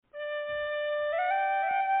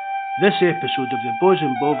This episode of the Bawz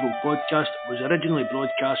and Bovril podcast was originally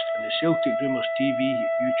broadcast on the Celtic Rumours TV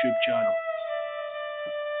YouTube channel.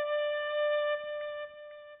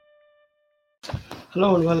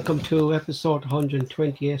 Hello and welcome to episode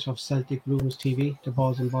 128 of Celtic Rumours TV, the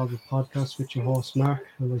Bawz and Bovril podcast with your host Mark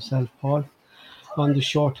and myself Paul. On the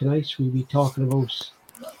show tonight we'll be talking about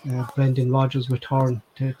Brendan Rodgers' return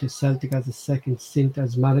to Celtic as a second stint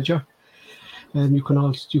as manager. You can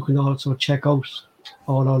also check out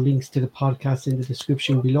all our links to the podcast in the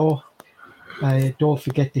description below. Don't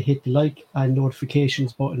forget to hit the like and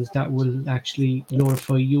notifications buttons. That will actually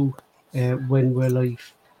notify you when we're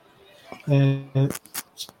live.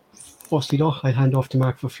 Firstly though, I'll hand off to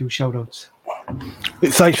Mark for a few shout outs.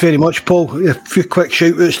 Thanks very much, Paul. A few quick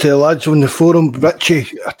shout outs to the lads on the forum. Richie,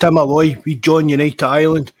 Tim Alloy, John United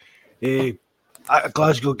Ireland,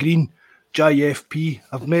 Glasgow Green, JFP.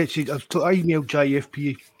 I emailed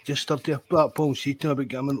JFP yesterday. That Paul said to me about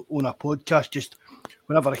getting on a podcast just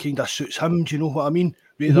whenever it kind of suits him. Do you know what I mean?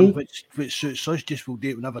 Rather than what suits us, just we'll do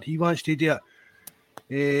it whenever he wants to do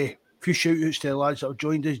it. Few shout outs to the lads that have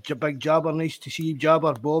joined us. Big Jabber, nice to see you,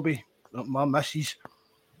 Jabber. Bobby, my missus.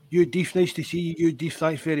 You, Deef, nice to see you, Deef.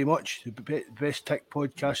 Thanks very much. The best tech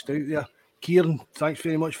podcast out there. Kieran, thanks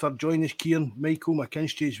very much for joining us, Kieran. Michael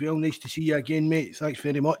McKinstry as well. Nice to see you again, mate. Thanks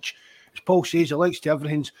very much. As Paul says, the links to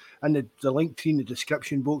everything's in the link tree in the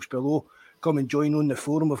description box below. Come and join on the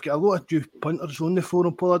forum. We've got a lot of new punters on the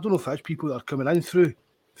forum, Paul. I don't know if that's people that are coming in through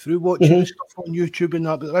watching stuff on YouTube and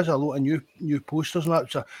that, but there is a lot of new posters and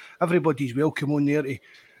that. So everybody's welcome on there to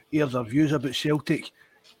hear their views about Celtic.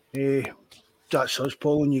 That's us,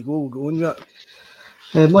 Paul, and you go on with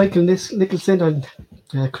it. Michael Nicholson and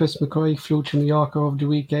Chris McCrory flew to New York over the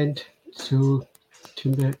weekend to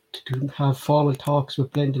have formal talks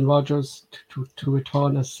with Brendan Rodgers to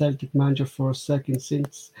return as Celtic manager for a second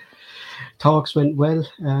since. Talks went well,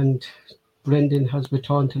 and Brendan has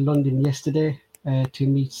returned to London yesterday to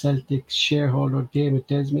meet Celtic's shareholder David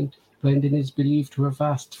Desmond. Brendan is believed to have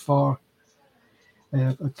asked for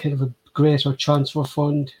a kind of a greater transfer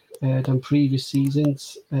fund than previous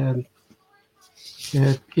seasons,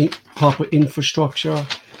 proper infrastructure,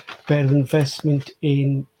 better investment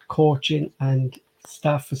in coaching and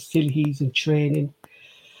staff facilities and training.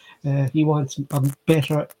 He wants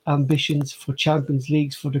better ambitions for Champions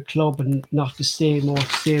Leagues for the club and not the same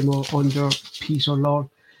old under Peter Lord.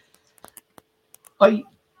 I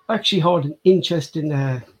actually heard an interesting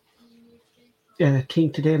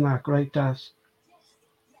thing today, Mark, right, that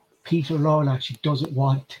Peter Lord actually doesn't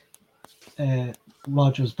want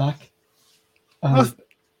Rodgers back.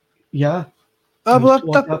 Yeah.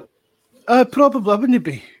 Probably wouldn't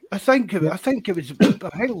be. I think it was. I think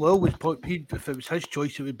Lowell was if it was his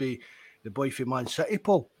choice, it would be the boy from Man City,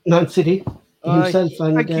 Paul. Man City himself,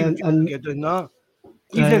 and doing that.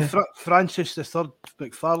 Even Francis III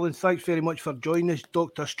McFarlane, thanks very much for joining us,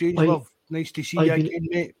 Dr. Strangelove. Nice to see you again,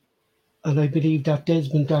 mate. And I believe that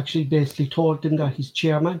Desmond actually basically told him that he's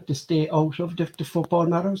chairman to stay out of the football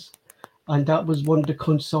matters. And that was one of the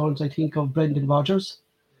concerns, I think, of Brendan Rodgers,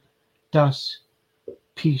 that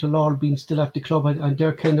Peter Lord being still at the club and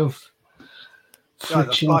their kind of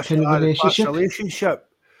friction kind of relationship.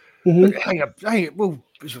 Well,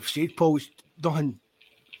 as I've said, Paul, it's nothing.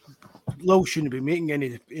 Lowell shouldn't be making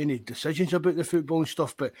any decisions about the football and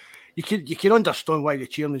stuff, but you can understand why the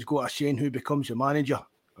chairman's got a say in who becomes the manager.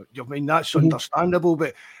 I mean, that's understandable,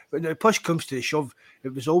 but when the push comes to the shove,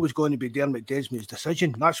 it was always going to be Dermot Desmond's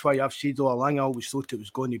decision. That's why I've said all along, I always thought it was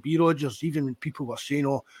going to be Rodgers, even when people were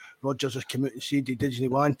saying, Rodgers has come out and said he didn't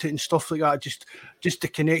want it and stuff like that, just the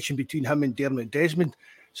connection between him and Dermot Desmond.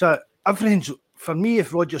 So everything's, for me,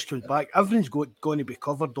 if Rodgers comes back, everything's going to be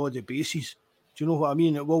covered, all the bases. Do you know what I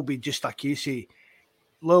mean? It will be just a case of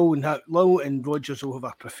Lowell and Rodgers will have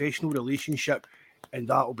a professional relationship, and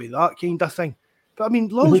that'll be that kind of thing. But I mean,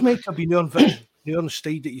 Lowell's meant to be near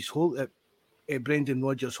stayed at his at Brendan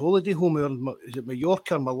Rodgers' holiday home, or is it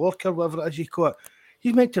Mallorca, whatever it is you call it?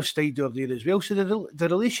 He's meant to have stayed there as well. So the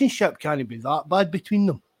relationship can't be that bad between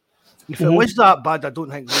them. If it was that bad, I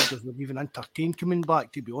don't think Rodgers would even entertain coming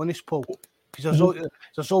back, to be honest, Paul. Because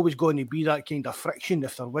there's always going to be that kind of friction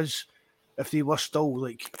if they were still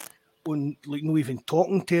not even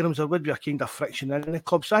talking terms, there would be a kind of friction in the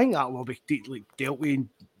club. So I think that will be dealt with and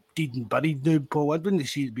deed and buried now, Paul. I wouldn't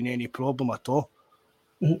see it being any problem at all.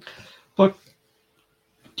 But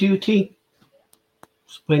do you think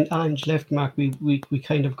when Ange left, Mark, we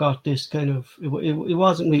kind of got this kind of, it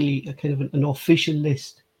wasn't really a kind of an official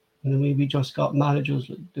list. We just got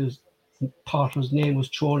managers, Potter's name was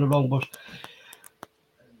thrown around, but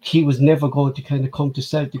he was never going to kind of come to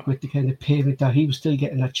Celtic with the kind of payment that he was still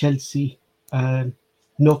getting at Chelsea,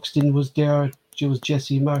 Nuxton was there. There was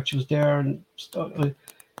Jesse March was there, and out of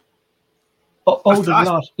the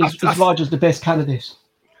lot, is Rodgers the best candidate?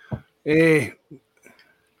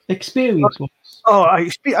 Experience. I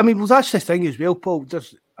mean, well, that's the thing as well, Paul.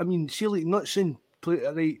 See, like Nuxton played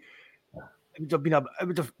right. It would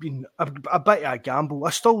have been a bit of a gamble. I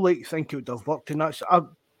still think it would have worked, and I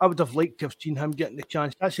would have liked to have seen him getting the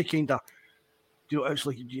chance. That's the kind of, it's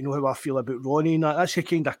like, how I feel about Ronnie and that. That's the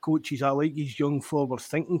kind of coaches I like. These young,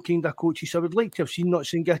 forward-thinking kind of coaches. So I would like to have seen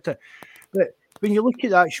Nuxton get it. But when you look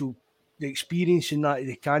at the experience in that of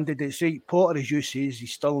the candidates, right? Potter, as you say,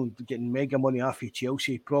 he's still getting mega money off of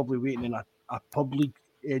Chelsea, probably waiting on a pub league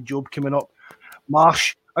job coming up.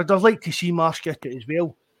 Marsh, I'd have liked to see Marsh get it as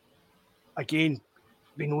well. Again,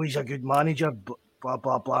 we know he's a good manager, but blah,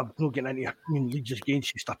 blah, blah. I'm not getting into Leeds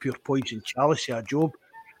against just a pure poison chalice of a job.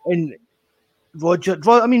 And Rodgers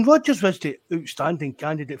was the outstanding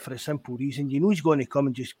candidate for a simple reason. You know he's going to come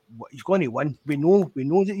and he's going to win. We know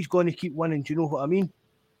that he's going to keep winning. Do you know what I mean?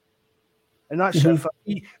 And that's it for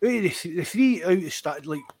me. The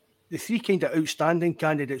three kind of outstanding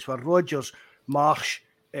candidates were Rodgers, Marsh,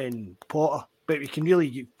 and Potter. But we can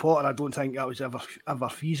really Potter. I don't think that was ever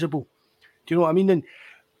feasible. Do you know what I mean? And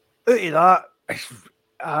out of that,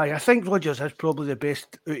 I think Rodgers is probably the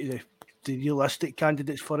best out of the realistic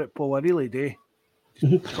candidates for it, Paul. I really do.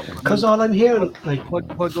 Because all I'm hearing,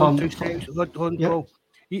 hold on 2 seconds. Hold on, yep. Paul.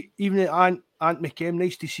 Even Ant McKem,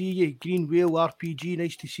 nice to see you. Green Whale RPG,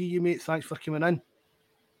 nice to see you, mate. Thanks for coming in.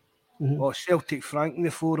 Oh, Celtic Frank in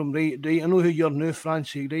the forum, right. I know who you're now,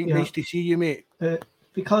 Francie, right? Yeah. Nice to see you, mate.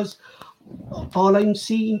 Because all I'm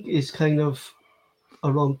seeing is kind of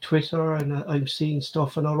around Twitter, and I'm seeing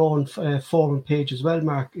stuff on our own forum page as well,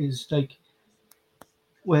 Mark, is like,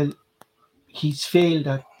 well, he's failed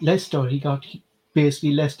at Leicester.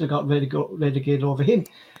 Leicester got relegated over him.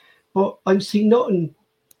 But I'm seeing nothing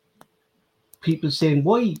people saying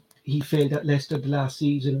why he failed at Leicester the last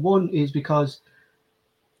season. One is because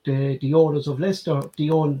the owners of Leicester, they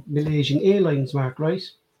own Malaysian Airlines, Mark, right?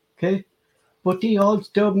 Okay? But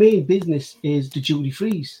their main business is the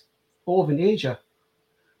duty-frees over in Asia.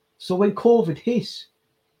 So when COVID hit,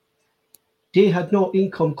 they had no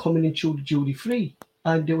income coming in through the duty-free,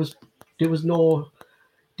 and there was no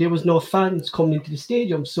fans coming into the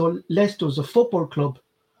stadium. So Leicester, as a football club,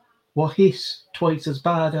 were hit twice as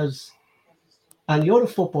bad as any other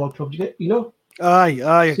football club.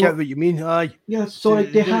 I get what you mean. Aye. Yeah, so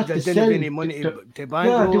they had to sell. Have any money to buy.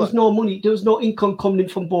 Yeah, there was no money. There was no income coming in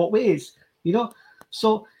from both ways.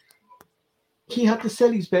 So he had to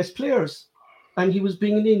sell his best players, and he was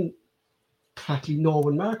bringing in practically no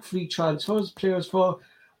one, Mark, free transfers, players for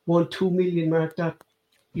 1-2 million, Mark. That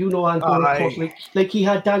and like he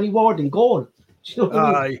had Danny Ward in goal. Do you know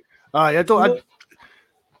what I mean?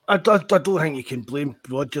 I don't think you can blame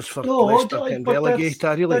Rodgers for Leicester getting relegated.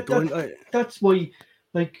 I really don't. That's why,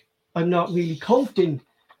 I'm not really counting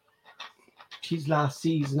his last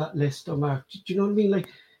season at Leicester, Mark. Do you know what I mean?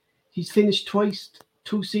 He's finished twice,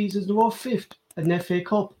 2 seasons in a row, 5th, an FA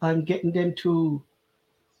Cup, and getting them to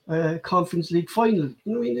Conference League final. You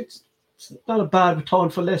know what I mean? It's not a bad return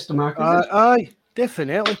for Leicester, Mark, is it? Aye,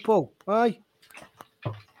 definitely, Paul. Aye.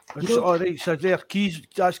 All right, so there,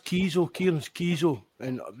 that's Kiesel's Kiesel,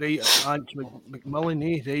 and right, Ant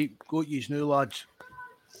McMillan, right, got yous now, lads.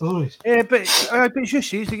 All right. But it just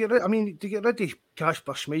says to get rid of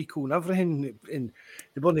Kasper Schmeichel and everything, and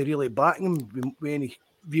they weren't really backing him with any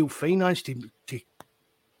real finance to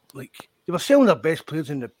they were selling their best players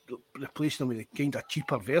and replacing them with the kind of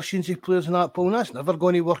cheaper versions of players and that, Paul, and that's never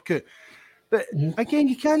going to work out. But again,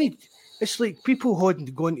 you can't. It's like people holding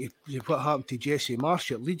going to what happened to Jesse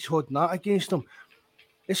Marsh at Leeds, holding that against them.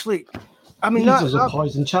 It's like, Leeds was a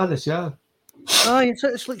poison chalice, yeah. Aye,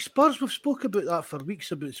 it's like Spurs. We've spoke about that for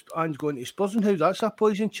weeks about Ange going to Spurs and how that's a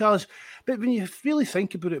poison chalice. But when you really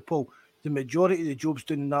think about it, Paul, the majority of the jobs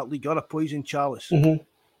done in that league are a poison chalice.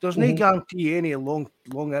 There's no guarantee any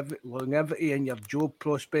longevity in your job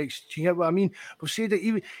prospects. Do you get what I mean? We've said that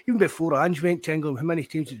even before Ange went to England, how many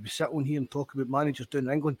times did we sit on here and talk about managers down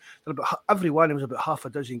in England? Every one of them was about half a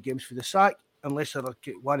dozen games for the sack, unless they're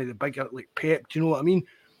one of the bigger, like Pep. Do you know what I mean?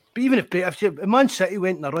 But even if Man City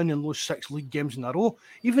went in a run and lost 6 league games in a row,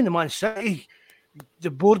 even the Man City, the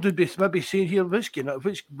board would be maybe saying here, which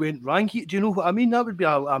went wrong here. Do you know what I mean? That would be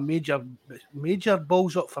a major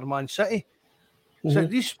balls up for Man City. So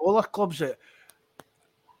these smaller clubs,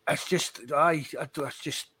 it's just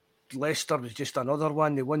Leicester was just another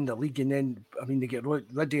one. They won the league, and then they get rid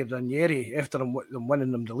of Ranieri after them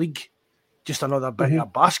winning them the league. Just another bit of a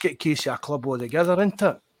basket case of a club altogether, isn't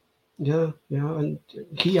it? Yeah, and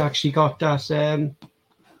he actually got that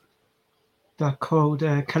that called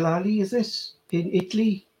Calali, is this, in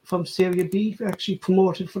Italy from Serie B, actually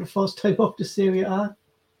promoted for the first time up to Serie A.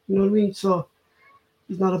 You know what I mean? So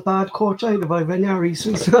he's not a bad coach either by Ranieri.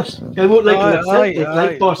 So he's not. I won't like him at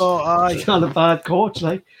Celtic, but he's not a bad coach,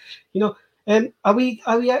 like, you know. Are we?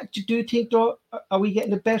 Do you think though? Are we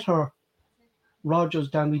getting a better Rodgers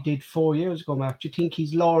than we did 4 years ago, Mark? Do you think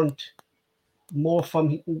he's learned more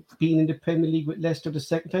from being in the Premier League with Leicester the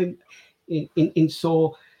second time?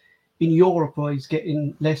 In Europe, he's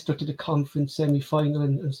getting Leicester to the conference semi-final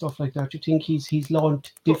and stuff like that. Do you think he's learned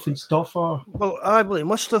different stuff? Or Well, he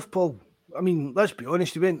must have, Paul. I mean, let's be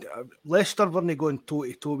honest. Leicester weren't going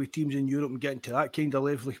toe-to-toe with teams in Europe and getting to that kind of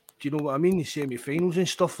level. Do you know what I mean? The semi-finals and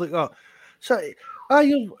stuff like that. So, what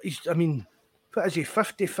is he,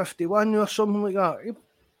 50, 51 or something like that?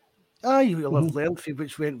 He'll have learned from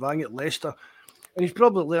which went wrong at Leicester. And he's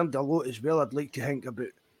probably learned a lot as well, I'd like to think, about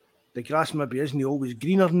the grass maybe isn't always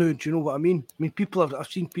greener now. Do you know what I mean? I mean, I've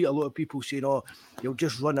seen a lot of people saying, oh, he'll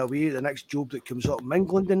just run away the next job that comes up in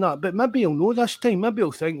England and that. But maybe he'll know this time. Maybe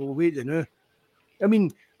he'll think, well, wait a minute. I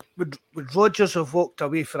mean, would Rodgers have walked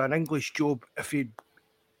away for an English job if he'd,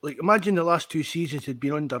 like, imagine the last 2 seasons had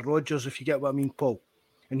been under Rodgers, if you get what I mean, Paul,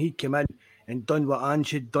 and he'd come in and done what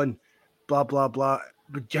Ange had done, blah, blah, blah.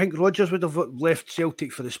 But do you think Rodgers would have left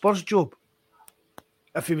Celtic for the Spurs job?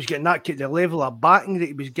 If he was getting that, the level of batting that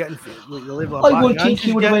he was getting, like the level of I wouldn't think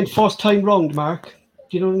he would have went first time round, Mark.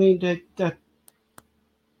 Do you know what I mean?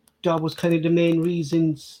 That was kind of the main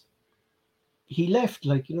reasons he left.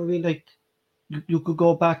 Like, you know what I mean? Like, you could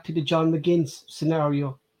go back to the John McGinn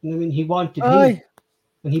scenario. You know what I mean? He wanted him,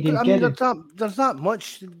 and he didn't get it. There's that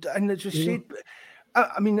much, and it's just said.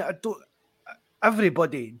 I mean, I don't.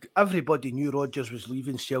 Everybody knew Rodgers was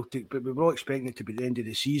leaving Celtic, but we were all expecting it to be the end of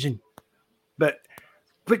the season. But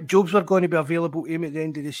what jobs were going to be available to him at the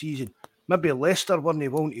end of the season? Maybe Leicester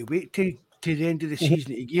weren't willing to wait to the end of the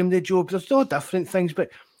season to give him the job. There's no different things, but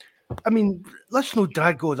I mean, let's not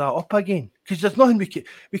drag all that up again, because there's nothing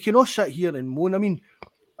we can all sit here and moan. I mean,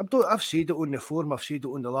 I've said it on the forum, I've said it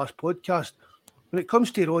on the last podcast. When it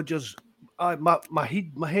comes to Rodgers, my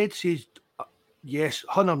head says yes,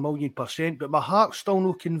 100 million %, but my heart's still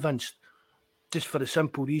not convinced, just for the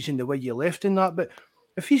simple reason the way you left in that. But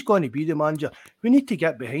if he's going to be the manager, we need to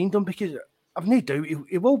get behind him, because I've no doubt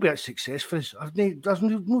he will be a success for us. There's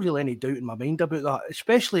no really any doubt in my mind about that,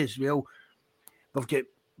 especially as well. We've got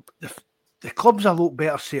the club's a lot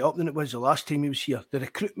better set up than it was the last time he was here. The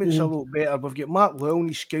recruitment's a lot better. We've got Mark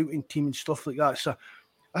Lowley's scouting team and stuff like that. So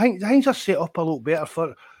I think things are set up a lot better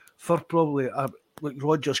for probably like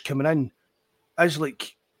Rodgers coming in as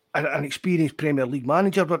like an experienced Premier League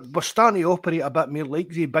manager. But we're starting to operate a bit more like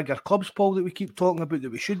the bigger clubs, Paul, that we keep talking about,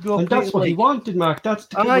 that we should be operating. And that's what he wanted, Mark. That's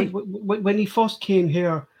when he first came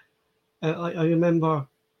here. I remember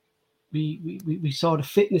we saw the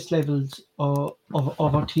fitness levels of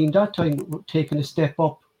our team that time taking a step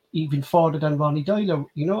up even further than Ronnie Dyler,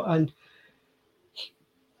 you know, and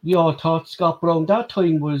we all thought Scott Brown that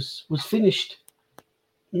time was finished,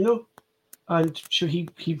 you know. And sure, he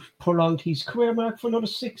prolonged his career, Mark, for another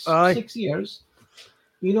 6 years,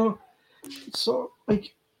 you know. So,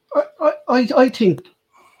 like, I think,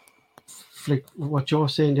 like what you're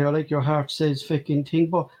saying there, like your heart says fucking thing,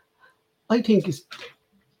 but I think it's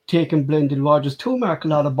taken Brendan Rodgers to Mark a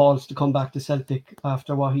lot of balls to come back to Celtic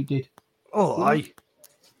after what he did. Oh, you know? Aye.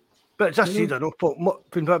 But just said enough, but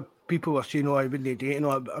when people were saying, I wouldn't date, you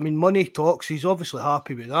know, I mean, money talks, he's obviously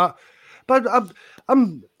happy with that. But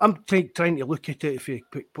I'm trying to look at it from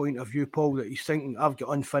a point of view, Paul, that he's thinking, I've got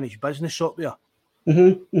unfinished business up there.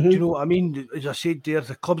 Do you know what I mean? As I said there,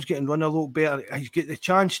 the club's getting run a lot better. He's got the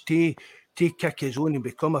chance to kick his own and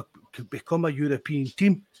become a European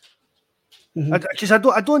team. Because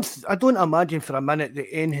I don't imagine for a minute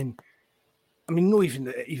that anything. I mean, not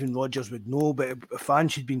even Rodgers would know, but if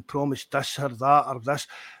fans had been promised this or that or this,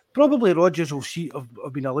 probably Rodgers will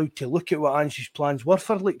have been allowed to look at what Ange's plans were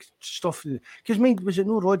for like stuff. Because was it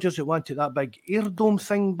no Rodgers that wanted that big air dome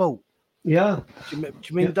thing built? Yeah. Do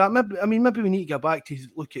you mean that? Maybe we need to go back to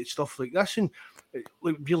look at stuff like this and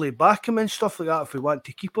like really back him and stuff like that if we want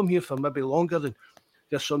to keep him here for maybe longer than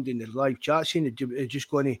there's somebody in the live chat saying they're just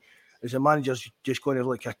going to, as a manager's just going to have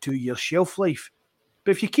like a 2-year shelf life.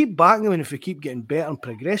 But if you keep backing him and if we keep getting better and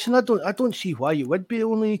progressing, I don't see why you would be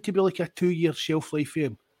only need to be like a 2-year shelf life for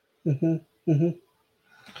him. You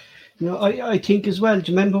know, I think as well.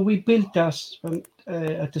 Do you remember we built that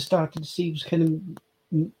at the start of the season? Kind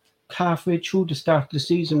of halfway through the start of the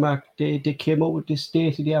season, Mark. They came out with this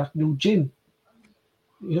state-of-the-art new gym.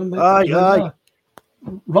 You know, aye.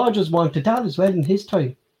 Rodgers wanted that as well in his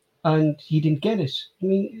time, and he didn't get it. I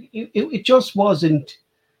mean, it just wasn't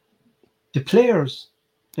the players,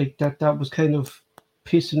 like that was kind of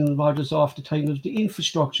pissing Rodgers off the time of the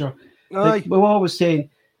infrastructure. Like we're always saying,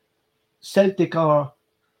 Celtic are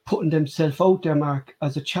putting themselves out there, Mark,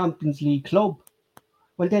 as a Champions League club.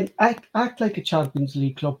 Well, then act like a Champions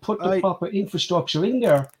League club. Put the proper infrastructure in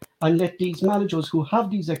there and let these managers who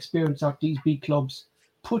have these experience at these big clubs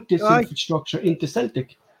put this infrastructure into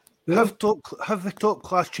Celtic. Have the top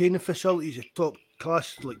class training facilities, the top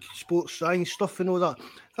class like sports science stuff and all that.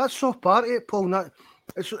 That's all part of it, Paul.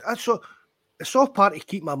 It's all part of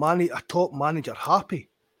keep a top manager happy.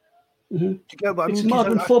 Mm-hmm. Do you get what I mean? It's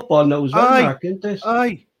modern football now as well, Mark, isn't it?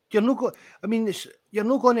 Aye. You're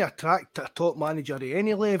not going to attract a top manager at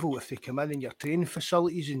any level if they come in and your training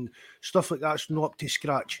facilities and stuff like that's not up to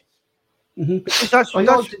scratch. Mm-hmm.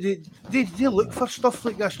 Because they look for stuff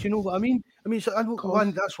like this. Do you know what I mean?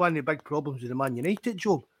 That's one of the big problems with the Man United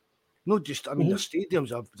job. Not just, their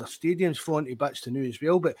stadiums falling to bits to new as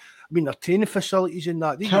well, but their training facilities and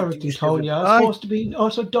that. Carrington Town, it's supposed to be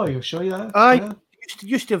also dire, sure, yeah. Aye.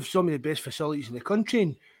 Used to have some of the best facilities in the country.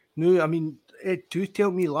 And no, Ed too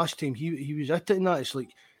told me last time he was at it and that. It's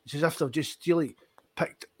as if they've just really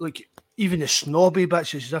picked, like, even the snobby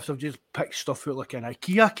bits, it's as if they've just picked stuff out like an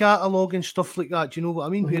IKEA catalogue and stuff like that. Do you know what I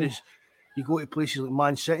mean? Mm-hmm. Whereas you go to places like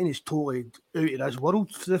Man City and it's totally out of this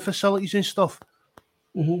world for the facilities and stuff.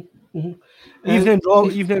 Mm-hmm.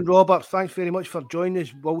 Mm-hmm. Evening, Robert. Thanks very much for joining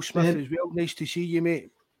us. Will Smith as well. Nice to see you,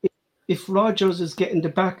 mate. If Rodgers is getting the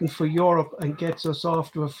backing for Europe and gets us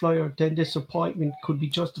off to a flyer, then this appointment could be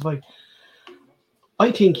justified.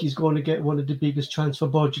 I think he's going to get one of the biggest transfer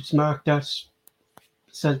budgets, Mark, that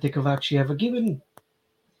Celtic have actually ever given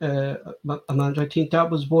a manager. I think that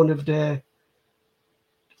was one of the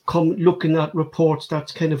looking at reports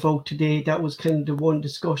that's kind of out today. That was kind of the one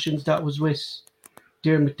discussions that was with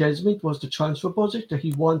Dermot Desmond was the transfer budget, that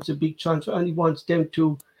he wants a big transfer and he wants them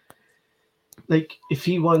to, like, if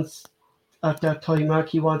he wants, at that time, Mark,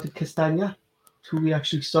 he wanted Castagna, who we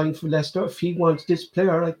actually signed for Leicester. If he wants this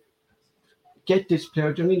player, like, get this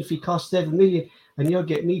player. Do you know what I mean? If he costs 7 million and you'll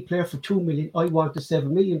get me player for 2 million, I want the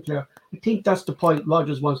 7 million player. I think that's the point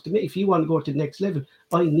Rodgers wants to make. If you want to go to the next level,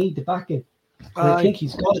 I need the backing. And I think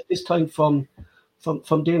he's got it this time from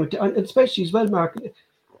Dermot, and especially as well, Mark.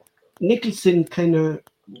 Nicholson kind of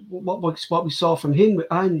what we saw from him with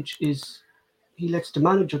Ange is he lets the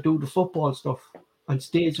manager do the football stuff and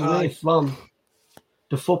stays away from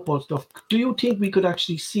the football stuff. Do you think we could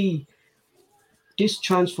actually see this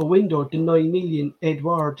transfer window, the 9 million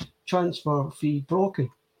Edward transfer fee, broken?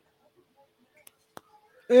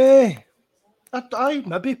 Maybe,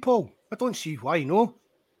 Paul. I don't see why, no.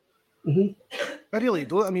 Mm-hmm. I really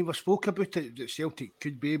don't. We spoke about it that Celtic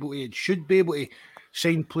could be able to and should be able to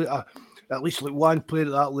sign at least like one player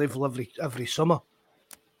at that level every summer.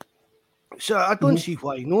 So I don't see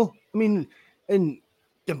why, no. And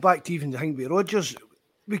getting back to even the thing with Rodgers,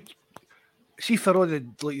 we see for all the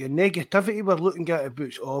negativity we're looking at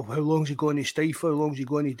about how long is he going to stay for, how long is he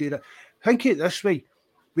going to do that. Think it this way: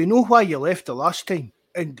 we know why you left the last time,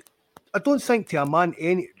 and I don't think to a man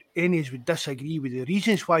any would disagree with the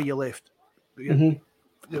reasons why you left. It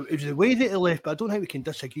was the way that he left, but I don't think we can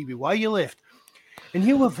disagree with why you left. And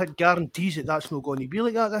he'll have had guarantees that that's not going to be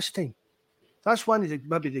like that this time. That's one of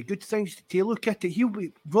maybe the good things to look at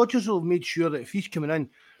it. Rodgers will have made sure that if he's coming in,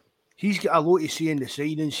 he's got a lot to say in the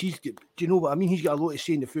signings. Do you know what I mean? He's got a lot to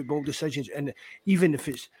say in the football decisions. And even if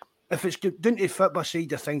it's down to the football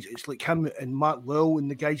side of things, it's like him and Mark Lowell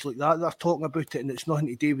and the guys like that. They're talking about it, and it's nothing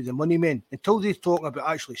to do with the money men. Until they're talking about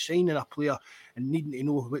actually signing a player and needing to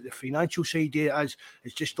know what the financial side of it is,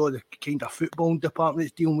 it's just all the kind of football department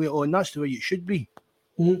that's dealing with it all, and that's the way it should be.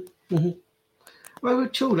 Mm-hmm. Mm-hmm. Well,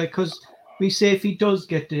 true, because we say if he does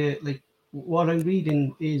get what I'm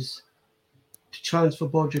reading is the transfer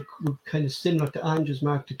budget would kind of similar to Andrew's,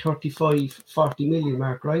 Mark, the 35-40 million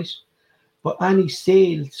mark, right? But any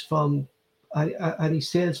sales from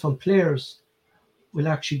players will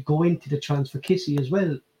actually go into the transfer kissy as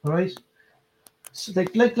well, all right? So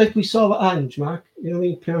like we saw with Ange, Mark, you know what I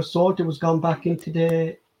mean? Players sold, it was gone back into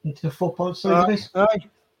the football side of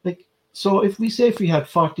it. So if we had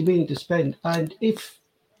 40 million to spend, and if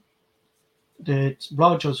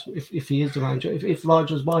Rodgers, if he is the manager, if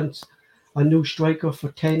Rodgers wants a new striker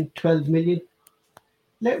for 10, 12 million,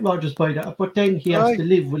 let Rodgers buy that. But then he has to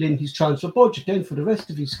live within his transfer budget then for the rest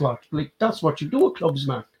of his squad. That's what you do at clubs,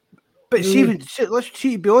 Mark. But let's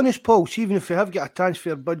be honest, Paul, even if we have got a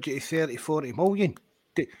transfer budget of 30, 40 million,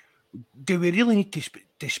 do we really need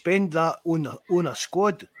to spend that on a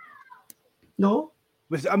squad? No.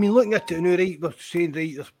 Looking at it now, right, we're saying,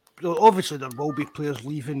 right, obviously there will be players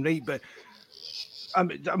leaving, right, but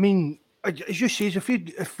as you say, if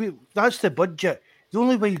we that's the budget. The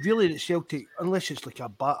only way really that Celtic, unless it's like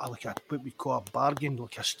what we call a bargain,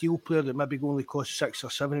 like a steel player that maybe only costs 6 or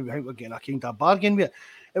 7, we think we're getting a kind of bargain with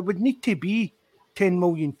it would need to be £10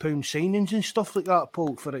 million signings and stuff like that,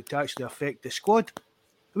 Paul, for it to actually affect the squad.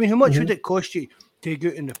 I mean, how much would it cost you to go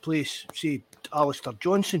out and replace, say, Alistair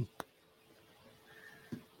Johnson?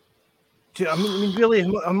 I mean, really,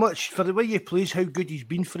 how much for the way he plays, how good he's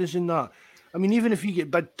been for us in that. I mean, even if you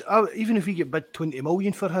get bid 20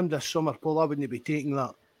 million for him this summer, Paul, I wouldn't be taking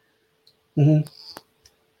that.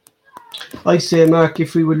 I say, Mark,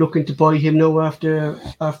 if we were looking to buy him now after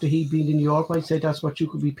he'd been in New York, I'd say that's what you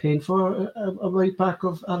could be paying for a right back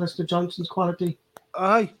of Alistair Johnson's quality.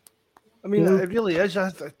 Aye, I mean, it really is. I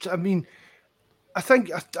think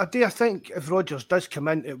if Rodgers does come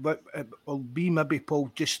in, it will be maybe,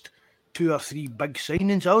 Paul, just 2 or 3 big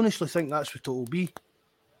signings. I honestly think that's what it will be.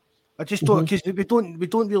 I just don't, because we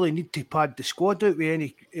don't really need to pad the squad out with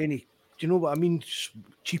any. Do you know what I mean?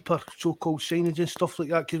 Cheaper so-called signings and stuff like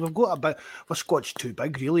that. Because we've got our squad's too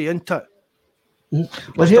big, really, isn't it?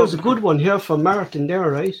 Well, here's a good one here from Martin there,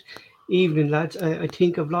 right? Evening, lads. I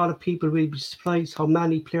think a lot of people will be surprised how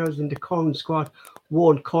many players in the current squad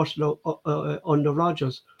won't cut under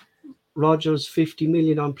Rodgers. Rodgers 50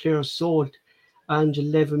 million on players sold, and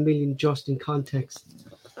 11 million just in context.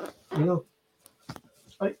 You know.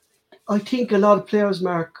 I think a lot of players,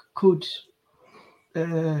 Mark, could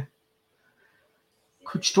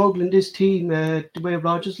struggle in this team the way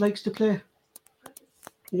Rodgers likes to play.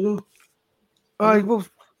 You know? Well,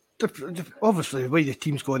 obviously the way the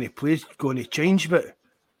team's going to play is going to change, but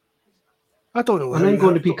I don't know. And I'm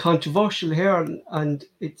going to be controversial here, and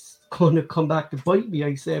it's going to come back to bite me,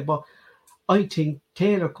 I say, but I think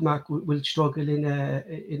Taylor, Mark, will struggle in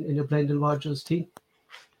a Brendan Rodgers team.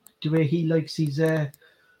 The way he likes his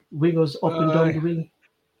wingers up and down the wing,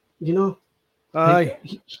 you know. Aye.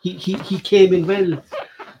 Like he came in well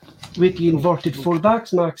with the inverted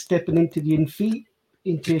fullbacks, Mark, stepping into the midfield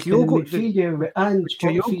area and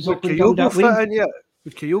he's up and down that wing.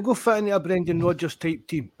 Would Kyogo fit into a Brendan Rodgers type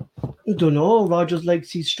team? I don't know. Rodgers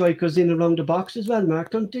likes his strikers in around the box as well,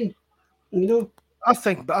 Mark, don't he? You know. I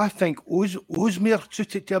think Ozmere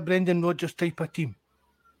suited to a Brendan Rodgers type of team.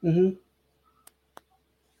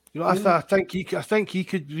 You know, I think he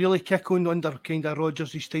could really kick on under kind of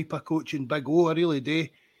Rodgers' type of coaching. Big O, I really do.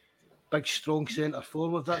 Big, strong centre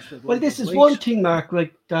forward. That's what. Well, this is one thing, Mark,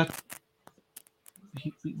 like that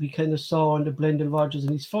we kind of saw on the Brendan Rodgers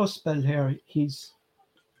in his first spell here. He's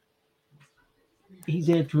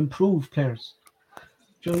able to improve players.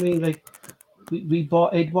 Do you know what I mean? Like we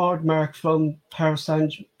bought Edouard, Mark, from Paris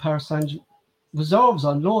Saint reserves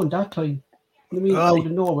on loan that time. You know what I mean? Out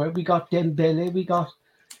of nowhere, we got Dembele, we got.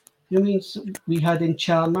 You know what I mean? So we had in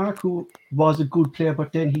Chalmar, who was a good player,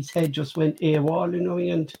 but then his head just went AWOL, you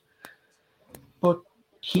know, but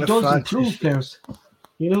he does improve players,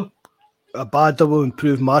 you know. Abada will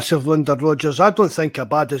improve massively under Rodgers. I don't think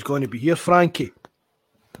Abada is going to be here, Frankie.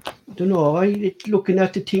 I don't know. Looking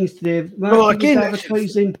at the things today, well, again,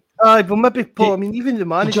 advertising. But maybe Paul. I mean, even the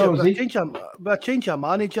manager. A change of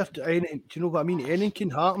manager. Do you know what I mean? Anything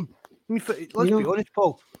can happen. I mean, let's be honest,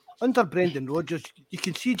 Paul. Under Brendan Rodgers, you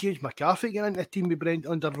can see James McCarthy getting into a team with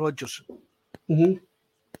under Rodgers. Do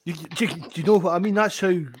you know what I mean? That's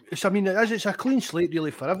how it's. I mean, it's a clean slate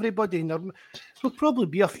really for everybody. And there'll probably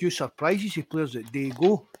be a few surprises of players that they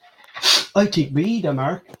go. I think we need a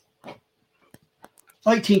Mark.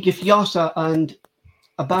 I think if Yossa and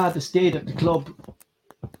Abada stayed at the club,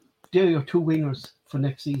 they're your 2 wingers for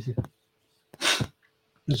next season.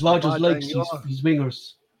 Because Rodgers likes his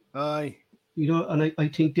wingers. Aye. You know, and I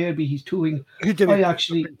think there'll be his 2 wingers.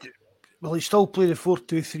 Will he still play the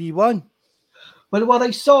 4-2-3-1? Well, what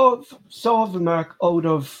I saw of him, Mark, out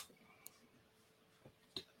of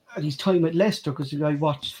his time at Leicester, because I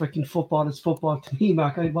watch freaking football, it's football to me,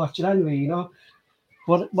 Mark. I watch it anyway, you know.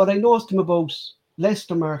 What I noticed him about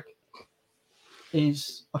Leicester, Mark,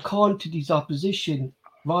 is according to his opposition,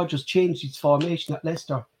 Rodgers changed his formation at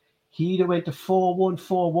Leicester. He either went to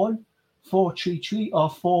 4-1-4-1, 4-3-3, or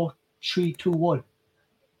 4-3-2-1. You know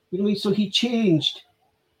what I mean? So he changed.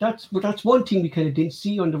 That's one thing we kind of didn't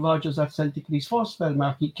see under Rodgers at Celtic in his first spell,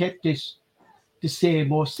 Mark. He kept this the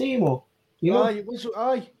same old. You know?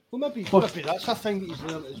 Aye. Well, maybe that's a thing that he's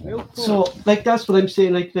learned as well. Paul. So, like, that's what I'm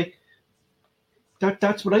saying. Like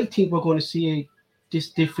that's what I think we're going to see. This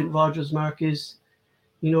different Rodgers, Mark, is,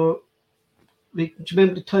 you know, like, do you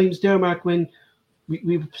remember the times there, Mark, when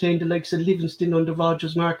we were playing the likes of Livingston under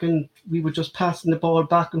Rodgers, Mark, and we were just passing the ball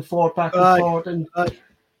back and forth, and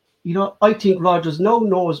you know, I think Rodgers now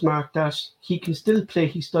knows, Mark, that he can still play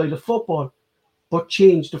his style of football, but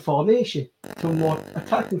change the formation to a more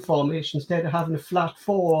attacking formation instead of having a flat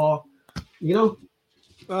four, you know.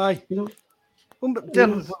 Aye. You know. Well, but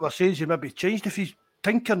then what we're saying is he maybe changed. If he's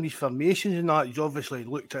tinkering these formations and that, he's obviously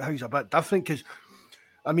looked at things a bit different because,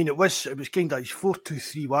 I mean, it was kind of his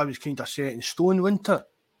 4-2-3-1 was kind of set in stone, wasn't it?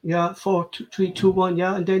 Yeah, 4-3-2-1,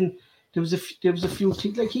 yeah, and then there was a few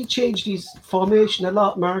things like he changed his formation a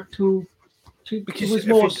lot, Mark, to Because it was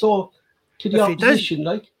more so to the opposition,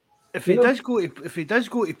 like. If he does go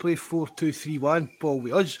to play 4-2-3-1, Paul,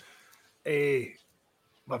 with us, we're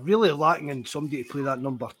really lacking in somebody to play that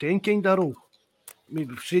number 10 kind of role. I mean,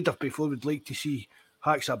 we've said that before, we'd like to see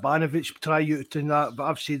Haksabanovic try out in that, but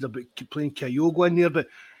I've said about playing Kyogo in there, but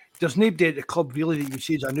there's nobody at the club really that you would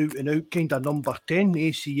say is an out-and-out kind of number 10,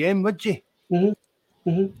 ACM, would you?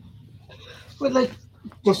 Well, like,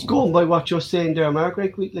 just going by what you're saying there, Mark,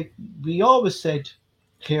 like we always said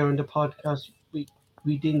here on the podcast,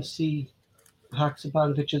 we didn't see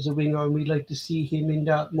Haksabanovic as a winger, and we'd like to see him in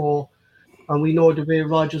that more. And we know the way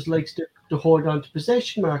Rodgers likes to hold on to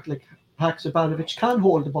possession, Mark. Like Haksabanovic can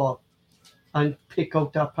hold the ball and pick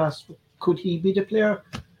out that pass. Could he be the player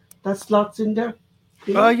that slots in there?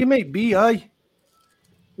 You might be, aye.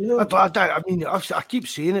 You know? I mean, I keep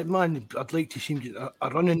saying it, man. I'd like to see him get a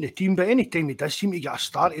run in the team, but any time he does seem to get a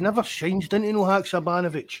start, he never shines, didn't he, no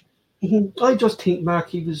Haksabanovic? I just think, Mark,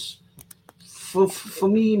 he was, for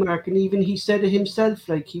me, Mark, and even he said it himself,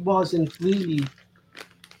 like he wasn't really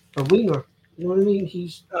a winger. You know what I mean?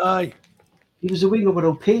 He was a winger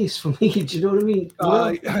without pace for me. Do you know what I mean?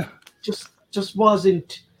 Aye. Just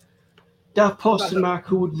wasn't that person, Mark,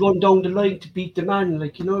 who would run down the line to beat the man.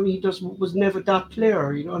 Like, you know what I mean? He just was never that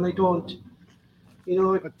player, you know, and I don't, you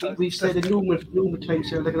know, we've said it numerous times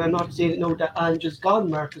here, like, and I'm not saying it now that Ange's gone,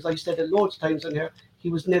 Mark, because I said it loads of times in here, he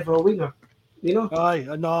was never a winger, you know? Aye,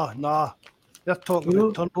 nah. They're talking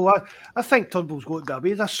about Turnbull. I think Turnbull's going to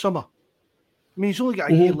be away this summer. I mean, he's only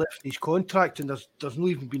got a year left in his contract, and there's not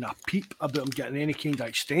even been a peep about him getting any kind of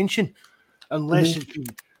extension, unless if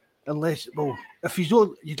he's not,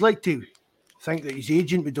 you'd like to think that his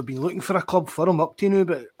agent would have been looking for a club for him up to now,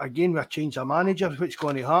 but again, with a change of manager, what's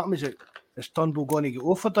going to happen? Is Turnbull going to get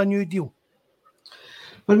offered a new deal?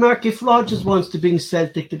 Well, Mark, if Rodgers wants to bring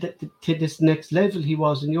Celtic to this next level he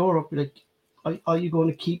was in Europe, like, are you going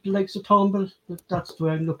to keep the likes of Turnbull? That's the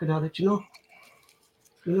way I'm looking at it, you know?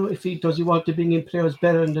 You know, if he want to bring in players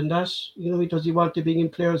better than that, you know, does he want to bring in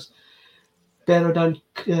players better than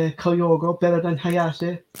Kyogo, better than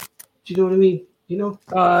Hayate? Do you know what I mean? You know?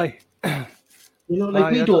 Aye. You know,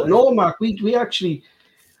 like, we don't know, Mark. We actually,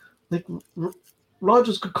 like,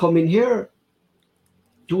 Rodgers could come in here,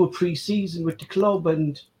 do a pre-season with the club,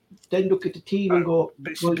 and then look at the team and go.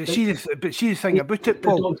 But see the thing about it,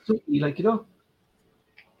 Paul. Like, you know.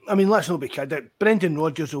 I mean, let's not be kidding. Brendan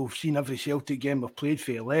Rodgers will have seen every Celtic game we've played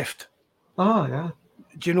for he left. Oh, yeah.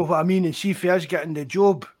 Do you know what I mean? And see if he is getting the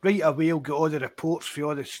job, right away he'll get all the reports for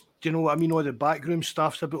all this, do you know what I mean? All the backroom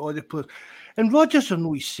stuffs about all the players. And Rodgers will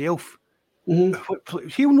know himself.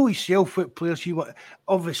 He'll know himself what players he wants.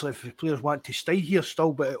 Obviously, if the players want to stay here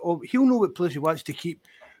still, but he'll know what players he wants to keep,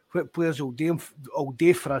 what players will do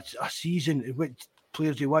for a season, and what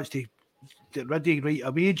players he wants to get ready right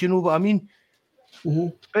away. Do you know what I mean?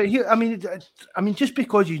 But here, I mean, just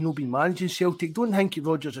because he's not been managing Celtic, don't think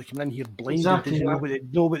Rodgers are coming in here blinded. Exactly,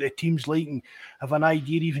 doesn't know what the team's like and have an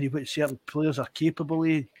idea even of what certain players are capable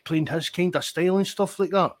of playing his kind of style and stuff like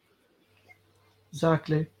that.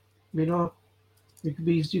 Exactly. You know, you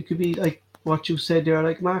could be like what you said there,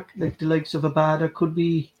 like Mark, like the likes of Abada could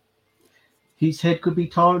be, his head could be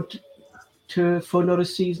turned for another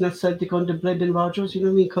season at Celtic under Brendan Rodgers. You know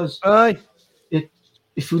what I mean? Because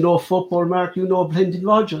if you know football, Mark, you know Brendan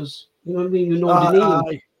Rodgers. You know what I mean? You know the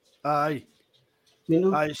name. Aye. You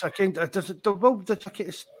know? It's a kind of, it's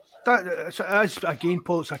again,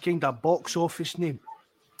 Paul, it's a kind of box office name.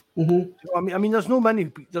 I mean, there's no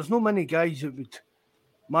many guys that would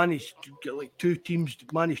manage to get like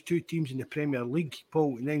manage two teams in the Premier League,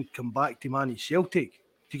 Paul, and then come back to manage Celtic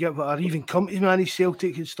to get or even come to manage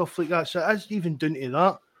Celtic and stuff like that. So it's even down to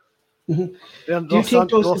that.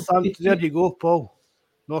 There you go, Paul.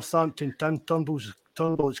 Northampton, Turnbull's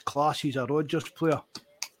class. He's a Rodgers player.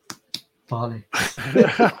 Folly.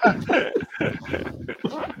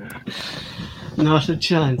 Not a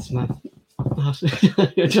chance, man.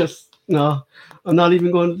 No. I'm not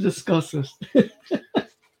even going to discuss it.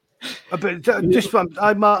 But just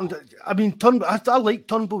Martin. I mean, Turnbull. I like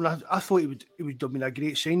Turnbull. I thought he would have been a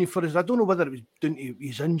great signing for us. I don't know whether it was down to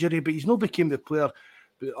his injury, but he's not became the player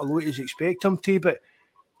a lot is expect him to. But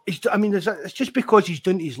it's just because he's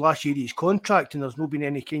done his last year of his contract, and there's not been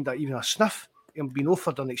any kind of even a sniff him being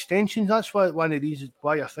offered an extension. That's why one of the reasons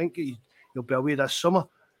why I think he'll be away this summer.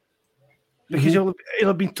 Because he'll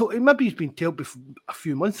have been told, maybe he's been told a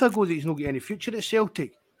few months ago that he's not got any future at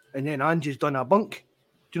Celtic, and then Angie's done a bunk.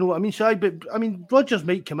 Do you know what I mean? So Rodgers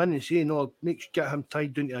might come in and say, "No, get him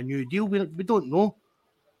tied down to a new deal." We don't know.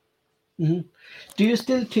 Do you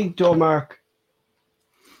still think, though, Mark,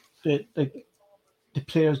 that like the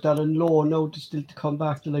players that are on loan now to still to come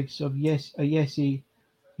back, the likes of Yesi,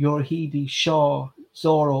 Yorhidi, Shaw,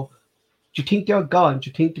 Zorro? Do you think they're gone? Do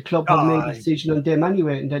you think the club have made a decision on them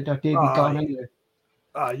anyway, and that they'll be gone anyway?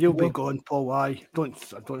 You'll be gone, Paul. I don't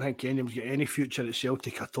think anyone's got any future at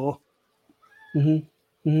Celtic at all.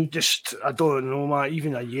 Just, I don't know, man.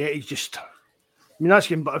 Even a Yeti, just. I mean, that's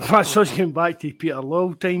getting back to Peter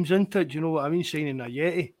Lowell times, isn't it? Do you know what I mean? Signing a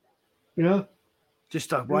Yeti. Yeah.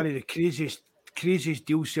 Just one of the craziest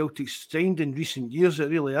deals Celtic's signed in recent years. It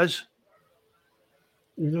really is.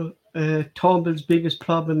 Tomball's biggest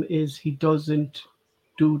problem is he doesn't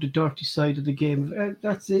do the dirty side of the game.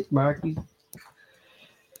 That's it, Mark.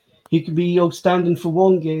 He can be outstanding for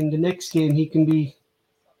one game. The next game, he can be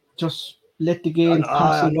just let the game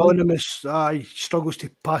pass. Anonymous. He struggles to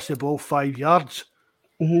pass the ball 5 yards.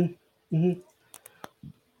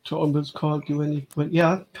 Tomball's called you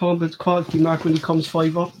Tomball's called you, Mark, when he comes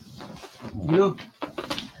 5 up.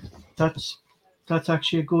 That's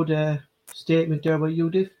actually a good statement there by you,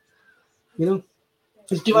 Dave.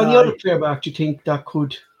 Is there any other player, Mark, do you think that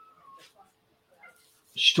could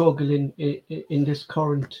struggle in this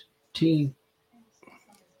current team?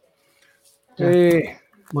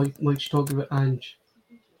 Might struggle with Ange.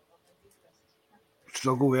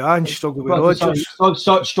 Struggle with Rodgers.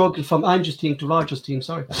 Struggle from Ange's team to Rodgers' team,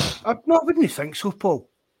 sorry. I wouldn't think so, Paul.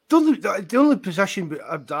 The only position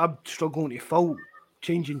I'm struggling to fill,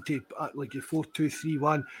 changing to like a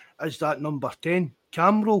 4-2-3-1, is that number 10,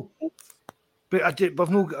 cam role.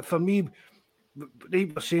 But for me, they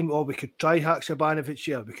were saying, we could try Haksabanovic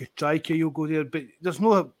here, we could try Kyogo there, but there's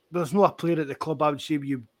no a player at the club I would say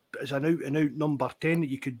as an out-and-out number 10 that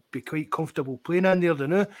you could be quite comfortable playing in there, don't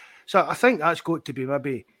know. So I think that's got to be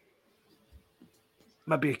maybe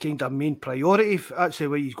a kind of main priority. That's the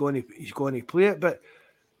way he's going to play it. But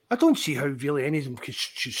I don't see how really any of them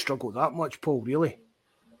should struggle that much, Paul. Really.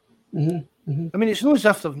 I mean, it's not as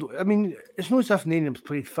if none of them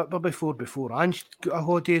played football before Ange got a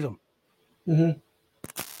hold of them.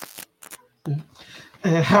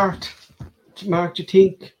 Hart, Mark, do you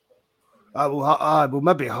think? Well,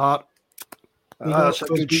 maybe Hart. That's a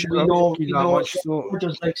good shout.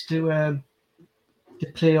 Rodgers likes to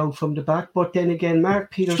play out from the back, but then again, Mark,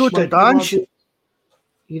 Peter. So did Ange.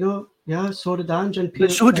 So did Ange and Peter.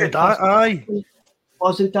 So did aye.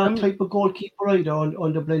 Wasn't that type of goalkeeper either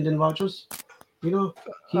under Brendan Rodgers? He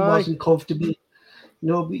wasn't comfortable.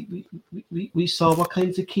 We saw what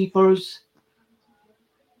kinds of keepers.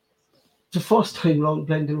 The first time round,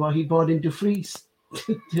 Brendan, what he brought into Freeze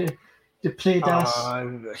to play that.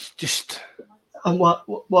 Just. And what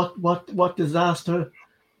disaster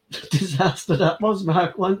that was,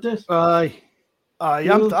 Mark, wasn't it? I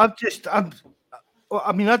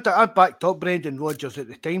backed up Brendan Rodgers at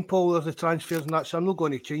the time, Paul, of the transfers and that, so I'm not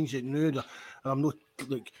going to change it now. And I'm not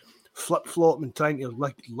like flip-flopping and trying to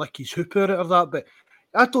lick his hoop out of that, but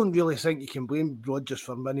I don't really think you can blame Rodgers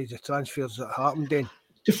for many of the transfers that happened then.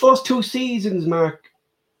 The first 2 seasons, Mark,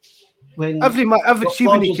 when Rodgers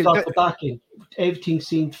got the backing, everything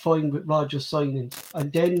seemed fine with Rodgers signing.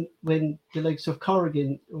 And then when the likes of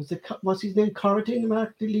Corrigan, what's his name, Corrigan,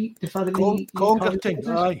 Mark, the fellow Congerton,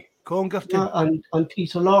 aye. Congerton. And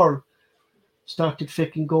Peter Lorre started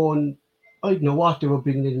fucking going, I don't know what they were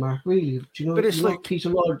bringing in, Mark, really. Do you know? But it's like Peter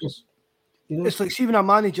Lorre just, It's like, see, when a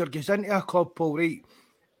manager gets into a club, Paul, right,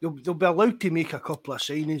 they'll be allowed to make a couple of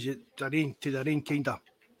signings to their own kind of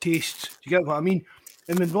tastes. Do you get what I mean?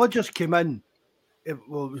 And when Rodgers came in, it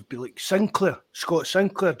would be like Scott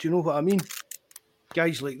Sinclair, do you know what I mean?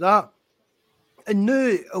 Guys like that. And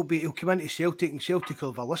now he'll come into Celtic, and Celtic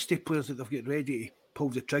will have a list of players that they've got ready to pull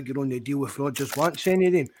the trigger on the deal if Rodgers wants any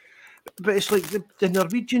of them. But it's like the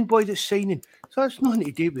Norwegian boy that's signing. So that's nothing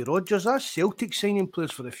to do with Rodgers. That's Celtic signing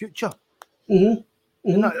players for the future. And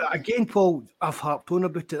that, again, Paul, I've harped on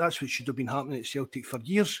about it. That's what should have been happening at Celtic for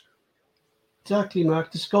years. Exactly,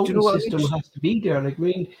 Mark. The scouting system has to be there. Like,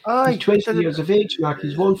 he's 20 years of age, Mark.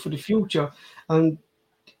 He's one for the future. And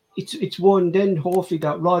it's one then, hopefully,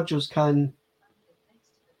 that Rodgers can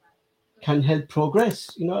help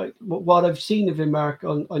progress. What I've seen of him, Mark,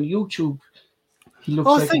 on YouTube, he looks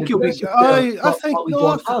like think he'll be. I think we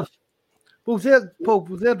don't have. Well,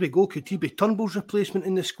 there we go. Could he be Turnbull's replacement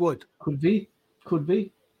in the squad? Could be.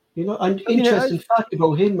 You know, and interesting fact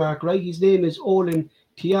about him, Mark, right? His name is Olin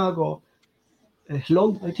Tiago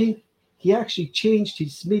Hlum, I think. He actually changed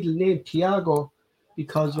his middle name, Tiago,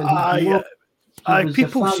 because when he grew up, he was a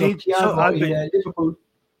fan of Tiago in Liverpool.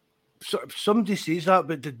 Somebody says that,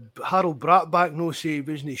 but did Harold Brackback no say he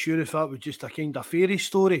wasn't sure if that was just a kind of fairy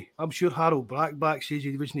story? I'm sure Harold Brackback says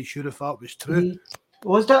he wasn't sure if that was true. Mm-hmm.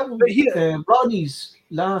 Was that Ronnie's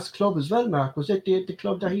last club as well, Mark? Was it the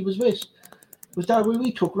club that he was with? Was that where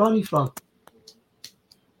we took Ronnie from?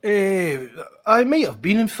 I might have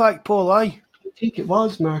been, in fact, Paul. I think it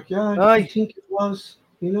was, Mark. Yeah, I think it was.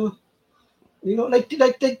 You know, like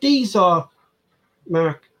these are,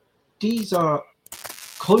 Mark. These are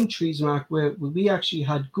countries, Mark, where we actually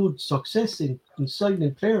had good success in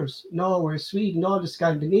signing players. Norway, Sweden, all the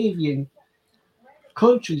Scandinavian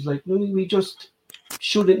countries. Like we just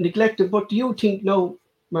shouldn't neglect them. But do you think now,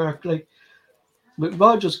 Mark, like with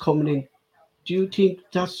Rodgers coming in, do you think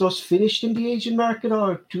that's just finished in the Asian market,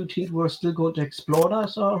 or do you think we're still going to explore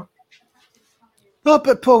that? Or no,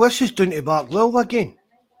 but Paul, this is down to Mark Lowell again.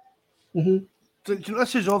 Mm-hmm.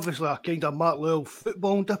 This is obviously a kind of Mark Lowell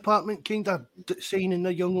football department kind of signing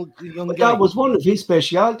the young but guy. That was one of his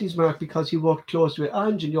specialities, Mark, because he worked close with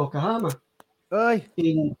Ange in Yokohama. Aye.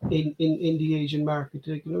 In the Asian market,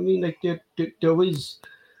 like, you know what I mean? Like there is,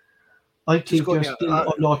 I think there's still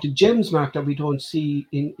a lot of gems, Mark, that we don't see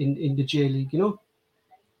in the J League. You know,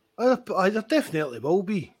 there definitely will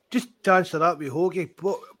be. Just to answer that with Hoagie,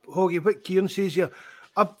 what Kieran says here,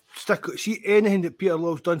 I see anything that Peter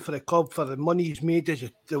Law's done for the club for the money he's made,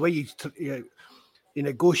 is the way he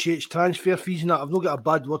negotiates transfer fees and that. I've not got a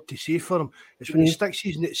bad word to say for him. It's when he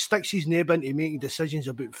sticks his neb into making decisions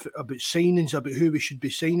about signings, about who we should be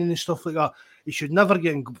signing and stuff like that. He should never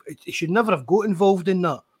have got involved in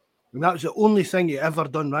that. And that was the only thing he ever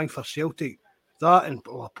done wrong for Celtic. That and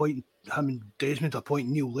appointing him and Desmond,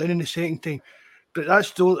 appointing Neil Lennon the second time. But that's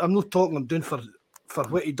still, I'm not talking I'm doing for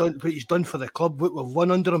what he's done for the club, what we've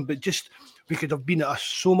won under him, but just we could have been at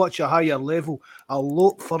so much a higher level, a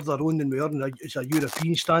lot further on than we are as a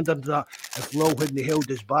European standard, that if Lowell hadn't held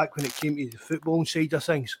us back when it came to the football side of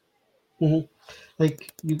things. Mm-hmm.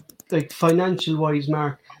 Like financial wise,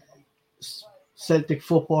 Mark, Celtic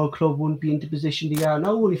Football Club wouldn't be in the position they are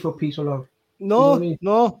now only for Peter Lowe. No, you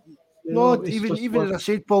know what I mean? No, even as I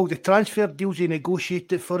said, Paul, the transfer deals he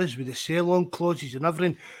negotiated for us with the sell-on clauses and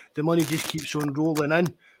everything, the money just keeps on rolling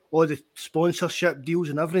in, all the sponsorship deals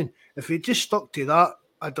and everything. If he just stuck to that,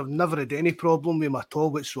 I'd have never had any problem with him at all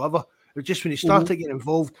whatsoever. It was just when he started getting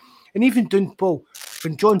involved, and even doing, Paul,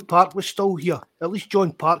 when John Park was still here, at least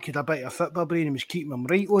John Park had a bit of football brain and was keeping him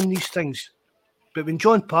right on these things. But when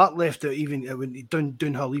John Park left it, it went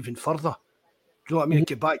downhill even further. Do you know what I mean?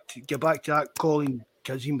 Get back to that Colin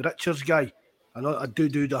Kazim Richards guy. I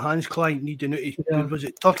do the hands client needing it. Was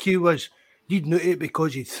it Turkey was needing it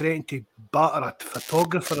because he threatened to batter a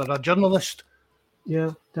photographer or a journalist?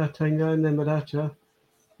 Yeah, that thing. I remember that. Yeah.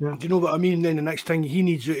 Do you know what I mean? Then the next thing he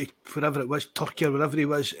needs it, wherever it was, Turkey or wherever he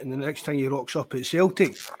was, and the next thing he rocks up at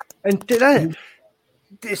Celtic. And to that,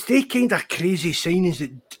 it's the kind of crazy signings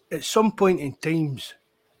that at some point in times,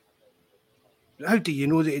 how do you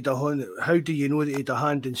know that he'd a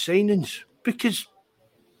hand in signings? Because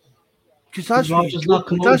that's what his job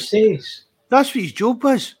was. That's what his job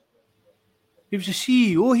was. He was the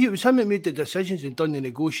CEO. It was him that made the decisions and done the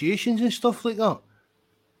negotiations and stuff like that.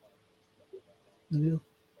 Yeah.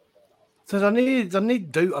 So there's no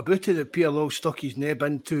doubt about it that Peter Lowe stuck his neb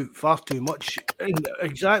in far too much. And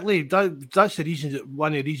exactly, that's the reason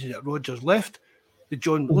one of the reasons that Rodgers left.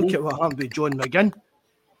 Look at what happened with John McGinn.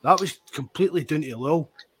 That was completely down to Lowe.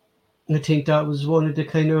 I think that was one of the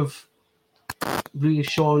kind of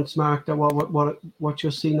reassurance, Mark, that what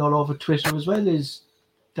you're seeing all over Twitter as well is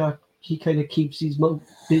that he kind of keeps his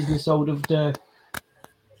business out of the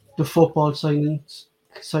football signings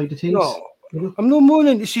side of things. No. I'm not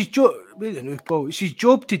moaning. It's his job. Wait a minute, Paul. It's his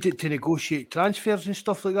job to negotiate transfers and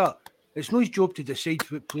stuff like that. It's not his job to decide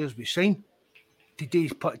what players we sign. To do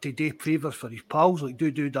favours for his pals, like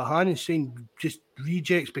do the hand and sign just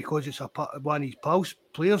rejects because it's one of his pals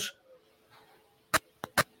players.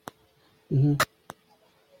 Mm-hmm.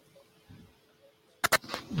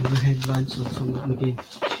 The headlines or something again.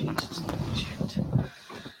 Jesus, shit.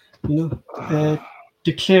 You know.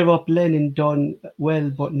 To clear up Lennon done well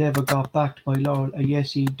but never got backed by Laurel.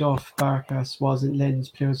 Ayesi Duff Barkas wasn't Lennon's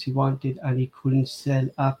players he wanted and he couldn't sell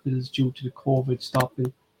apples due to the COVID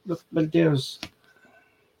stopping. Look, well, there's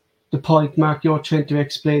the point, Mark, you're trying to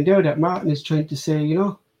explain there that Martin is trying to say,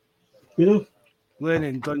 you know.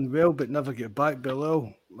 Lennon done well but never get back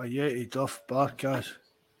below. Ayesi Duff Barkas.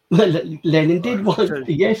 Well, Lennon did one.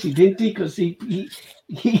 Yes, he did, because he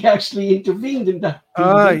actually intervened in that.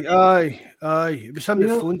 Aye. It was him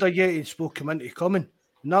that phoned again and spoke him into coming.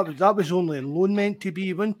 And that was only on loan meant to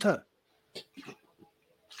be, wasn't it?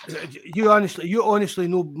 You honestly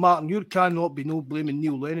know, Martin, you cannot be no blaming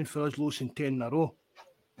Neil Lennon for us losing 10 in a row.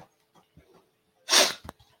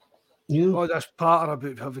 Yeah. Oh, that's part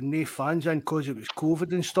about having no fans in because it was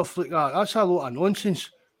COVID and stuff like that. That's a lot of nonsense.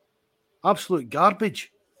 Absolute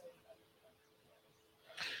garbage.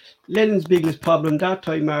 Lennon's biggest problem that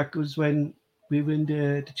time, Mark, was when we win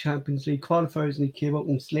the Champions League qualifiers and he came out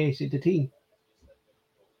and slated the team.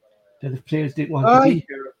 That if players didn't want to be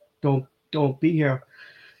here, don't be here.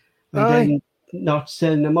 And then not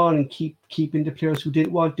selling them on and keeping the players who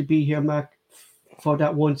didn't want to be here, Mark, for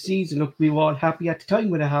that one season. Look, we were all happy at the time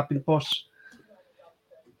when it happened, but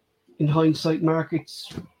in hindsight, Mark,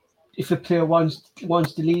 if a player wants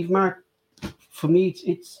to leave, Mark, for me,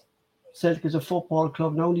 it's Celtic as a football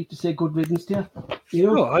club now need to say good riddance there.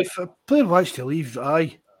 No, if a player wants to leave,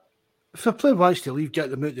 if a player wants to leave, get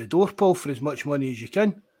them out the door, Paul, for as much money as you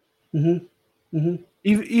can.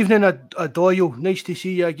 Evening, a Doyle. Nice to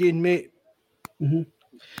see you again, mate. Do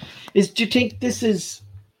you think this is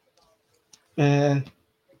a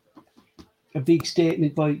big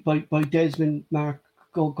statement by Desmond, Mark,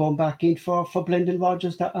 going back in for Brendan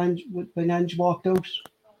Rodgers when Ange walked out?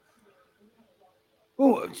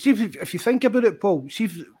 Well, see if you think about it, Paul.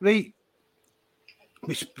 We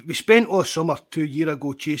spent all summer 2 years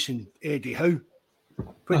ago chasing Eddie Howe,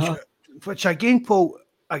 which again, Paul.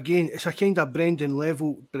 Again, it's a kind of Brendan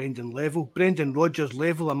Rodgers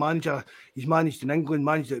level, a manager. He's managed in England,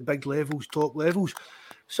 managed at big levels, top levels.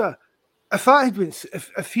 So if that had been,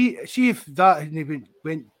 if that hadn't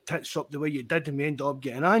went tits up the way you did and we ended up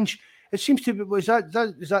getting Ange, it seems to be, is that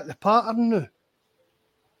the pattern now?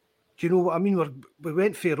 Do you know what I mean? We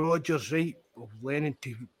went for Rodgers, right, Lennon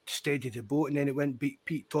to steady the boat, and then it went beat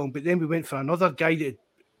Pete Tong, but then we went for another guy that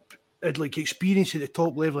had like experience at the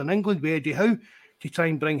top level in England with Eddie Howe, to try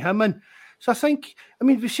and bring him in. So I think,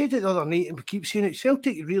 we said it the other night and we keep saying it,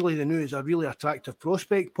 Celtic really the new is a really attractive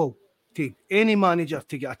prospect, Paul, to any manager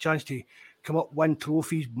to get a chance to come up, win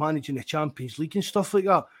trophies, managing the Champions League and stuff like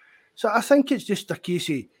that. So I think it's just a case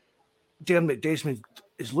of Dermot Desmond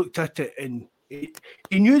has looked at it and he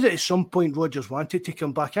knew that at some point Rodgers wanted to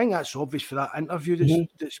come back. I think that's obvious for that interview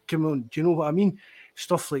that's come on. Do you know what I mean?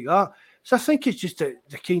 Stuff like that. So I think it's just that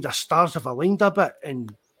the kind of stars have aligned a bit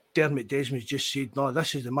and Dermot Desmond's just said, no,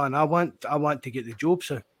 this is the man I want to get the job,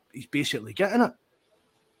 so he's basically getting it.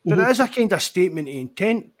 But it is a kind of statement of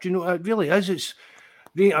intent. Do you know, it really is.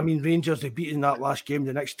 Rangers, they beat in that last game.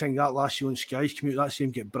 The next thing, that last year on Sky's come out, that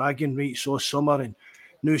same get bragging right, so summer, and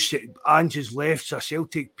now Ange has left, so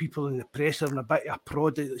Celtic people in the press are having a bit of a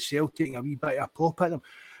prod at Celtic and a wee bit of a pop at them.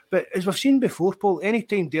 But as we've seen before, Paul,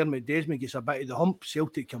 anytime Dermot Desmond gets a bit of the hump,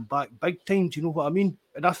 Celtic come back big time. Do you know what I mean?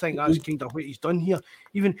 And I think that's kind of what he's done here.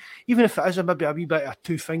 Even if it is maybe a wee bit of a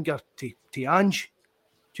two-finger to Ange.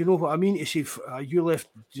 Do you know what I mean? To say, you left,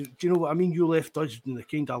 do you know what I mean? You left us in the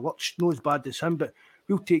kind of lurch, not as bad as him, but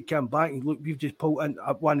we'll take him back. And look, we've just pulled in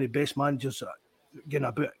one of the best managers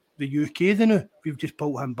about the UK now. We've just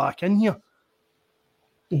pulled him back in here.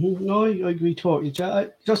 No, I agree totally,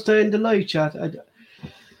 Chad. Just to end the live chat, are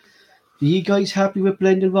you guys happy with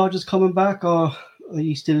Brendan Rodgers coming back, or are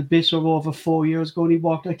you still bitter over 4 years ago when he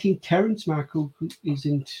walked? I think Terence, Mark, who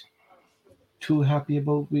isn't too happy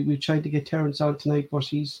about. We tried to get Terence on tonight, but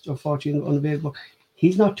he's unfortunately unavailable.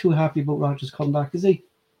 He's not too happy about Rodgers coming back, is he?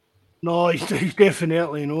 No, he's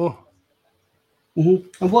definitely no. And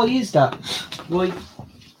why is that? Why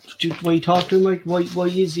you talk to him? Like, why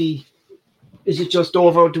is he? Is it just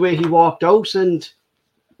over the way he walked out? And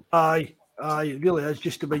Aye, it really is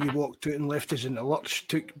just the way you walked out and left us in the lurch,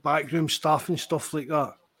 took backroom staff and stuff like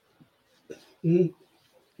that.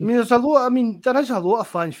 There is a lot of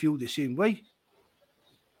fans feel the same way.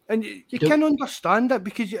 And you can understand it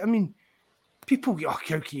because, people go,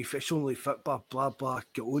 how can you fit only fit, blah, blah,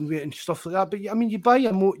 get on with it and stuff like that. But,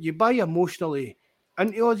 you buy emotionally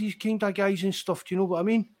into all these kind of guys and stuff. Do you know what I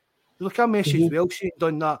mean? Look, I messaged Welsh and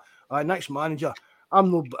done that. Next manager,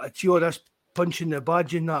 I'm no, see all this punching the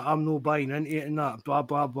badge and that, I'm no buying into it and that, blah,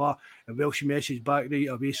 blah, blah. And Welsh messaged back right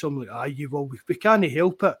away, something like, we can't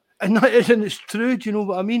help it. And that isn't, it's true, do you know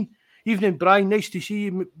what I mean? Evening, Brian, nice to see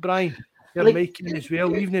you, Brian. You're Mikey as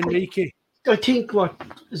well. Evening, Mikey. I think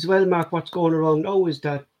Mark, what's going around now is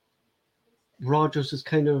that Rodgers is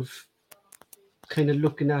kind of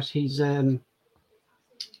looking at his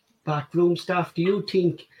backroom staff. Do you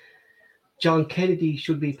think John Kennedy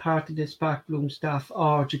should be part of this backroom staff,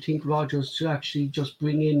 or do you think Rodgers should actually just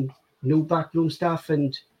bring in new backroom staff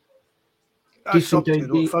and That's up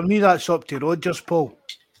to, for me, that's up to Rodgers, Paul.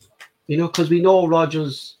 You know, because we know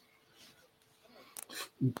Rodgers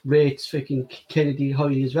rates freaking Kennedy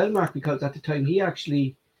highly as well, Mark, because at the time he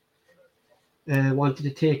actually wanted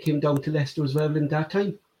to take him down to Leicester as well in that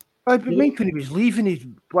time. But when he was leaving, he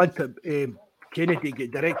wanted Kennedy to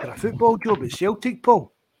get director of football job at Celtic,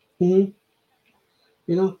 Paul. Mm-hmm.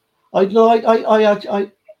 You know, I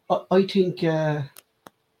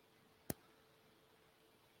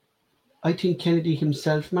think Kennedy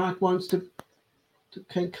himself, Mark, wants to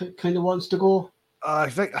kind of wants to go. I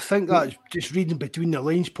think that's just reading between the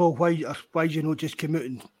lines, Paul. Why you not just come out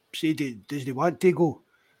and say does they want to go?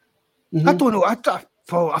 Mm-hmm. I don't know.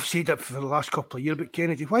 Paul, I've said it for the last couple of years about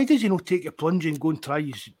Kennedy. Why does he not take a plunge and go and try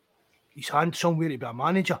his hand somewhere to be a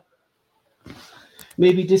manager?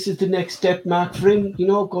 Maybe this is the next step, Mark, for him. You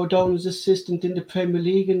know, go down as assistant in the Premier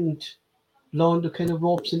League and learn the kind of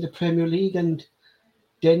ropes in the Premier League, and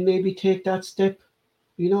then maybe take that step.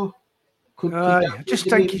 You know, I just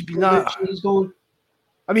think he's been that. He's going.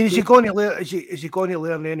 I mean, is he going to learn? Is he going to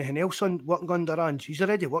learn anything else on working under Ange? He's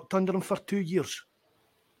already worked under him for 2 years.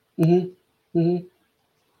 Mm-hmm. Mm-hmm.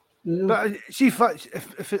 Yeah. But see,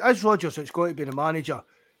 if it is Rodgers, it's going to be the manager.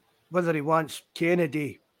 Whether he wants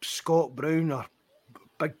Kennedy, Scott Brown, or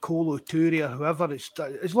Big Colo Touré, or whoever,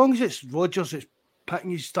 as long as it's Rodgers, it's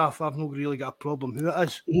picking his staff. I've not really got a problem who it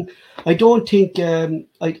is. Mm-hmm. I don't think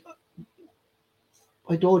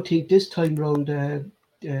I don't think this time round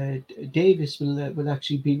Davis will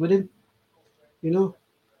actually be with him. You know.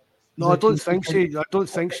 No, I don't think so. I don't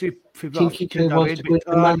think so. I think he kind of wants to go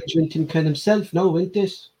into management and kind of himself now, isn't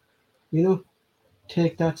this? You know,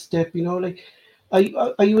 take that step. You know, like,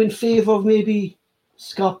 are you in favour of maybe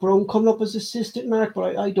Scott Brown coming up as assistant, Mark?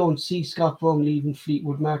 But I don't see Scott Brown leaving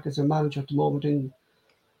Fleetwood, Mark, as a manager at the moment and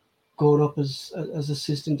going up as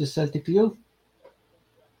assistant to Celtic. Do you?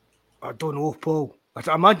 I don't know, Paul.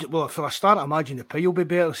 I imagine. Well, for a start, I imagine the pay will be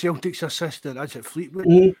better. Celtic's assistant as at Fleetwood.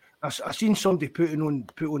 Mm-hmm. I seen somebody put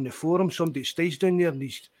on the forum. Somebody stays down there, and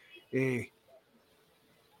his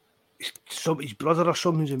brother or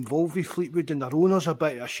something's involved with Fleetwood, and their owner's a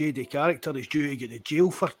bit of a shady character. He's due to get to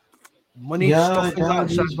jail for money and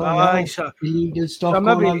stuff like that. Illegal stuff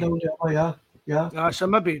going on there. Yeah. So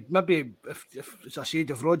maybe if as I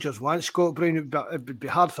said, if Rodgers wants Scott Brown, it would be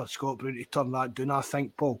hard for Scott Brown to turn that down. I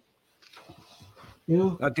think, Paul.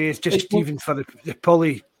 Yeah. It's just even for the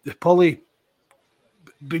Polly.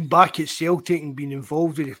 Been back at Celtic and been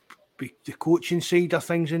involved with the coaching side of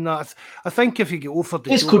things and that. I think if you get offered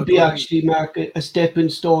this could be actually, Mark, a stepping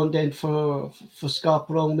stone then for Scott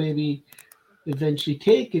Brown, maybe eventually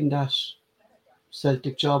taking that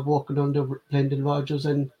Celtic job working under Brendan Rodgers.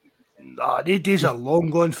 And these days are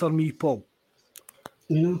long gone for me, Paul.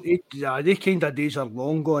 You know, they kind of days are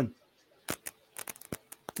long gone.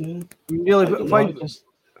 Yeah. Really,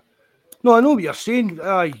 no, I know what you're saying.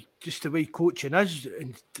 Just the way coaching is.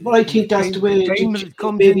 Well, I think that's the way.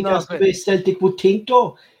 Maybe that's the way Celtic would think,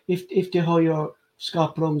 though. If they hire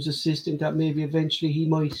Scott Brown's assistant, that maybe eventually he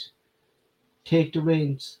might take the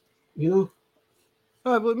reins. You know.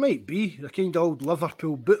 Well, it might be the kind of old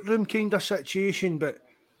Liverpool boot room kind of situation, but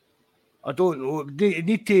I don't know. They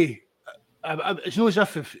need to. It's not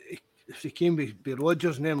as if they came with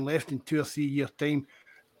Rodgers and then left in 2 or 3 years' time.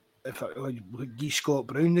 If I give Scott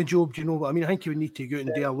Brown the job, do you know what I mean? I think he would need to go out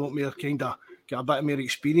and do a lot more, kind of get a bit more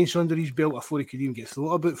experience under his belt before he could even get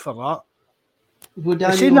thought about for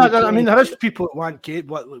that. Saying that, I mean, there is people that want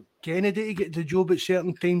Kennedy to get the job at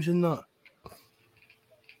certain times and that.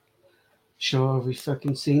 Sure, we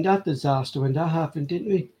fucking seen that disaster when that happened, didn't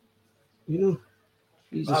we? You know,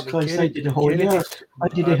 Jesus Christ, I did a whole year. I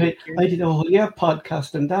did a whole year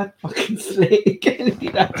podcast on that fucking slate Kennedy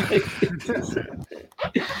that time.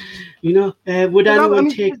 You know, would anyone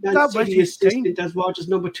take that City assistant as Rodgers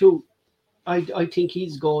number 2? I think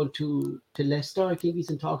he's going to Leicester. I think he's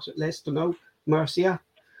in talks with Leicester now. Marcia,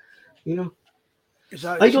 you know.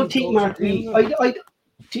 I don't think Mark.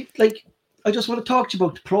 I just want to talk to you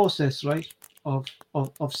about the process, right? Of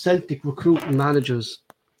Celtic recruiting managers.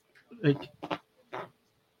 Like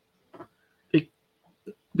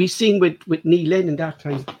we seen with Neil Lennon that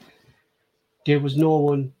time. There was no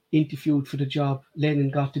one interviewed for the job. Lennon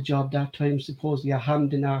got the job that time, supposedly at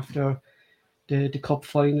Hampden after the cup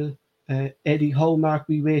final. Eddie Howe, Mark,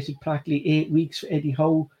 we waited practically 8 weeks for Eddie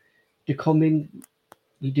Howe to come in.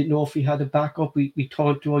 We didn't know if he had a backup. We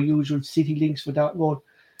turned to our usual City links for that one.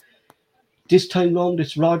 This time round,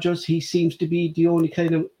 it's Rodgers. He seems to be the only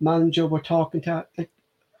kind of manager we're talking to. Like,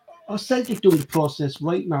 are Celtic doing the process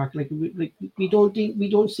right, Mark? Like we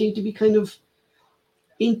don't seem to be kind of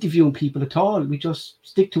interviewing people at all. We just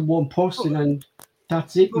stick to one person and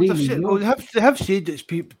that's it, Well, really. You know? they have said that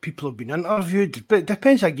people have been interviewed, but it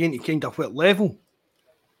depends again to kind of what level.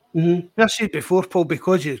 Mm-hmm. I said before, Paul,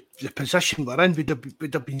 because of the position we're in,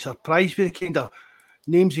 would have been surprised with the kind of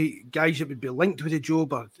names of guys that would be linked with the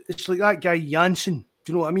job. Or it's like that guy Janssen.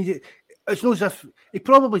 Do you know what I mean? It's not as if he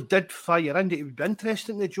probably did fire in that he would be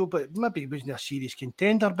interested in the job, but maybe he wasn't a serious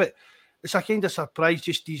contender. But it's a kind of surprise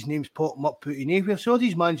just these names popping up out of nowhere. So all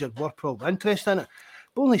these managers were probably interested in it,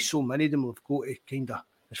 but only so many of them have got to kind of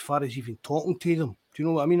as far as even talking to them. Do you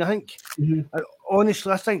know what I mean? I think,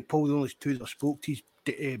 honestly, I think Paul, the only two that I spoke to is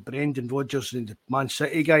Brendan Rodgers and the Man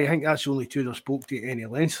City guy. I think that's the only two that I spoke to at any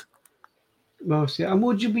length. Mostly. And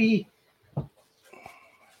would you be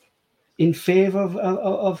in favour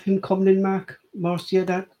of him coming in, Mark Marcia,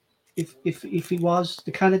 that if he was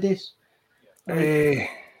the candidate?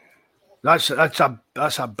 That's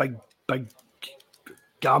a big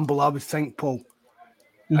gamble, I would think, Paul.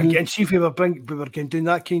 Again, see if we were going down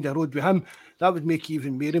that kind of road with him, that would make it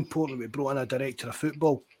even more important we brought in a director of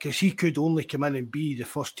football, because he could only come in and be the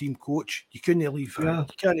first team coach. You couldn't leave him. You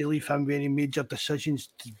can't leave him with any major decisions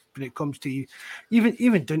when it comes to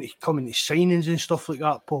even down to coming to signings and stuff like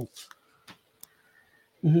that, Paul.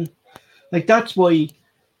 Like, that's why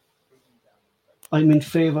I'm in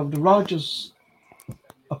favour of the Rodgers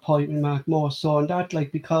appointment, Mark, more so on that,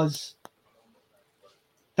 like, because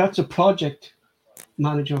that's a project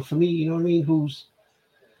manager for me, you know what I mean, who's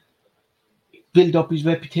built up his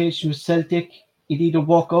reputation with Celtic. He'd either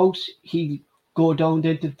walk out, he'll go down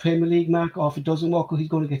then to the Premier League, Mark, or if it doesn't work out, he's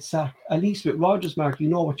going to get sacked. At least with Rodgers, Mark, you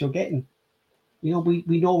know what you're getting. You know, we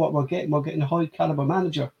know what we're getting. We're getting a high caliber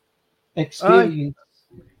manager, experience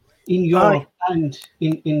in Europe and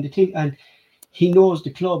in the thing, and he knows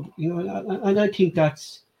the club, you know, and I think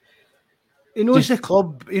that's... He knows the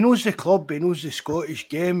club, he knows the Scottish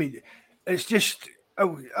game. It's just,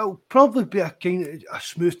 it'll probably be a kind of a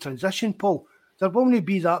smooth transition, Paul. There won't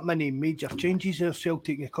be that many major changes in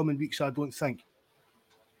Celtic in the coming weeks, I don't think.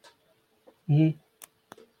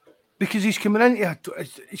 Because he's coming into a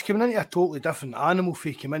totally different animal if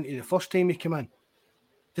he came into the first time he came in.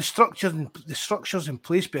 The structure's in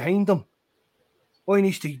place behind him. All he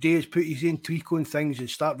needs to do is put his own tweak on things and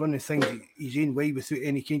start running things his own way without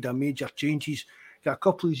any kind of major changes. Get a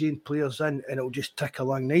couple of his own players in and it'll just tick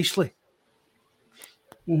along nicely.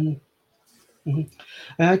 I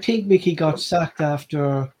think Mickey got sacked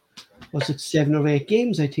after, was it 7 or 8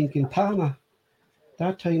 games, I think, in Parma.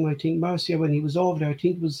 That time, I think, Marcia, when he was over there, I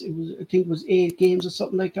think it was 8 games or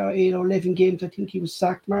something like that, 8 or 11 games, I think he was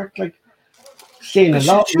sacked, Mark, like, saying a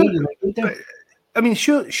lot, really, isn't there? I mean,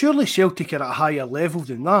 surely Celtic are at a higher level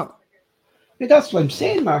than that. Yeah, that's what I'm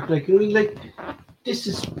saying, Mark. Like, I mean, like, this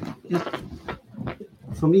is,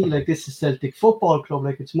 for me, like, this is Celtic Football Club.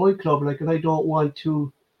 Like, it's my club. Like, and I don't want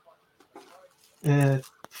to,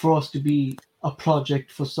 for us to be a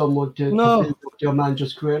project for someone to build up their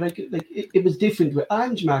manager's career. Like it was different with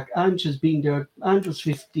Ange, Mark. Ange has been there. Ange was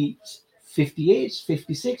 58,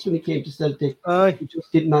 56 when he came to Celtic. He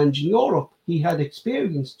just didn't manage in Europe. He had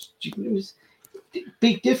experience. It was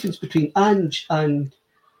big difference between Ange and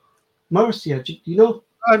Marcia, you know.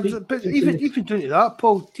 But even doing to that,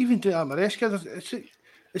 Paul, even doing that Maresca,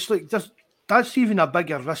 it's like that's even a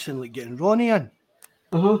bigger risk than like getting Ronnie in.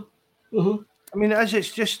 I mean,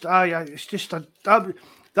 it's just that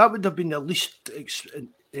would have been the least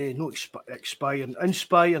inspiring.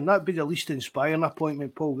 That'd be the least inspiring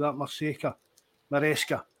appointment, Paul. That Maresca.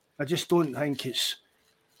 I just don't think it's.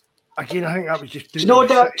 Again, I think that was just. Do you know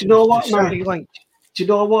what, Mark? Do you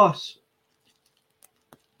know what?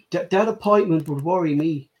 That appointment would worry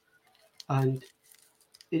me, and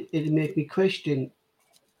it'd make me question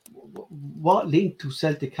what link do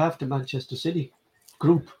Celtic have to Manchester City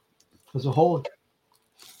group as a whole.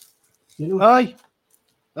 You know? Aye.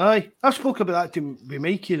 I spoke about that with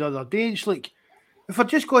Mikey the other day. It's like, if we're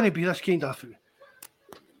just going to be this kind of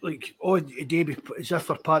like, day as if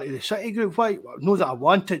we're part of the City group, why? Not that I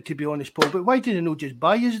want it, to be honest, Paul, but why did they not just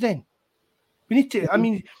buy us then? We need to, I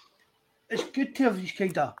mean, it's good to have these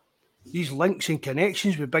kind of these links and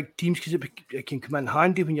connections with big teams, because it can come in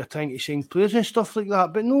handy when you're trying to sign players and stuff like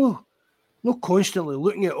that, but no constantly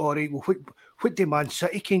looking at, all right, well, what do Man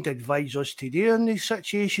City kind of advise us to do in these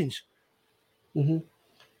situations? I mean,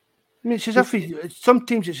 it's as if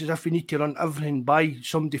sometimes it's as if we need to run everything by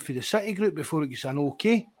somebody for the City group before it gets an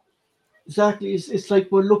okay. Exactly. It's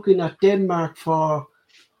like we're looking at Denmark for,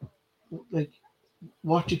 like,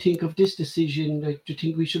 what do you think of this decision? Like, do you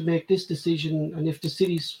think we should make this decision? And if the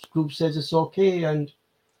City's group says it's okay, and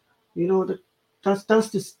you know that's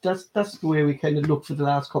the way we kind of look for the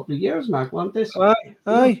last couple of years, Mark, wasn't this?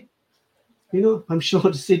 Aye. You know, I'm sure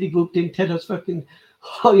the City Group didn't tell us fucking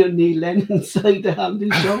hire Neil Lennon inside the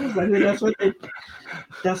Hampton shows. I mean, that's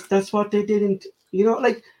what they didn't. You know,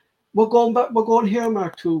 like we're going here,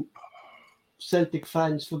 Mark, to Celtic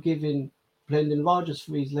fans forgiving Brendan Rodgers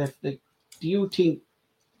for his left. Like, do you think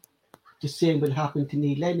the same will happen to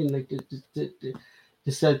Neil Lennon? Like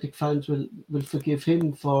the Celtic fans will forgive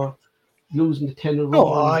him for losing the 10 in a row?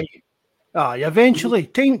 Oh, aye, eventually.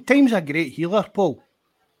 Time's a great healer, Paul.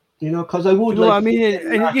 You know, because I would I mean,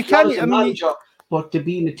 and you can't. I mean, manager, but to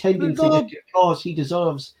be in attendance and get the applause he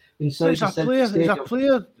deserves inside the Celtic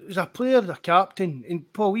stadium. As a player, the captain,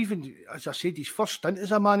 and Paul, even as I said, his first stint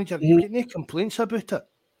as a manager, you get no complaints about it.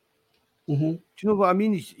 Mm-hmm. Do you know what I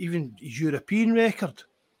mean? Even his European record.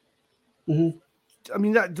 Mm-hmm. I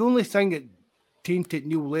mean, the only thing that tainted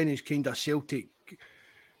Neil Lennon's kind of Celtic,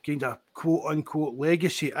 kind of quote unquote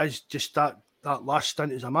legacy is just that last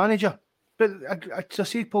stint as a manager. But as I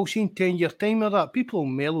said, Paul, seen 10-year time of that, people will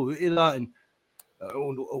mellow out of that, and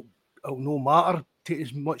it'll no matter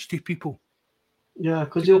as much to people. Yeah,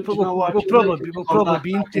 because we'll probably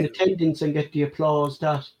be in attendance and get the applause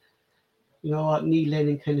that, you know, what Neil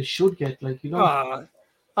Lennon kind of should get, like, you know.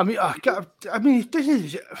 I mean, he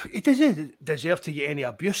doesn't deserve to get any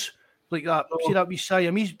abuse like that. No. See that wee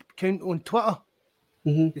Siamese account on Twitter?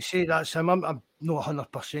 Mm-hmm. They say that's him. I'm not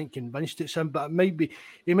 100% convinced it's him, but it might be.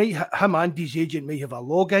 Him and his agent might have a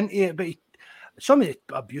log into it, but some of the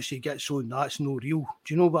abuse he gets on that's no real.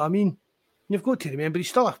 Do you know what I mean? You've got to remember he's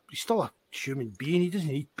still a human being. He doesn't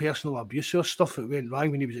need personal abuse or stuff that went wrong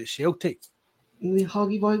when he was at Celtic. I mean,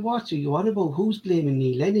 Hoggy boy, what are you on about? Who's blaming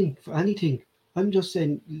Neil Lennon for anything? I'm just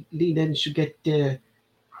saying Neil Lennon should get the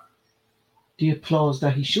applause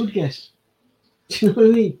that he should get. Do you know what I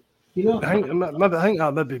mean? You know, I think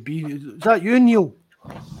that maybe be. Is that you, Neil?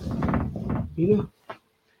 You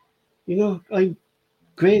know, I'm a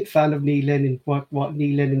great fan of Neil Lennon. What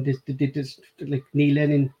Neil Lennon did this, like Neil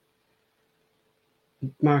Lennon.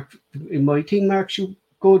 Mark, in my team, Mark should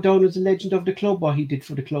go down as a legend of the club. What he did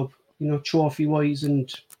for the club, you know, trophy wise,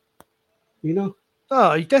 and you know.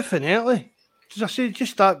 Oh, definitely. As I said,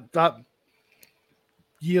 just that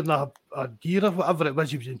year and a year or whatever it was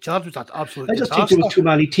he was in charge was that absolute I just disaster. think there was too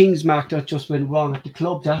many things, Mark, that just went wrong at the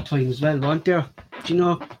club that time as well, weren't there? Do you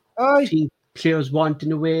know? Team players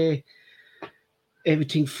wanting away,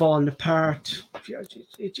 everything falling apart.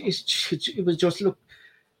 It was just, look,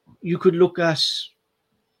 you could look at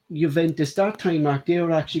Juventus that time, Mark. They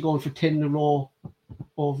were actually going for 10 in a row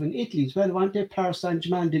over in Italy as well, weren't they? Paris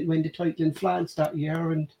Saint-Germain didn't win the title in France that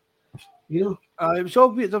year, and you know, it was all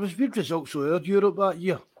weird. There was weird results out Europe that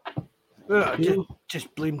year. I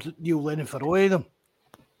just blamed Neil Lennon for all of them.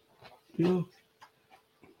 You know,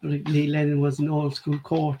 like Neil Lennon was an old school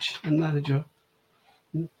coach and manager.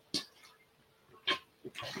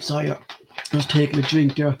 Sorry, I was taking a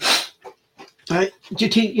drink there. Do you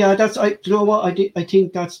think? Yeah, that's. Do you know what? I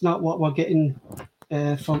think that's not what we're getting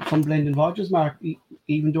from Brendan Rodgers, Mark.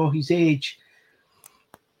 Even though his age,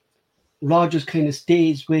 Rodgers kind of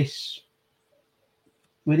stays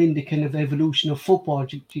within the kind of evolution of football.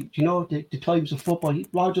 Do you know the times of football?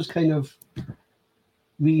 Rodgers kind of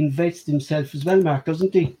reinvents himself as well, Mark,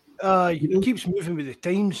 doesn't he? He keeps moving with the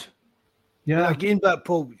times. Yeah. And again, but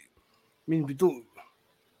Paul, I mean, we don't.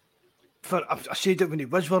 I said it when he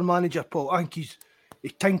was our manager, Paul. I think he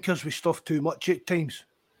tinkers with stuff too much at times.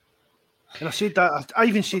 And I said that. I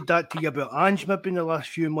even said that to you about Ange maybe in the last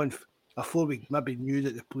few months before we maybe knew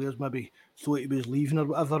that the players maybe thought he was leaving or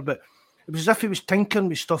whatever. But it was as if he was tinkering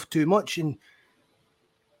with stuff too much. And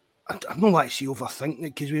I'm not actually overthinking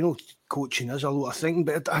it because we know coaching is a lot of thinking,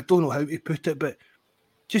 but I don't know how to put it. But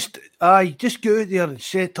just go out there and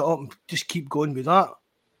set it up and just keep going with that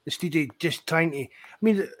instead of just trying to.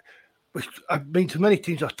 I mean, too many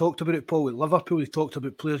times I've talked about it, Paul, with Liverpool. He talked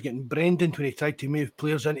about players getting branded when he tried to move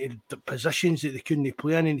players into the positions that they couldn't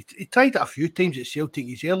play in. And he tried it a few times at Celtic in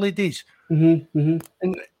his early days. Mm-hmm, mm-hmm.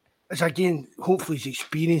 And as again, hopefully his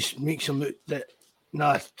experience makes him look that,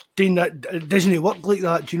 doing that, it doesn't work like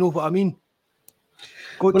that. Do you know what I mean?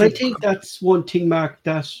 I think that's one thing, Mark,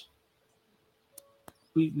 that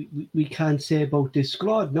we can't say about this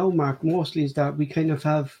squad now, Mark, mostly is that we kind of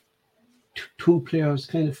have two players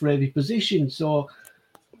kind of for every position, so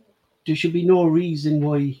there should be no reason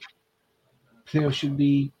why players should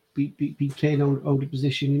be playing out of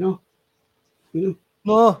position, you know.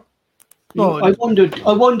 No. I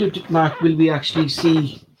wondered, Mark, will we actually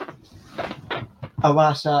see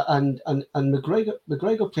Arasa and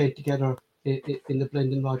McGregor play together in the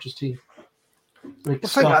Brendan Rodgers team? Like I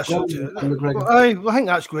think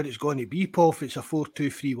that's where it's going to be, Paul. If it's a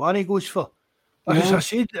 4-2-3-1, he goes for. As I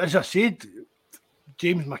said,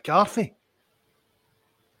 James McCarthy.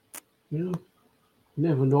 You know,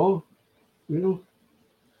 never know. You know,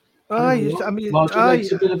 Aye, I mean, Roger aye.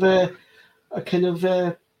 likes a bit of a kind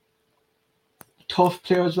of tough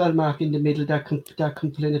player as well, Mark, in the middle that can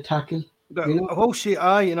pull in a tackle. But You know, I will say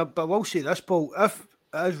aye, but I will say this, Paul. If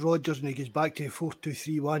it is Rodgers and he goes back to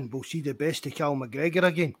 4-2-3-1, we'll see the best of Cal McGregor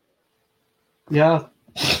again. yeah,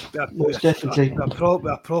 most definitely. A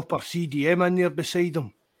proper CDM in there beside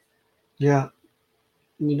him. Yeah,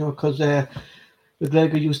 you know, because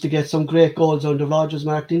McGregor used to get some great goals under Rodgers,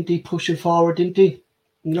 Mark, didn't he? Pushing forward, didn't he?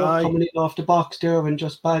 You know, Aye. coming in off the box there and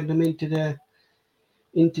just bang them into the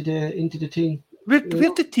team. Where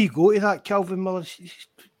did he go to that Calvin Miller?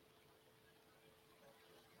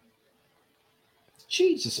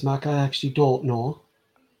 Jesus, Mark, I actually don't know.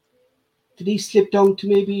 Did he slip down to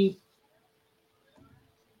maybe?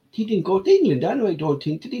 He didn't go to England, anyway, I don't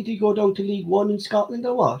think. Did he go down to League One in Scotland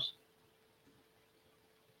or what?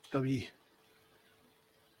 You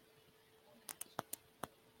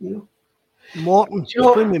know, Morton. He's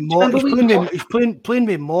playing with Morton. He's playing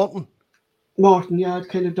with Morton. Morton, yeah,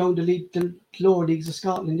 kind of down the lower leagues of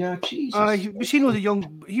Scotland, yeah. Jesus. Was he not the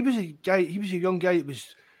young? He was a guy. He was a young guy that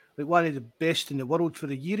was like one of the best in the world for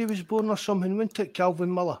the year he was born or something. Wasn't it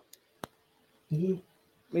Calvin Miller? Mm-hmm.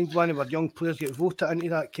 I mean, one of our young players get voted into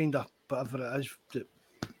that kind of whatever it is that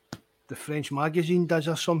the French magazine does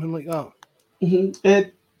or something like that. Mm-hmm.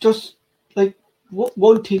 Just like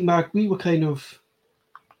one thing, Mark, we were kind of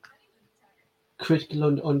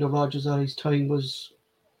critical under Rodgers at his time was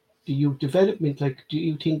the youth development. Like, do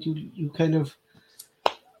you think you kind of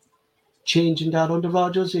changing that under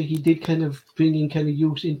Rodgers? He did kind of bring in kind of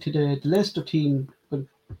youth into the Leicester team. But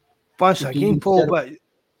once again, Paul, but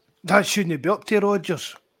that shouldn't be up to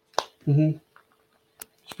Rodgers. Mm-hmm.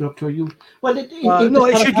 Should be up to you. Well, no,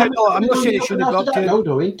 it should. No, I'm not saying it shouldn't be up to. Now,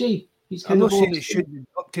 though, ain't he? I'm not saying it should be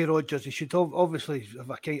up to Rodgers. He should obviously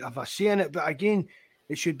have a say in it, but again,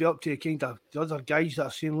 it should be up to kind of the other guys that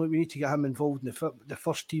are saying, look, we need to get him involved in the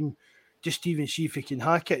first team, just to even see if he can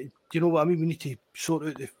hack it. Do you know what I mean? We need to sort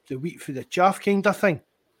out the wheat for the chaff kind of thing.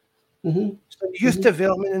 Mm-hmm. So youth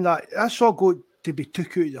development and that's all got to be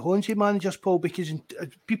took out of the Hornsey managers, Paul, because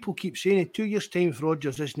people keep saying in 2 years' time, if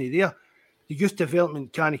Rodgers isn't there, the youth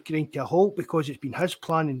development can't grind to a halt because it's been his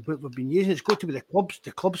plan and what we've been using. It's got to be the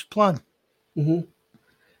club's plan. Mm-hmm.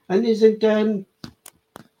 And isn't the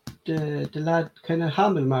lad kind of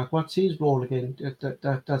Hamill, Mark? What's his role again?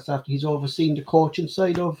 That's after he's overseeing the coaching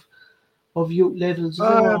side of youth levels.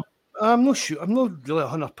 I'm not sure. I'm not really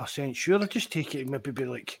 100% sure. I just take it maybe be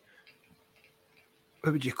like,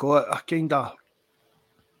 what would you call it? A kind of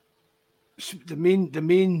the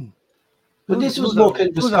main. But this was more kind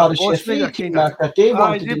of the Scottish FA team, Mark, that they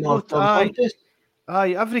wanted to know.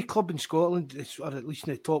 Aye, every club in Scotland, or at least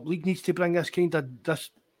in the top league, needs to bring this kind of this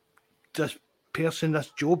person,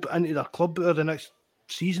 this job into their club over the next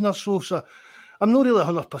season or so. So I'm not really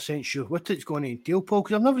 100% sure what it's going to entail, Paul,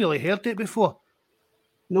 because I've never really heard it before.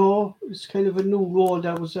 No, it's kind of a new role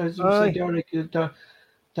that was, as you said, Eric,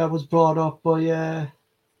 that was brought up by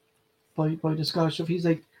the Scottish. So he's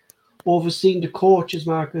like overseeing the coaches,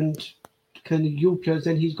 Mark, and kind of youth players,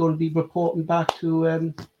 then he's going to be reporting back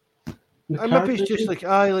to. Maybe it's just like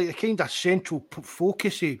a kind of central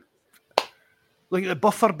focus, like the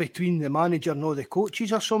buffer between the manager and all the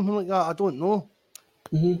coaches or something like that. I don't know.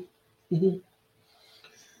 Mm-hmm. Mm-hmm.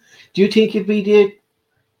 Do you think it'd be there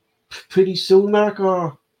pretty soon, Mark, or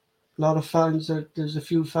a lot of fans? There's a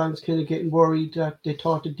few fans kind of getting worried that they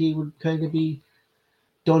thought the deal would kind of be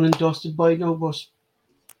done and dusted by now, but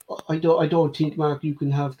I don't think, Mark, you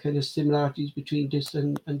can have kind of similarities between this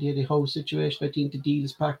and the Eddie Howe situation. I think the deal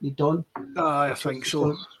is practically done. I think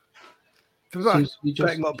so.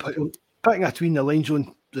 Picking between the lines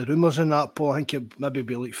on the rumours and that, Paul, I think it maybe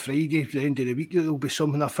be like Friday, the end of the week, there'll be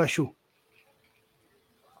something official.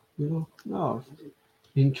 You know,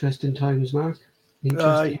 interesting times, Mark.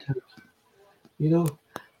 Interesting times. You know,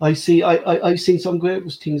 I've seen some great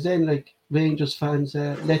things then, like Rangers fans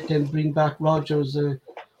let them bring back Rodgers.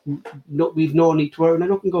 We've known each other, and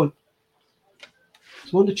I'm up and going.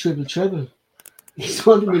 He's won the treble. He's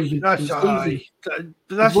won the million. That's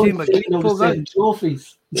the Madrid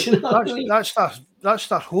trophies. You know that's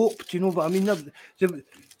their hope. Do you know what I mean?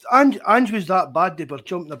 Ange was that bad they were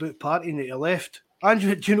jumping about partying that he left. Ange,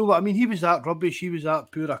 do you know what I mean? He was that rubbish. He was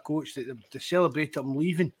that poor a coach that they celebrated him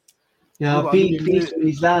leaving. Yeah, beat in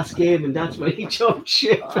his last game, and that's why he jumped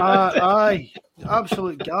ship. Aye,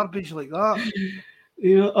 absolute garbage like that.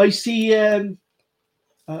 You know, I see their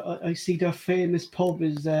famous pub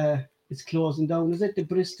is closing down. Is it the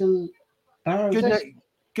Bristol Bar?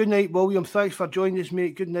 Good night, William. Thanks for joining us,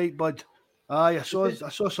 mate. Good night, bud. Aye, I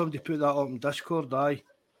saw somebody put that up on Discord. Aye.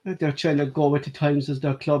 They're trying to go with the times as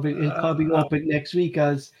their club. It'll probably open next week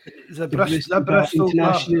as The the Bristol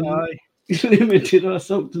International Limited or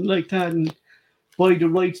something like that, and buy the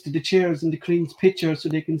rights to the chairs and the Queen's picture so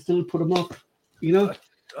they can still put them up. You know?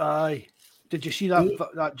 Aye. Did you see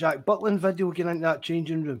that Jack Butland video getting into that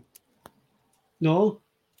changing room? No.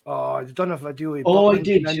 Oh, they done a video of Oh, Butland. I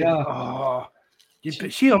did, yeah. Oh.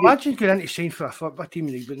 Imagine going into sign for a football team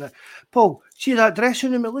league, but Paul, see that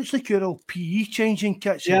dressing room? It looks like you're all PE changing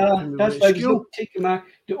kits. Yeah, that's why I was taking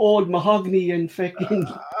the old mahogany and fucking.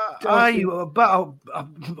 Aye,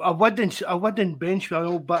 a wooden bench with an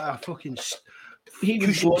old bit of fucking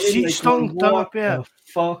seat stung what the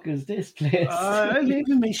fuck is this place? I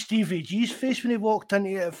even made Stevie G's face when he walked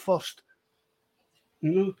into it at first.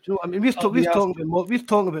 You know, I mean, we're talking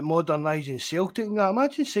about modernising Celtic. Now,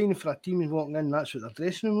 imagine signing for a team and walking in. That's what their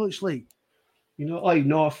dressing room looks like. You know, I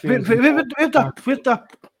know. Where'd the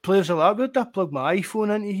players are that? Where'd I plug my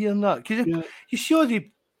iPhone into here and that? Because you see all the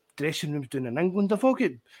dressing rooms down in England, they've all got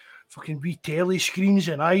fucking wee telly screens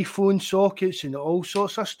and iPhone sockets and all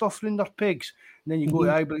sorts of stuff round their pegs. And then you go to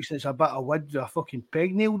Ibrox and it's a bit of wood with a fucking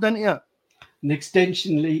peg nailed into it. An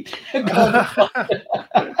extension lead.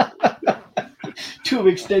 2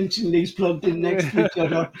 extension leads plugged in next to each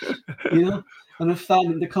other, you know, and a fan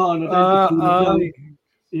in the corner.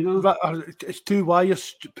 You know, it's 2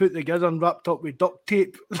 wires put together and wrapped up with duct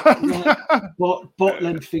tape.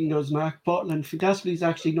 Butland fingers, Mark. Butland. That's what he's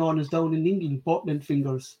actually known as down in England. Butland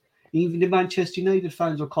fingers. Even the Manchester United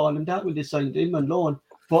fans were calling him that when they signed him on loan.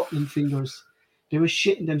 Butland fingers. They were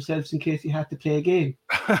shitting themselves in case he had to play a game.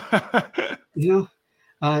 You know.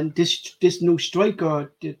 And this new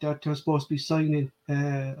striker that they're supposed to be signing,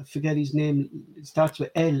 I forget his name, it starts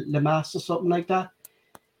with L, Lamas or something like that.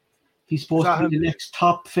 He's supposed to be the next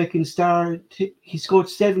top fucking star. He scored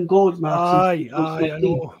 7 goals, Mark. I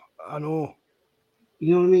know.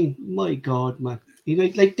 You know what I mean? My God, man.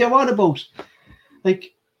 Like they're on about,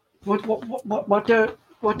 like, what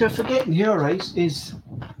they're forgetting here, right, is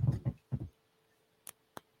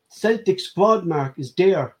Celtic squad, Mark, is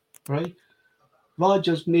there, right?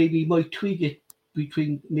 Rodgers maybe might tweak it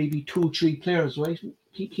between maybe 2 or 3 players, right?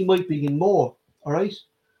 He might be in more, all right?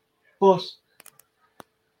 But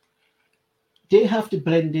they have to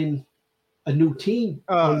blend in a new team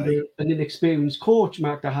under an inexperienced coach,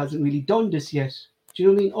 Mark, that hasn't really done this yet. Do you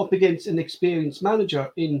know what I mean? Up against an experienced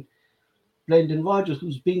manager in Brendan Rodgers,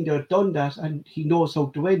 who's been there, done that, and he knows how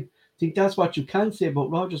to win. I think that's what you can say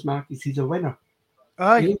about Rodgers, Mark, is he's a winner.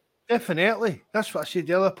 Aye. Definitely. That's what I said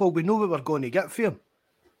earlier, Paul. We know what we're going to get for him.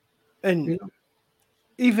 And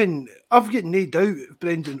even, I've got no doubt if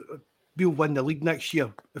Brendan will win the league next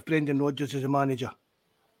year if Brendan Rodgers is a manager.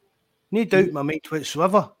 No doubt in my mind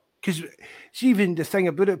whatsoever. Because it's even the thing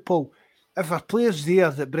about it, Paul, if a player's there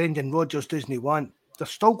that Brendan Rodgers doesn't want, they're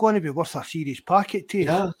still going to be worth a serious packet to.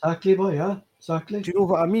 Yeah, exactly, boy. Yeah, exactly. Do you know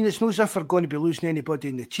what I mean? It's not as if we're going to be losing anybody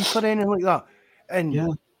in the cheap or anything like that.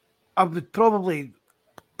 And I would probably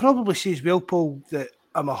say as well, Paul, that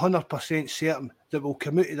I'm 100% certain that we'll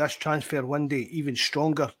come out of this transfer window even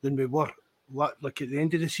stronger than we were like at the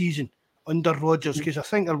end of the season under Rodgers, because I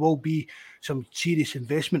think there will be some serious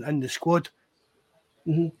investment in the squad.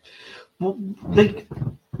 Mm-hmm. Well, like,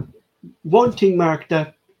 one thing, Mark,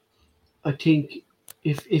 that I think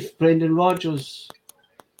if Brendan Rodgers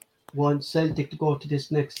wants Celtic to go to this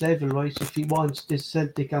next level, right? If he wants this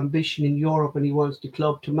Celtic ambition in Europe and he wants the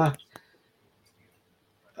club to match,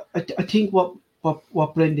 I think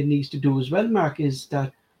what Brendan needs to do as well, Mark, is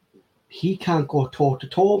that he can't go toe to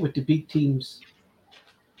toe with the big teams.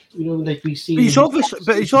 You know, like we see. He's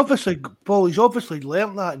obviously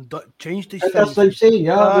learned that and changed his. That's what I'm saying.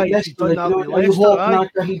 Yeah, I hope,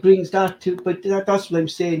 Mark, that he brings that to. But that's what I'm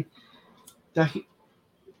saying. That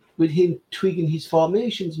with him tweaking his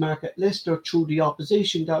formations, Mark, at Leicester through the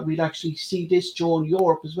opposition, that we'll actually see this join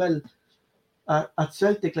Europe as well. At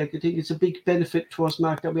Celtic, like, I think it's a big benefit to us,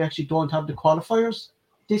 Mark, that we actually don't have the qualifiers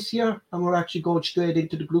this year, and we're actually going straight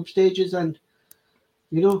into the group stages, and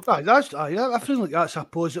you know. I feel like that's a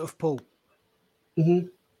positive, Paul. Mm-hmm. Do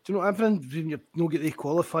you know everything? You don't get the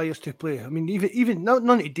qualifiers to play. I mean, even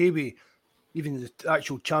none today with even the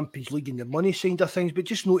actual Champions League and the money side of things, but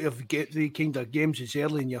just not to get the kind of games as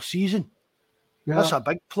early in your season. Yeah. That's a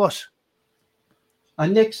big plus.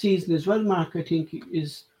 And next season as well, Mark, I think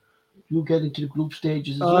is. You get into the group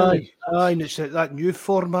stages as well. And it's that new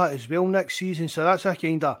format as well next season. So that's a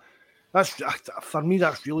kind of, for me,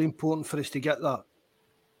 that's really important for us to get that.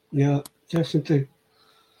 Yeah, definitely.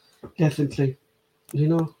 You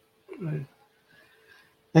know,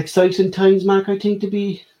 exciting times, Mark, I think, to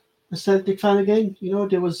be a Celtic fan again. You know,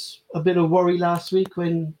 there was a bit of worry last week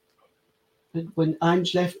when when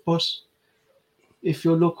Ange left, but if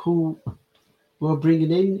you look who we're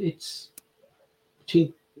bringing in, I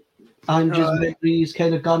think Ange's memory has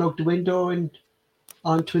kind of gone out the window and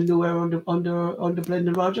onto a new era under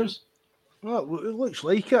Brendan Rodgers. Well, it looks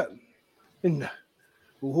like it. And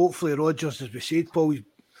well, hopefully Rodgers, as we said, Paul, he's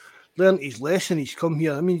learned his lesson. He's come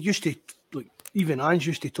here. I mean, he used to, like, even Ange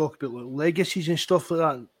used to talk about like, legacies and stuff like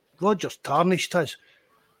that. Rodgers tarnished his.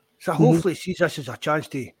 So hopefully he sees this as a chance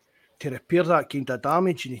to repair that kind of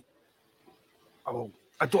damage. And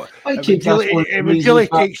I think it would really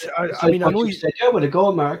takes. I mean, I know you said, with a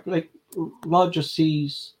go, Mark. Like Rodgers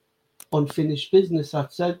sees unfinished business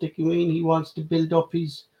at Celtic. I mean, he wants to build up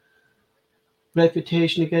his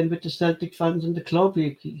reputation again with the Celtic fans in the club.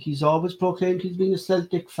 He's always proclaimed he's been a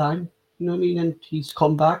Celtic fan. You know what I mean? And he's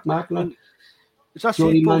come back, Mark. Like, the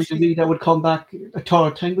only man to me that would come back a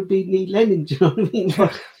third time would be Neil Lennon. Do you know what I mean?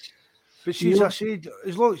 But see, as I said,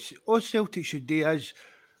 as long as all Celtic should do is,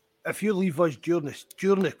 if you leave us during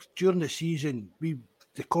the season,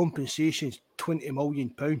 the compensation's £20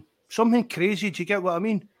 million. Something crazy. Do you get what I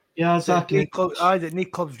mean? Yeah, exactly. That no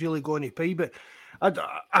club's really going to pay, but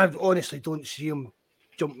I honestly don't see him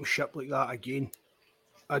jumping ship like that again.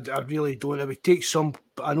 I really don't. It would take some.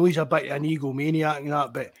 I know he's a bit of an egomaniac and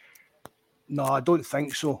that, but no, I don't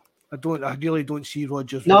think so. I really don't see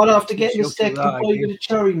Rodgers. Not after getting a second bite with a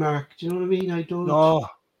cherry, Mark. Do you know what I mean? I don't. No.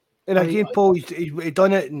 And again, Paul, he's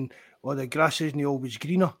done it, and the grass isn't always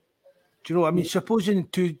greener. Do you know what I mean? Suppose in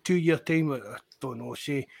 2 year time, I don't know,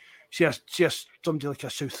 say somebody like a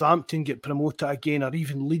Southampton get promoted again, or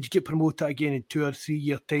even Leeds get promoted again in 2 or 3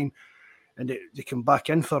 year time, and they come back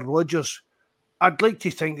in for Rodgers. I'd like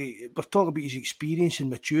to think that we're talking about his experience and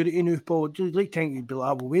maturity now, Paul. I'd like to think he'd be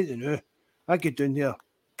like, well, wait now. I get down there.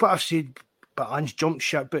 But I've said, but Ange jumped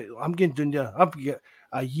ship, but I'm getting down there. I've got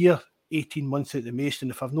a year, 18 months at the most, and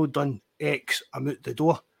if I've not done X, I'm out the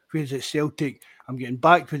door. Whereas at Celtic, I'm getting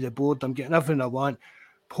back with the board, I'm getting everything I want.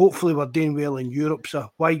 Hopefully we're doing well in Europe,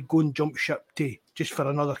 so why go and jump ship to just for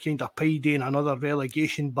another kind of payday and another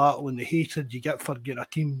relegation battle and the hatred you get for getting a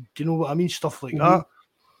team? Do you know what I mean? Stuff like that.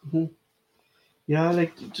 Mm-hmm. Yeah,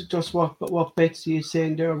 like just what Betsy is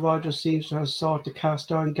saying there, Rodgers seems to have sought to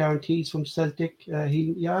cast iron guarantees from Celtic. Do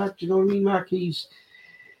you know what I mean, Mark? He's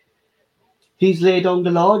laid on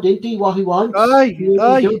the law, didn't he? What he wants. Aye.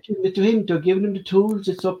 They're giving it to him. They're giving him the tools.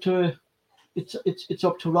 It's up to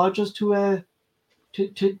Rodgers to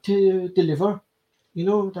deliver. You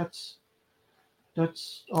know, that's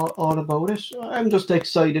all about it. I'm just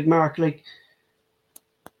excited, Mark. Like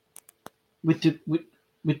with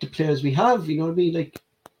the players we have, you know what I mean? Like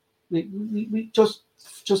we just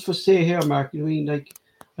for say here, Mark. You know what I mean? Like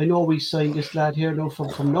I know we signed this lad here now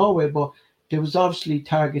from Norway, but there was obviously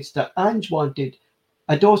targets that Ange wanted.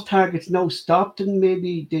 Are those targets now stopped, and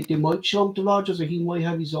maybe they might show him to Rodgers, or he might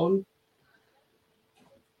have his own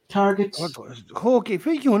targets? Hoggy, what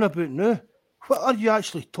are you on about now? What are you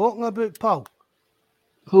actually talking about, pal?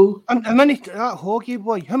 Who? And how many, that Hoggy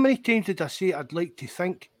boy, how many times did I say I'd like to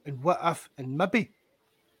think, and what if, and maybe?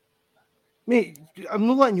 Mate, I'm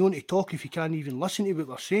not letting you on to talk if you can't even listen to what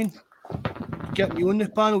we're saying. Get me on the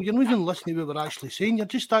panel. You're not even listening to what we're actually saying. You're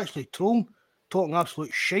just actually trolling, talking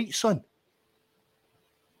absolute shite, son.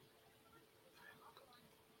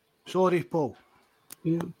 Sorry, Paul.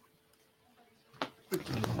 Yeah.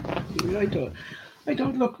 I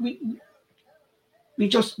don't look. We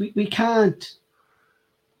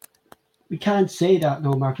can't say that,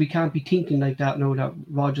 no, Mark. We can't be thinking like that, no, that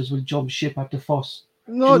Rodgers will jump ship at the fuss.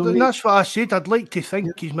 No, that's what I said. I'd like to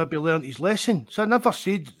think he's maybe learned his lesson. So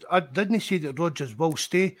I didn't say that Rodgers will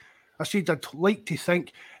stay. I said I'd like to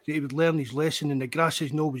think that he would learn his lesson and the grass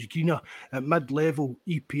isn't always greener at mid-level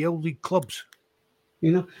EPL league clubs.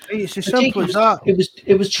 You know, it's as simple as that.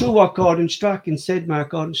 It was true what Gordon Strachan said, Mark.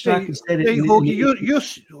 Gordon Strachan said it.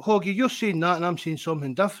 Hoggy, you're saying that, and I'm saying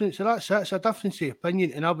something different. So that's it. It's a difference of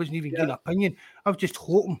opinion, and I wasn't even getting an opinion. I was just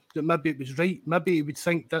hoping that maybe it was right. Maybe he would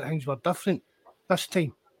think that things were different this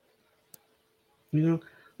time. You know,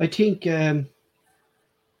 I think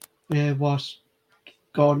what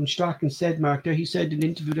Gordon Strachan said, Mark, there, he said in an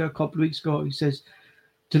interview there a couple of weeks ago, he says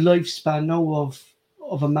the lifespan now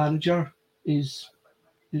of a manager is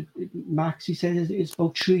max, he said, is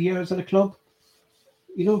about 3 years at a club.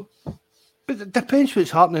 You know? But it depends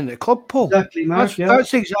what's happening at the club, Paul. Exactly, Mark.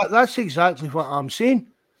 That's exactly what I'm saying.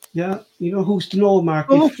 Yeah, you know, who's to know, Mark?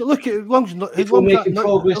 Well, look at if we're making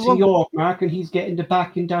progress in York, Mark, and he's getting the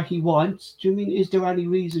backing that he wants, do you mean, is there any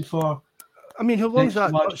reason for... I mean, how long's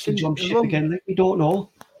that to jump ship again? Like, we don't know.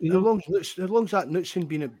 You know? How long's that Knutson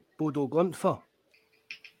been at Bodo Glunt for?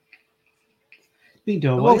 Been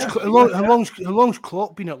doing How long's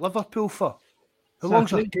Klopp been at Liverpool for? How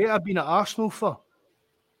long's Exactly. Arteta been at Arsenal for?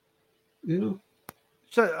 You know.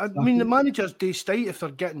 So I mean, the managers do stay if they're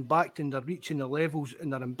getting backed and they're reaching the levels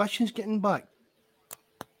and their ambitions getting back.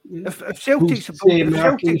 Yeah. If Celtic's Who's to say,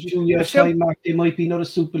 Mark, in 2 years' time, Mark, they might be another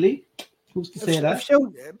Super League? Who's to say that?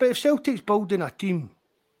 If Celtic's building a team,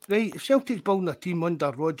 right? If Celtic's building a team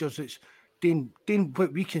under Rodgers, it's doing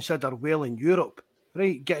what we consider well in Europe,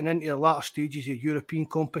 right? Getting into the latter stages of European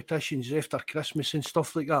competitions after Christmas and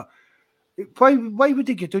stuff like that. Why would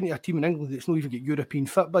they get down to a team in England that's not even get European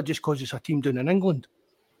fit, but just because it's a team down in England?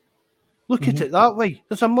 Look at it that way.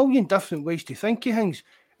 There's a million different ways to think of things.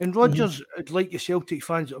 And Rodgers, like the Celtic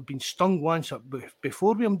fans that have been stung once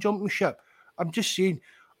before with him jumping ship, I'm just saying,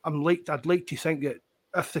 I'd like to think that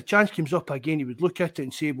if the chance comes up again, he would look at it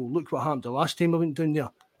and say, well, look what happened the last time I went down there.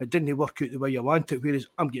 It didn't work out the way I wanted, whereas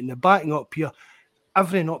I'm getting the backing up here.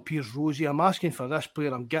 Everything up here's rosy. I'm asking for this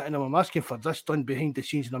player, I'm getting him. I'm asking for this done behind the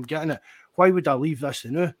scenes, and I'm getting it. Why would I leave this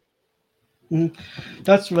now?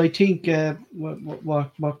 That's what I think.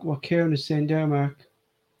 What Kieran is saying there, Mark.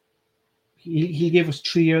 He gave us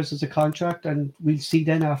 3 years as a contract, and we'll see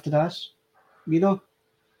then after that.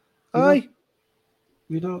 Aye.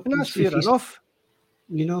 And that's fair enough.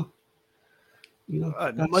 Money.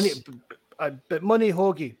 But money,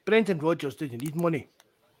 Hoggy. Brendan Rodgers didn't need money.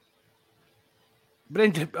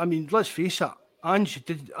 I mean, let's face it.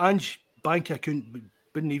 Ange bank account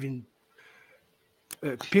wouldn't even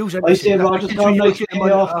peels into. I say Rodgers got a nice pay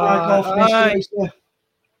off So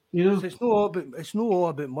it's not all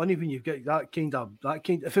about money when you get that kind of.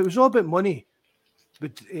 If it was all about money,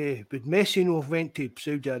 would Messi not have went to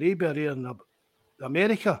Saudi Arabia or in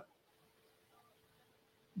America?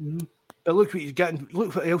 But look what he's getting.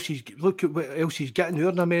 Look at what else he's getting here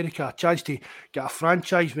in America. A chance to get a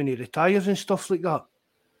franchise when he retires and stuff like that.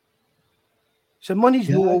 So money's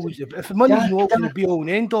not always. If money's not going to be all and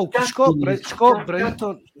end all, Scott Brown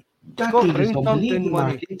turned down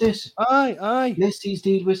money. Aye. Messi's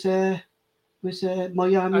deal was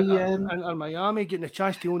Miami. And Miami getting a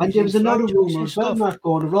chance to own. And there was another rumour as well, Mark,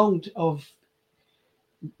 going around of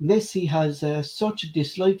Messi has such a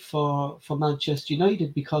dislike for Manchester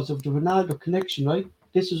United because of the Ronaldo connection, right?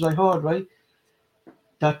 This is what I heard, right?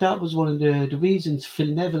 That was one of the reasons Phil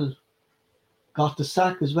Neville got the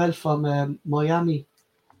sack as well from Miami,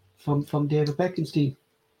 from David Beckham's team.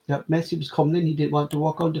 That Messi was coming in, he didn't want to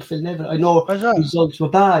work under Phil Neville. I know results were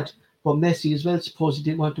bad, but Messi as well, suppose he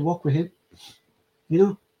didn't want to work with him.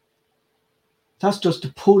 That's just a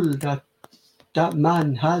pull that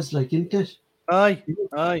man has, like, isn't it? Aye.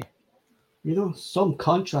 Some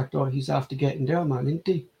contractor he's after getting there, man, isn't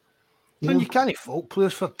he? You can't fault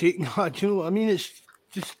players for taking that. Do you know what I mean? It's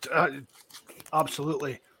just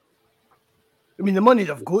absolutely. I mean, the money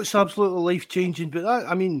they've got is absolutely life changing. But that,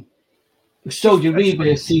 I mean, Saudi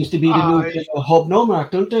Arabia seems to be the new hub now,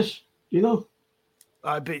 Mark, don't it?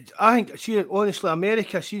 But I think, honestly,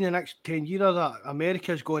 America, in the next 10 years, that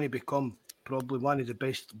America is going to become probably one of the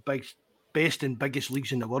best and biggest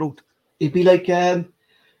leagues in the world. It'd be like the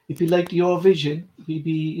Eurovision. We'd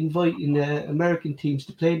be inviting American teams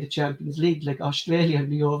to play in the Champions League, like Australia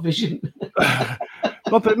and the Eurovision.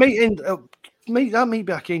 Well, but that might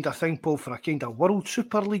be a kind of thing, Paul, for a kind of World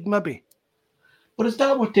Super League, maybe. But is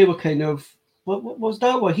that what they were kind of? What was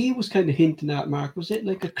that? What he was kind of hinting at, Mark? Was it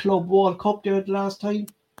like a Club World Cup there the last time?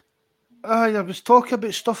 I was talking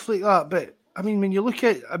about stuff like that, but I mean, when you look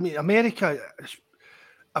at, America.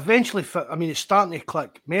 Eventually, it's starting to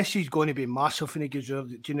click. Messi's going to be massive when he goes over.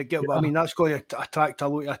 Do you get what I mean? That's going to attract a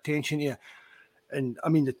lot of attention here. And I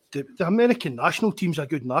mean, the American national team's a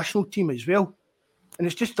good national team as well. And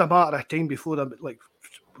it's just a matter of time before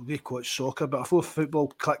they call it soccer, but before football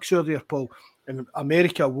clicks over there, Paul. And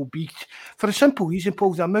America will be, for a simple reason,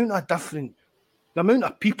 Paul, the amount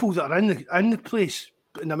of people that are in the place,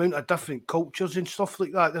 and the amount of different cultures and stuff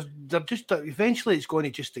like that. They're just eventually it's going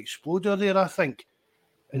to just explode over there, I think.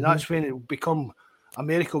 And that's when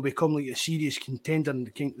America will become like a serious contender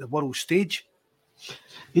in the world stage.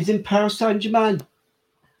 Isn't Paris Saint-Germain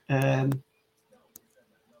a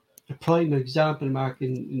prime example, Mark,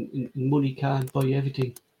 in money can't buy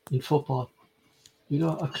everything in football?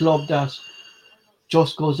 A club that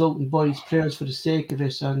just goes out and buys players for the sake of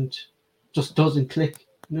it and just doesn't click.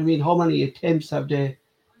 How many attempts have they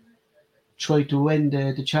tried to win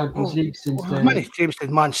the Champions League since how many attempts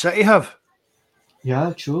did Man City have?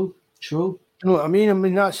 Yeah, true. You know what I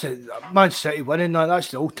mean? That's it. Man City winning that.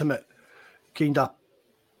 That's the ultimate kind of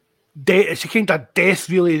death. It's a kind of death,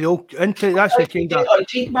 really. That's the kind of. I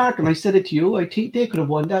think, Mark, and I said it to you. I think they could have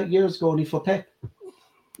won that years ago only for Pep.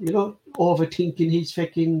 Overthinking his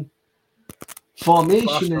fucking formation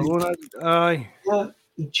Barcelona, aye. Yeah,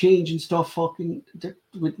 changing stuff. Fucking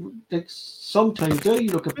sometimes there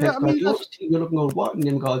you look at Pep Guardiola's team, you're looking at what in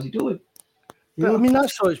them guys he doing. But I mean,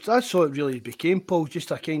 that's how it really became, Paul.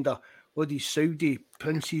 Just a kind of all these Saudi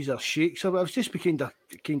princes or sheikhs, or it was just became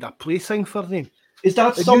kind of plaything for them. Is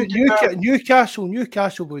that something? Newcastle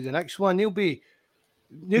will be the next one. They'll be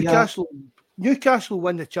Newcastle. Yeah. Newcastle will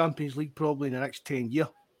win the Champions League probably in the next 10 years.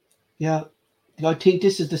 Yeah. I think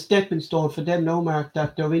this is the stepping stone for them now, Mark,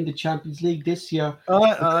 that they're in the Champions League this year.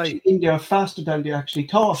 Aye. In there faster than they actually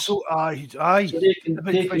thought. So, aye. So they can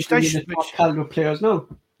be the top caliber players now,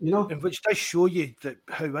 you know. And which does show you that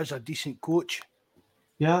how is a decent coach.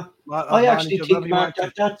 Yeah. I actually think, Mark, I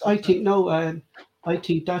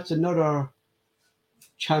think that's another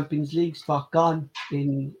Champions League spot gone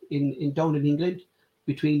in down in England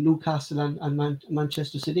between Newcastle and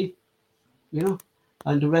Manchester City, you know.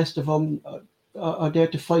 And the rest of them are there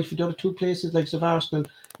to fight for the other two places, like Arsenal,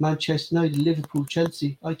 Manchester United, Liverpool,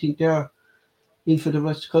 Chelsea. I think they're in for the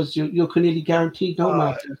rest because you can nearly guarantee, no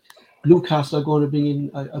matter Newcastle are going to bring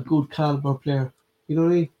in a good caliber player. You know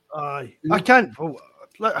what I mean? Aye. I can't,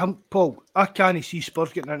 Paul, I can't see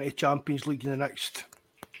Spurs getting into the Champions League in the next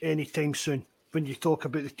any time soon. When you talk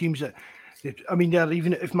about the teams that, I mean, they're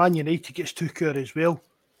even if Man United gets Tuchel as well.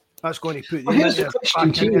 That's going to put them Here's a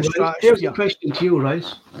question to you, right? Here's a question to you, right?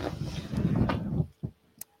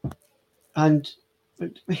 And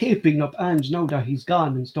I hate bringing up Ange now that he's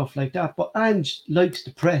gone and stuff like that, but Ange likes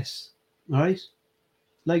the press, all right?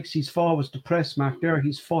 Likes his forwards to press, Mark. There,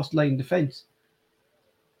 he's first line defence.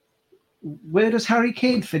 Where does Harry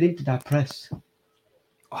Kane fit into that press?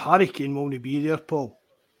 Harry Kane won't be there, Paul.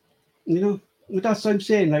 You know, that's what I'm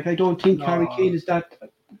saying. Like, I don't think Harry Kane is that.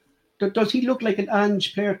 Does he look like an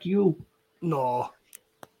Ange player to you? No,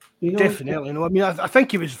 you know, definitely no. I mean, I think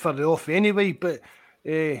he was for the off anyway, but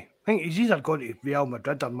I think he's either going to Real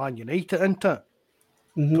Madrid or Man United, isn't it?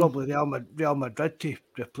 Mm-hmm. Probably Real Madrid to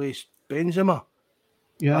replace Benzema.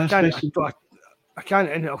 Yeah, I can't,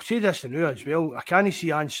 and I'll say this now as well. I can't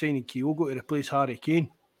see Ange signing Kyogo to replace Harry Kane.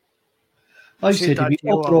 I said he'd be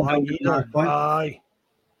up around that point. Aye,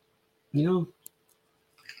 you know,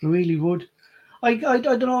 I really would. I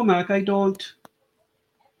don't know, Mark. I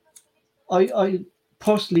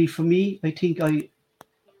personally, for me, I think I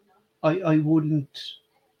wouldn't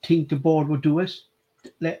think the board would do it.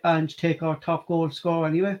 Let Ange take our top goal scorer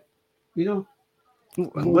anyway. You know,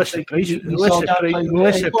 unless the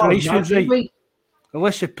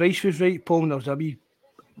price was right, Paul. There's a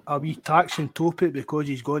wee tax on top it because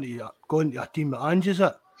he's going to a team that Ange is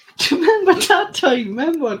it. Do you remember that time? Do you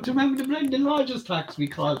remember the Brendan Rodgers tax we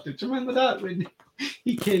called it? Do you remember that when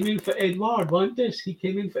he came in for Edward, wasn't it? He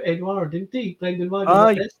came in for Edward, didn't he? Brendan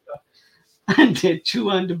Rodgers. And they chew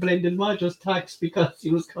on the Brendan Rodgers tax because he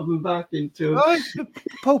was coming back into...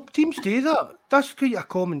 Paul, teams do that. That's quite a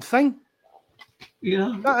common thing.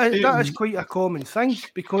 Yeah. That is quite a common thing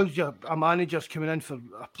because a manager's coming in for...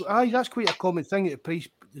 that's quite a common thing that the price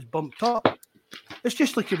is bumped up. It's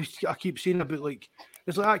just like I keep saying about like...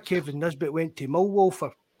 It's like that Kevin Nisbet went to Millwall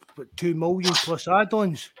for 2 million plus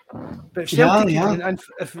add-ons. But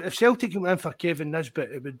if Celtic came in for Kevin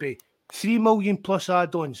Nisbet, it would be 3 million plus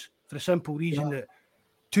add-ons for the simple reason that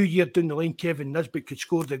 2 years down the line, Kevin Nisbet could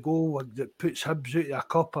score the goal that puts Hibs out of a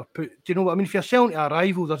cup. Do you know what I mean? If you're selling to a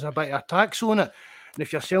rival, there's a bit of a tax on it. And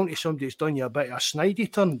if you're selling to somebody that's done you a bit of a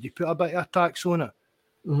snidey turn, you put a bit of a tax on it.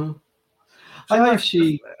 Mm-hmm. So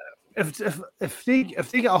if they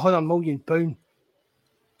get £100 million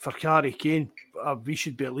for Harry Kane, we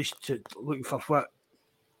should be at least looking for what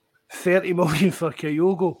 30 million for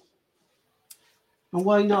Kyogo. And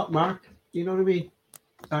why not, Mark? You know what I mean?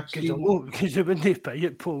 Because they wouldn't pay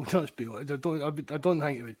it, Paul. Let's be honest. I don't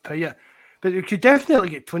think it would pay it. But you could definitely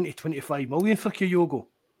get 20-25 million for Kyogo.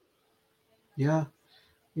 Yeah.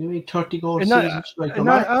 You mean 30 goals season striker.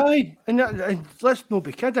 And let's not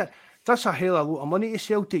be kidding. That's a hell of a lot of money to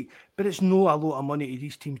Celtic, but it's not a lot of money to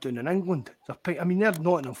these teams down in England. I mean, they're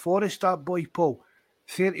Nottingham Forest, that boy, Paul.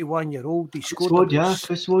 31-year-old. He scored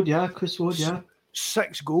Chris Wood.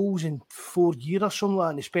 6 goals in 4 years or something like that,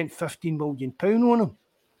 and they spent £15 million on him.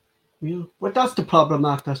 Yeah, but that's the problem,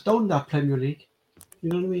 Mark. That's down that Premier League. You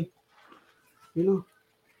know what I mean? You know?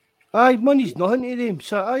 Aye, money's nothing to them.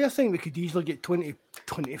 So I think we could easily get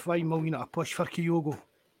 20-25 million at a push for Kyogo.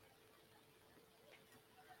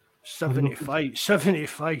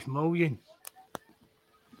 75 million.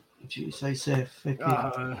 Jeez, I say,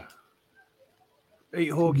 right,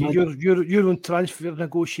 Hoggy, you're on transfer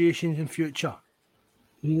negotiations in future.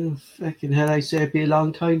 Yeah, fucking hell, I say it'd be a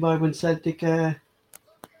long time by when Celtic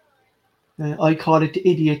I call it the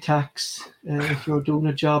idiot tax. If you're doing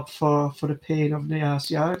a job for the pain of the ass,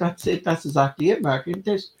 yeah, that's it. That's exactly it, Mark. Isn't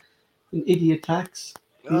it? An idiot tax.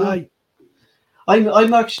 You know? Aye.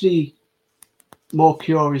 I'm actually more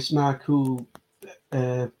curious, Mark, who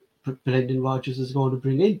Brendan Rodgers is going to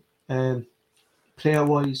bring in,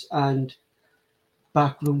 player-wise and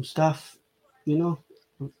backroom staff. You know,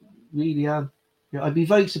 really am. Yeah, I'd be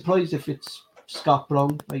very surprised if it's Scott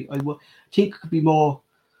Brown. I would think it could be more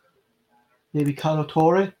maybe Carlo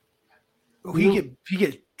Torre. Well, he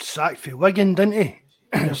get sacked for Wigan, didn't he?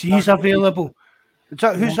 Yeah, So he's available.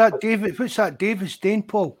 Who's that, David? What's that, David Stain,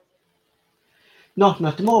 Paul? Not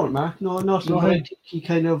at the moment, Mark. No, not. No, But I think he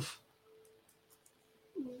kind of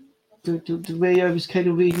the way I was kind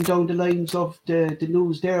of reading down the lines of the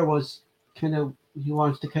news there was kind of he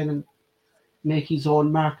wants to kind of make his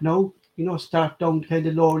own mark now. You know, start down kind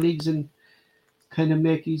of lower leagues and kind of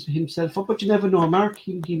make himself up. But you never know, Mark.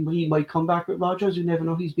 He might come back with Rodgers. You never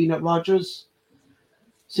know. He's been at Rodgers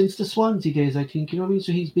since the Swansea days, I think. You know what I mean?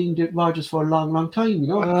 So he's been at Rodgers for a long, long time. You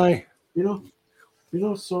know. Aye. You know.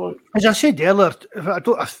 So as I said earlier,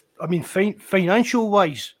 financial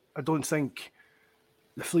wise, I don't think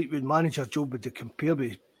the Fleetwood manager job would compare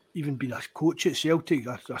with even being a coach at Celtic,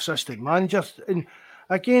 assistant manager. And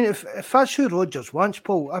again, if that's who Rodgers wants,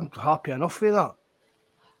 Paul, I'm happy enough with that.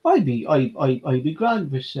 I'd be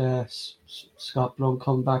grand with Scott Brown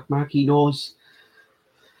coming back, Mark. He knows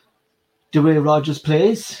the way Rodgers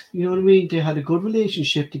plays. You know what I mean? They had a good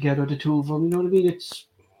relationship together, the two of them. You know what I mean?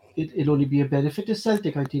 It'll only be a benefit to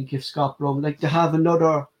Celtic, I think, if Scott Brown, like to have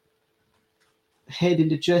another head in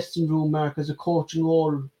the dressing room, Mark, as a coaching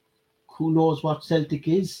role, who knows what Celtic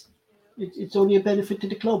is. It's only a benefit to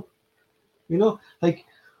the club. You know, like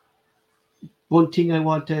one thing I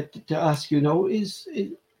wanted to ask you now is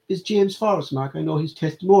James Forrest, Mark. I know his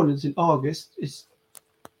testimonials in August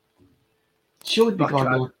should be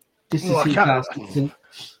gone on. This is his last season.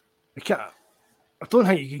 I don't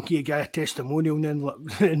think you can give a guy a testimonial and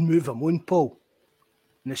move him on, Paul,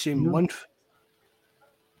 in the same month.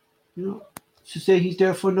 You know, to say he's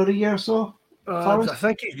there for another year or so. I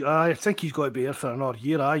think he's got to be here for another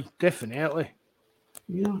year. Aye, definitely.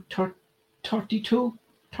 You know, 32.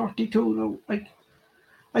 No, like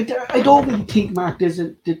I don't really think, Mark, there's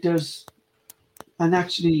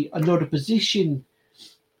actually another position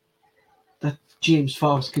that James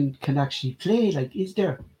Forrest can actually play. Like, is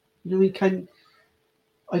there? You know,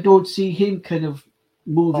 I don't see him kind of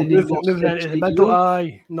moving into the middle.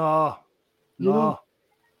 Aye, no.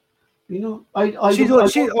 You know, I see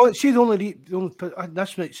the only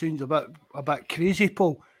this might sound a bit crazy,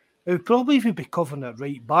 Paul. It would probably even be covering it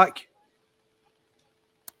right back.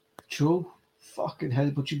 True. Fucking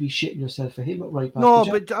hell, but you'd be shitting yourself for him at right back.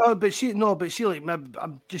 But see, like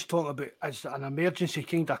I'm just talking about as an emergency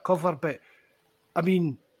kind of cover. But I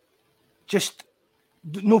mean, just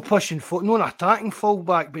no pushing, no attacking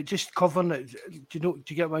fullback, but just covering it. Do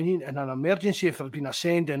you get what I mean? In an emergency, if there's been a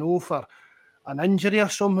sending over, an injury or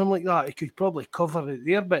something like that, he could probably cover it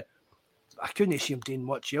there. But I couldn't see him doing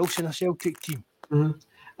much else in a Celtic team. Mm-hmm.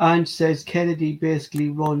 And says Kennedy basically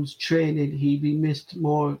runs training. He'd be missed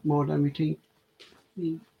more than we think.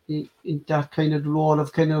 In that kind of role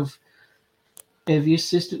of kind of heavy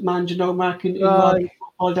assistant manager now, Mark, in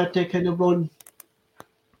all that they kind of run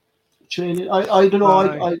training. I don't know.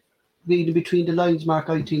 I reading between the lines, Mark.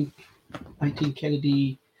 I think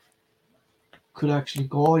Kennedy could actually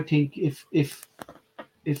go. I think if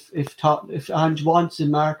Ange wants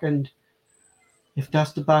him, Mark, and if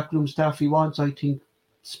that's the backroom staff he wants, I think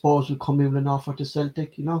Spurs will come in with an offer to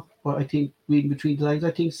Celtic. You know, but I think reading between the lines,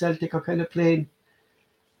 I think Celtic are kind of playing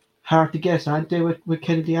hard to get, aren't they, with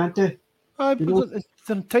Kennedy, aren't they? They're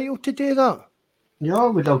entitled to do that. Yeah,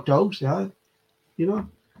 without doubt, yeah. You know.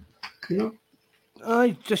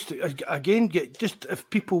 Just again, just if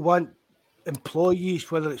people want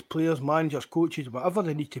employees, whether it's players, managers, coaches, whatever,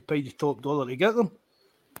 they need to pay the top dollar to get them.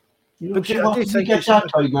 You know, but did we get that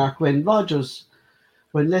time, Mark, when Rodgers,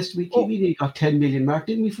 when Leicester we got 10 million, Mark,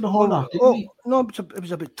 didn't we, for the whole lot? Didn't we? No, it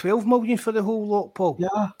was about 12 million for the whole lot, Paul.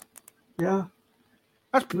 Yeah.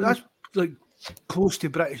 That's like close to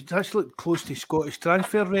British. That's like close to Scottish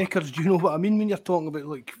transfer records. Do you know what I mean when you're talking about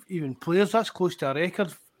like even players? That's close to a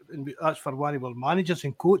record, and that's for one of our managers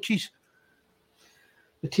and coaches.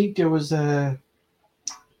 I think there was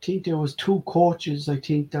two coaches. I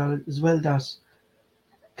think that as well that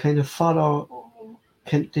kind of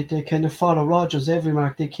they kind of follow Rodgers every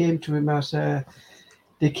Mark. They came to him as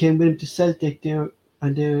they came with him to Celtic there,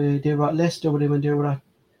 and they were at Leicester with him, and they were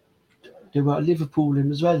at Liverpool with him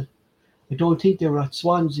as well. I don't think they were at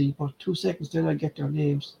Swansea, but 2 seconds then I get their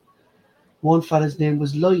names. one fella's name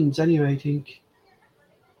was Lyons anyway, I think.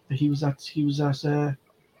 He was with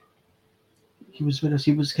us.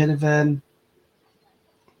 He was kind of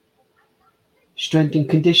strength and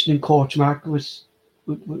conditioning coach, Mark, was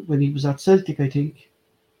when he was at Celtic, I think.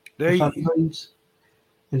 Right.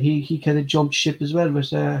 And he kind of jumped ship as well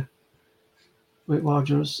with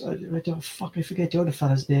Rogers. I forget the other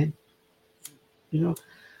fella's name. You know,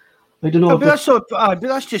 I don't know. But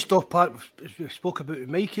that's just off part. We spoke about with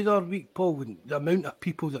Mikey the other week, Paul, and the amount of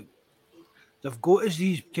people that they've got as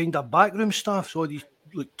these kind of backroom staffs, all these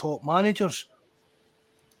like top managers.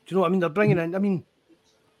 Do you know what I mean? They're bringing in. I mean,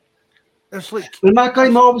 it's like. Well, Mark,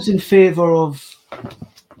 I'm always in favour of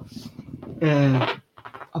a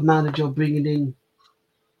manager bringing in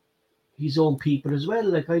his own people as well.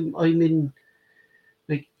 Like I'm in.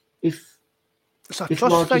 Like if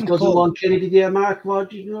Rodgers doesn't want Kennedy there, Mark,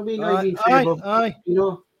 what you know what I mean? I'm in favour. You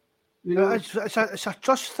know. It's a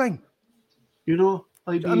trust thing. You know.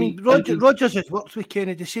 Rodgers has worked with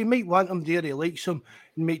Kennedy. So he might want him there. He likes him.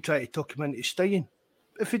 He might try to talk him into staying.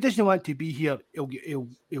 If he doesn't want to be here, he'll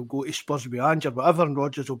go to Spurs with Ange or whatever, and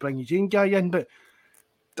Rodgers will bring his own guy in. But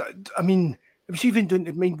I mean, it was even doing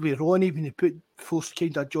to mind with Ronnie when he put forced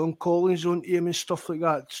kind of John Collins on him and stuff like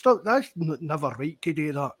that. That's never right to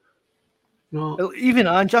do that. No. Even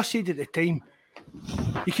Ange, I said at the time,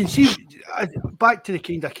 you can see back to the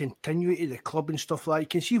kind of continuity of the club and stuff like that. You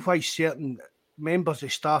can see why certain members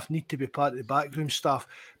of staff need to be part of the backroom staff,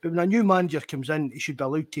 but when a new manager comes in, he should be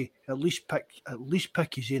allowed to at least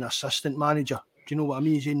pick his own assistant manager. Do you know what I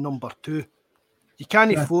mean? His own number two. You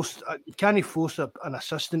can't force an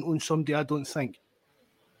assistant on somebody. I don't think.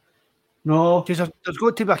 No, because there's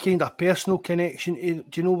got to be a kind of personal connection. Do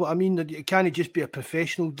you know what I mean? It can't just be a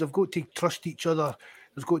professional. They've got to trust each other.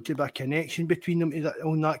 There's got to be a connection between them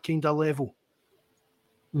on that kind of level.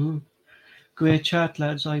 Mm-hmm. Great chat,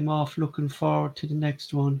 lads. I'm off. Looking forward to the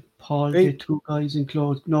next one. Paul, get two guys in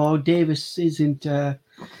clothes. No, Davis isn't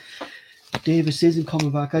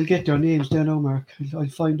coming back. I'll get their names there now, Mark. I'll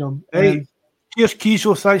find them. Hey, cheers,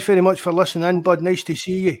 Kizo. Thanks very much for listening in, bud. Nice to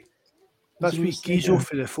see you. That's sweet Kizo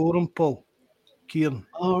for the forum, Paul. Kieran.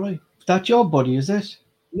 All right. That's your buddy, is it?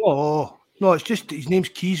 No, it's just his name's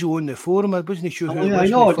Kizo on the forum. I wasn't sure who it was. I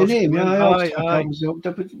know the name. Aye.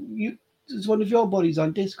 There's one of your buddies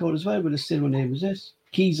on Discord as well with a similar name. Is this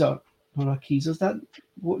Kaiser? No, not Kaiser. Is that?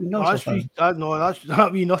 No, that's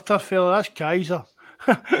that wee nutter fella. That's Kaiser.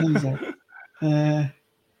 Kaiser.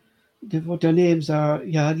 What their names are?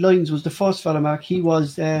 Yeah, Lyons was the first fella, Mark. He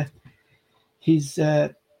was his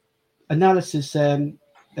analysis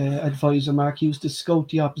advisor, Mark. He used to scout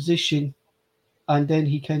the opposition, and then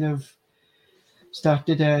he kind of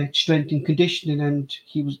started strength and conditioning, and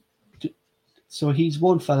he was. So he's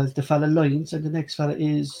one fella, the fella Lyons, and the next fella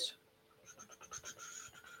is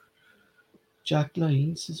Jack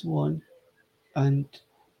Lyons is one, and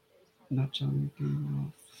not John.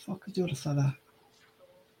 Fuck is the other fella?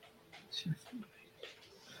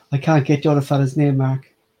 I can't get the other fella's name,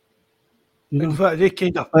 Mark. In fact, they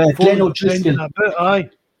kind of Glenn O'Driscoll.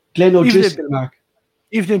 Glenn O'Driscoll, Mark.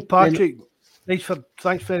 Evening, Patrick.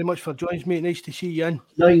 Thanks very much for joining me. Nice to see you in.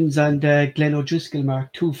 Lyons and Glenn O'Driscoll,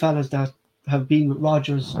 Mark, two fellas that have been with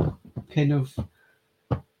Rodgers, kind of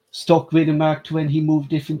stuck with him, Mark, to when he moved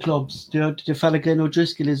different clubs. The fella Glenn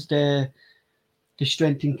O'Driscoll is the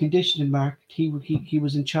strength and conditioning, Mark. He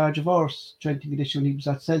was in charge of our strength and conditioning when he was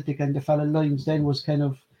at Celtic, and the fella Lyons then was kind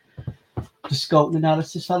of the scout and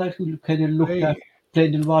analysis fella who kind of looked at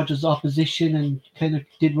Brendan Rodgers' opposition and kind of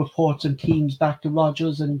did reports on teams back to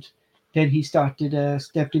Rodgers, and then he stepped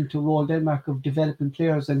into a role then, Mark, of developing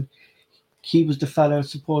players, and he was the fella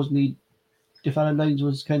supposedly. The fella Lyons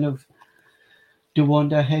was kind of the one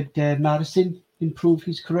that helped Madison improve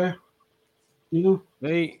his career. You know?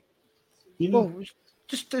 Right. Well,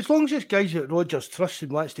 just as long as this guy's that Rodgers trusts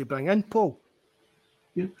and wants to bring in, Paul.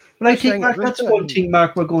 Yeah. But I think, Mark, that's one thing,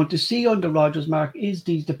 Mark, we're going to see under Rodgers, Mark, is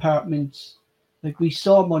these departments. Like we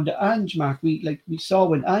saw them under Ange, Mark. We saw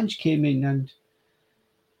when Ange came in, and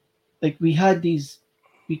like we kind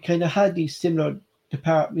of had these similar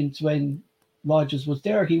departments when Rodgers was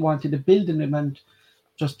there. He wanted to build in them, and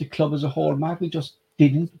just the club as a whole, Mark, we just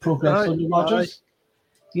didn't progress under Rodgers.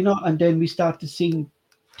 You know, and then we started seeing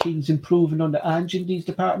things improving under Ange in these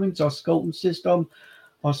departments, our scouting system,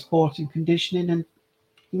 our sports and conditioning. And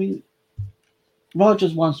I mean,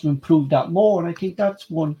 Rodgers wants to improve that more, and I think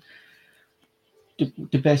that's one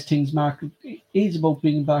the best things, Mark, is about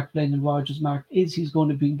bringing back Brendan Rodgers, Mark, is he's going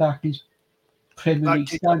to bring back these Premier League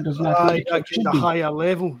standards, Mark. A higher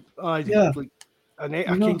level. A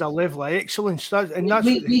kind of level of excellence. That's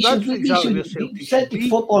exactly what Celtic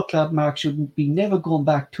Football Club, Mark, should be never going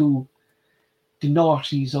back to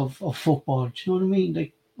noughties of football. Do you know what I mean?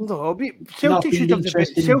 Like, No, not Celtic being should have the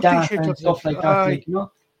best. interested in Celtic data should and have stuff like that. Like, you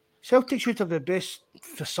know, Celtic should have the best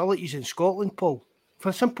facilities in Scotland, Paul. For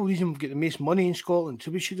a simple reason, we've got the most money in Scotland,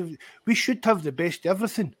 so we should have the best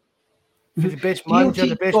everything. For the best manager,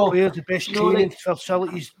 the best players, the best training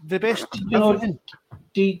facilities, the best everything.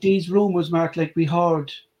 These rumours, Mark, like we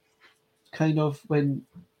heard, kind of when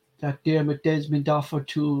that Dermot Desmond offered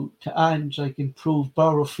to Ange, like improve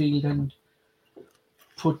Borough and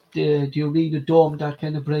put the arena dome that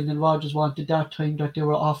kind of Brendan Rodgers wanted that time, that they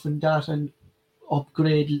were offering that, and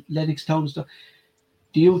upgrade Lennoxtown stuff.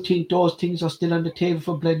 Do you think those things are still on the table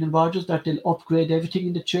for Brendan Rodgers, that they'll upgrade everything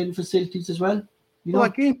in the training facilities as well? You know? Well,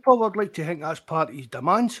 again, Paul, I'd like to think that's part of his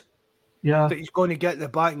demands. Yeah. That he's going to get the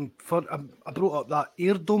backing for. I brought up that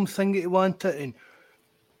air dome thing that he wanted, and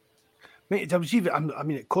mate, there was even. I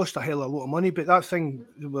mean, it cost a hell of a lot of money, but that thing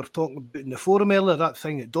we were talking about in the forum earlier, that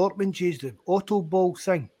thing at Dortmund used, the auto ball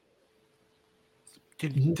thing. Do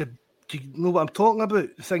you know what I'm talking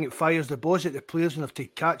about? The thing that fires the balls at the players and have to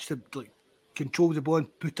catch the, like, control the ball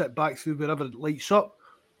and put it back through wherever it lights up.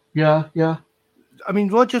 Yeah, yeah. I mean,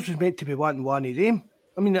 Rodgers was meant to be wanting one of them.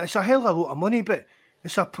 I mean, it's a hell of a lot of money, but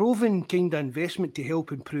it's a proven kind of investment to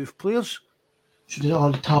help improve players. Should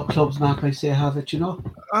all the top clubs, Mark, I say, have it, you know?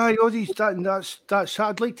 Aye, all these, that's.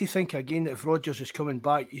 I'd like to think again that if Rodgers is coming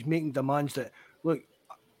back, he's making demands that, look,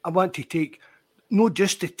 I want to take, not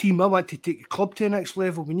just the team, I want to take the club to the next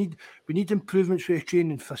level. We need improvements with the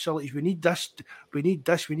training facilities. We need this, we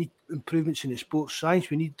need improvements in the sports science.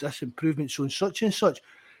 We need this improvements on such and such.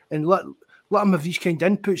 And let them have these kind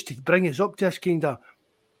of inputs to bring us up to this kind of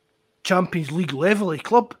Champions League level of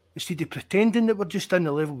club, instead of pretending that we're just in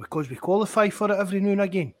the level because we qualify for it every now and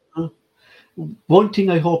again. One thing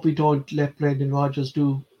I hope we don't let Brendan Rodgers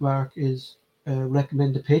do, Mark, is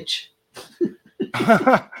recommend the pitch.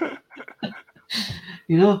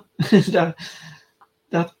 You know,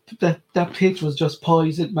 that pitch was just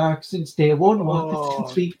poisoned, Mark, since day one.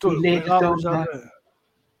 Since we laid it down, Mark.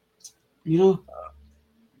 You know.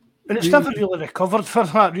 And it's never really recovered for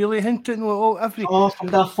that, really, hinting. From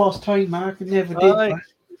that first time, Mark, it never did. Mark.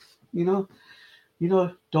 You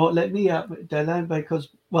know, don't let me out the land, because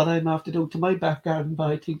what I'm after doing to my back garden,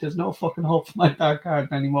 but I think there's no fucking hope for my back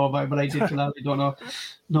garden anymore. But I did I don't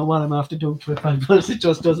know what I'm after doing to it, because it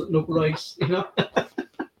just doesn't look right. You know,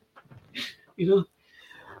 you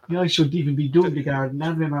know, I shouldn't even be doing the garden,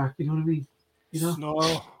 anyway, Mark. You know what I mean? You know.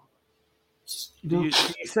 No. Do you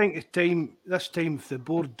think this time, if the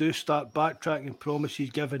board do start backtracking promises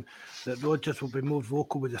given, that Rodgers will be more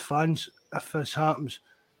vocal with the fans if this happens?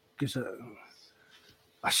 Because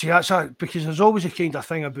I see because there's always a kind of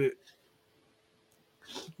thing about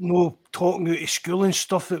no talking out of school and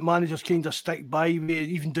stuff that managers kind of stick by with,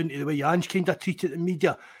 even down to the way Ange kind of treated the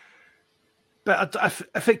media. But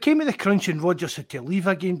if it came to the crunch and Rodgers had to leave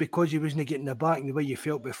again because he wasn't getting the backing the way you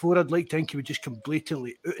felt before, I'd like to think he would just come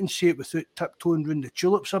blatantly out and say it without tiptoeing round the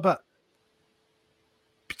tulips a bit.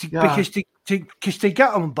 Because to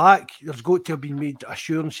get him back, there's got to have been made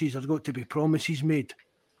assurances, there's got to be promises made.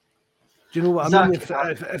 Do you know what I mean?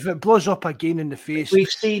 If it blows up again in the face. We've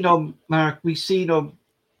seen him, Mark,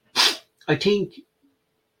 I think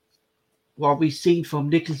what we've seen from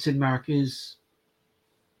Nicholson, Mark, is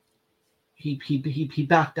he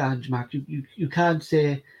backed Ange, Mark. You can't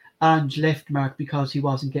say Ange left, Mark, because he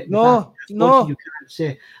wasn't getting back. No. You can't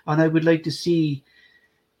say. And I would like to see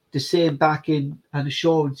the same backing and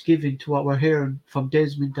assurance given to what we're hearing from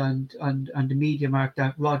Desmond and the media, Mark,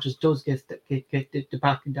 that Rodgers does get the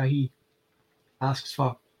backing that he asks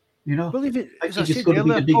for. You know? Well, I think it's going to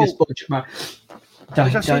be the biggest budget, Mark,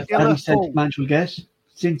 that any Celtic man will get.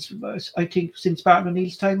 Since Martin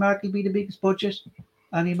O'Neill's time, Mark, will be the biggest budget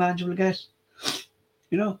any man will get.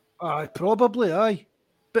 You know? Probably, aye.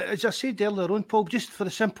 But as I said earlier on, Paul, just for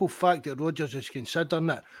the simple fact that Rodgers is considering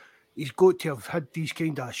it, he's got to have had these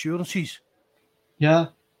kind of assurances. Yeah.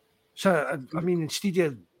 So, I mean, instead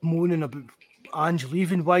of moaning about Ange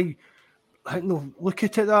leaving, why look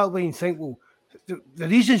at it that way and think, well, the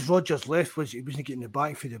reasons Rodgers left was he wasn't getting the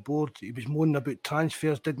backing for the board. He was moaning about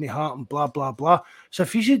transfers, didn't happen, blah, blah, blah. So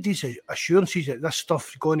if he's had these assurances that this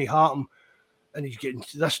stuff's going to happen and he's getting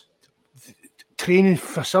this training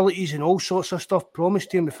facilities and all sorts of stuff promised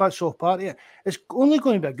to him, if that's all part of it, it's only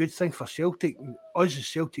going to be a good thing for Celtic, us as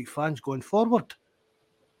Celtic fans going forward.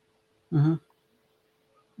 Mm-hmm.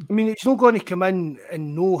 I mean, it's not going to come in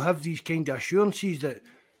and have these kind of assurances that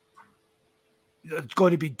there's going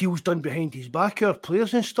to be deals done behind his back, our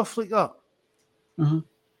players and stuff like that. Mm-hmm.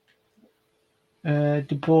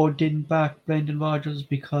 The board didn't back Brendan Rodgers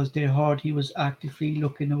because they heard he was actively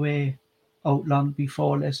looking away out long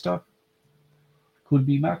before Leicester. could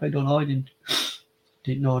be, Mark. I don't know. I didn't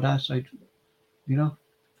know that.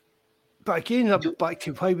 But again, back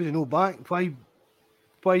to why was he no back? Why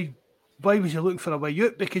was he looking for a way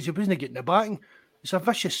out? Because he wasn't getting the backing. It's a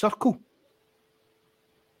vicious circle.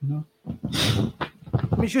 I mean,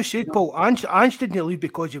 as you said, Paul, Ange didn't leave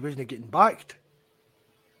because he wasn't getting backed.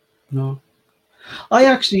 No. I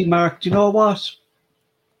actually, Mark, do you know what?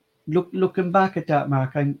 Looking back at that,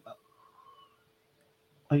 Mark, I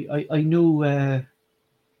knew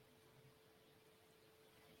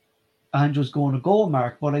Ange was going to go,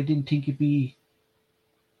 Mark, but I didn't think it'd be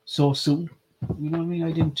so soon. You know what I mean?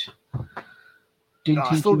 I didn't think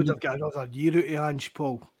I thought we'd have got another year out of Ange,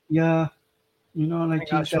 Paul. Yeah. And I think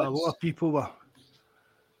that's what a lot of people were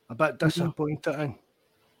a bit disappointed in.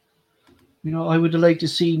 I would have liked to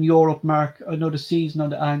see in Europe, Mark. I know the season on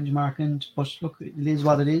the Ange, Mark, but look, it is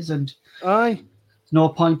what it is, and there's no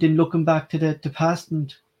point in looking back to the past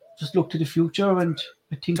and just look to the future. And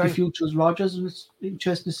I think the future is Rodgers, and it's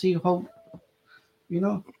interesting to see how,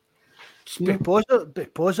 Just be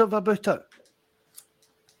positive about it.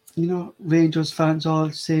 Rangers fans all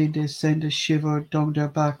saying they send a shiver down their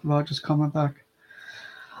back. Rodgers coming back.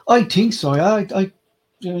 I think so. I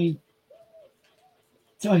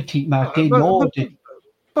think, Mark, they know it.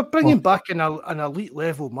 But bringing back an elite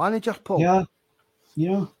level manager, Paul.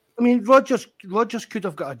 Yeah. I mean, Rodgers could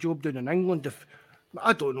have got a job down in England if,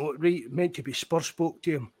 I don't know, right, meant to be Spurs spoke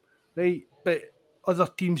to him, right? But other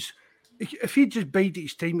teams, if he just bided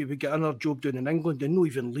his time, he would get another job down in England and not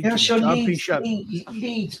even lead in the Championship.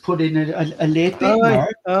 Leeds put in a late bit,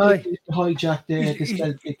 Mark, to hijack the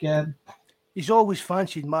Celtic. He's always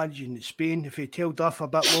fancied managing in Spain. If he'd held off a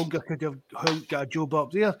bit longer, could have got a job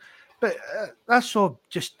up there. But that's all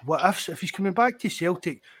just what ifs. If he's coming back to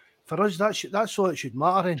Celtic, for us, that's all it should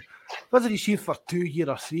matter. And whether he's here for 2 years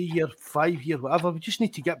or 3 years, 5 years, whatever, we just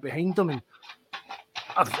need to get behind him. And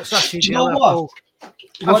as I said, you know what?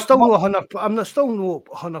 I'm still not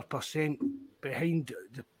 100% behind. Do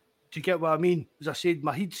you get what I mean? As I said,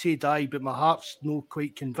 my head said aye, but my heart's not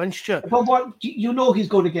quite convinced yet. But he's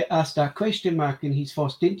going to get asked that question, Mark, in his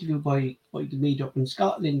first interview by the media up in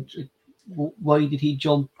Scotland. Why did he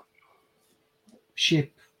jump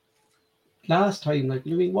ship last time? Like,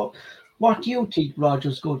 I mean, what do you think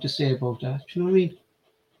Rodgers going to say about that? Do you know what I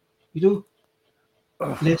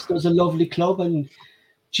mean? Leicester's a lovely club, and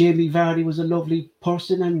Jamie Vardy was a lovely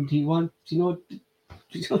person, and he wants,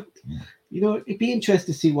 it'd be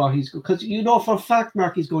interesting to see what he's going, because for a fact,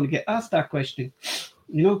 Mark, he's going to get asked that question.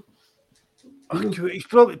 He's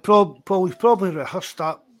probably rehearsed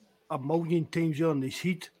that a million times on his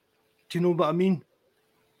head. Do you know what I mean?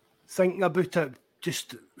 Thinking about it,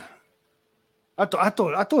 just I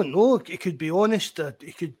don't know. He could be honest.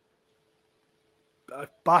 He could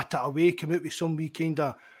bat it away, come out with some wee kind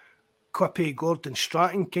of quippy Gordon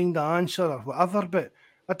Stratton kind of answer or whatever. But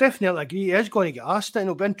I definitely agree. He is going to get asked it, and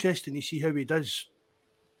it'll be interesting to see how he does.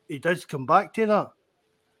 He does come back to that.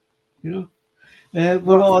 We're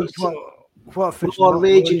all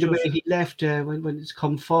raging the way he left when it's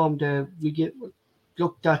confirmed.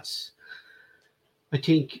 That's. I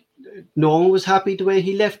think no one was happy the way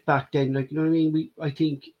he left back then. Like, you know what I mean? I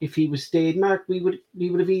think if he was stayed, Mark, we would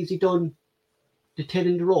have easily done the 10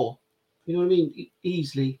 in a row. You know what I mean?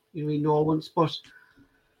 Easily. You know what I mean? No one's, but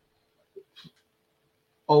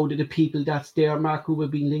out of the people that's there, Mark, who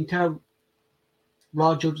have been linked out,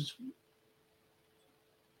 Rodgers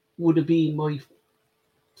would have been my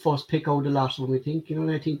first pick out of the last one, I think. And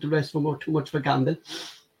I think the rest of them are too much of a gamble.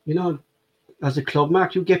 As a club,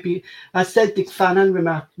 Mark, you get as Celtic fan, and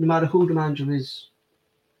no matter who the manager is,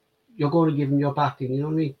 you're going to give him your backing. You know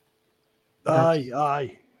what I mean?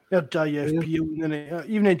 Aye. You're JFP,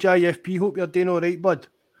 even in JFP, hope you're doing all right, bud.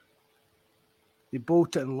 They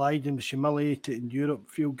bolted and lied and was humiliated in Europe.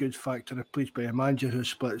 Feel good factor replaced by a manager who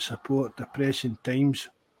split support. Depressing times.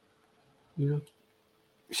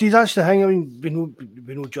 See, that's the thing. I mean, we know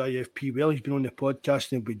JFP well. He's been on the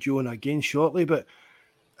podcast and he'll be joining again shortly. But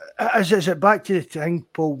is it back to the thing,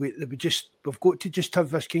 Paul? We've got to just have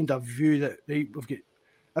this kind of view that right, we've got.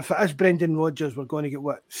 If it is Brendan Rodgers, we're going to get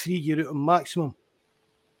 3 years out of maximum.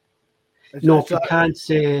 You can't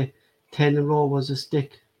say 10 in a row was a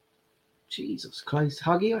stick. Jesus Christ,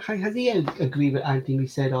 has he agreed with anything we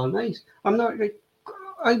said all night? I'm not like.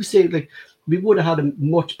 I would say like we would have had a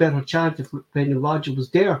much better chance if Brendan Rodgers was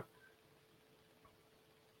there.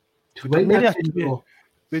 We'd made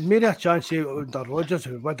a chance under Rodgers,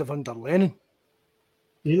 we would have under Lennon.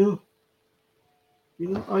 I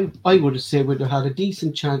would have said we'd have had a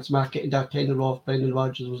decent chance, Mark, getting that 10 in a row if Brendan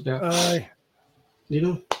Rodgers was there. Aye.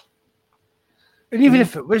 And even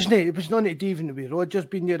if it wasn't, it was none to do even with Rodgers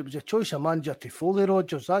being there. It was a choice of manager to follow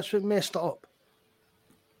Rodgers. That's what messed it up.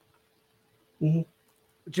 Mm-hmm.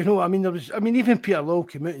 Do you know what I mean? Even Peter Lawwell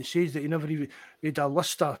came out and says that he had a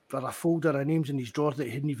list or a folder of names in his drawer that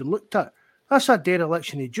he hadn't even looked at. That's a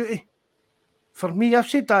dereliction of duty. For me, I've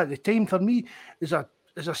said that at the time. For me, as a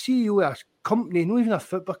CEO of a company, not even a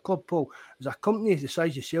football club, Paul, as a company the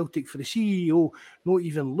size of Celtic, for the CEO not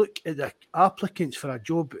even look at the applicants for a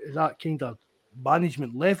job at that kind of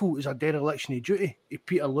management level is a dereliction of duty of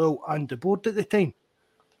Peter Lawwell and the board at the time.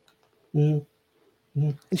 Mm-hmm.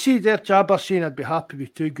 Mm-hmm. And see there, Jabber saying I'd be happy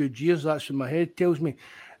with 2 good years. That's what my head tells me.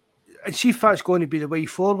 And see if that's going to be the way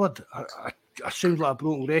forward. I sound like a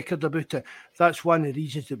broken record about it. That's one of the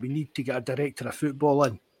reasons that we need to get a director of football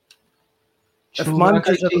in. True, Mark,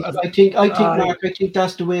 I think, Mark, I think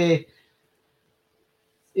that's the way.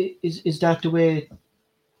 Is that the way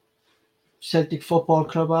Celtic Football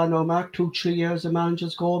Club are now, Mark? 2-3 years the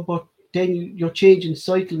manager's going, but then you're changing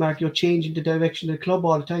cycle, Mark. You're changing the direction of the club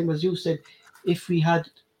all the time, as you said. If we had,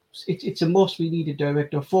 it's a must. We need a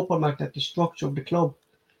director of football, Mark. That the structure of the club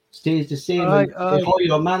stays the same. And they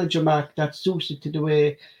hire a manager, Mark, that suits it to the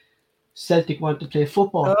way Celtic want to play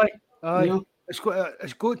football. You know? It's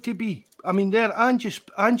got to be. I mean,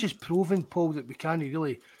 Ange's proven, Paul, that we can't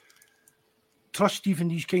really trust even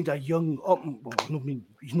these kind of young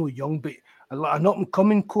he's not young, but an up and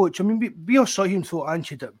coming coach. I mean, we all saw him thought Ange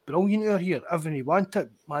did it brilliant out here. Everything he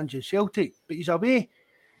wanted, managing Celtic, but he's away.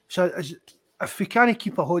 So if we can't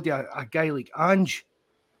keep a hold of a guy like Ange,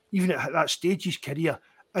 even at that stage of his career,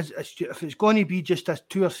 if it's going to be just a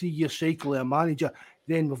 2 or 3 year cycle of a manager,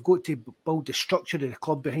 then we've got to build the structure of the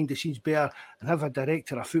club behind the scenes better and have a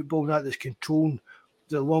director of football that's controlling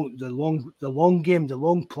the long game, the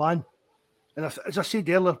long plan. And as I said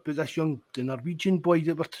earlier about the Norwegian boy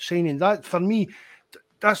that we're signing, that for me,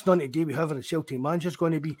 that's nothing to do with whoever the Celtic manager's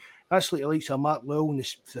going to be. That's like the likes of Mark Lowell and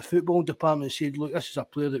the football department said, look, this is a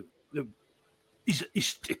player that he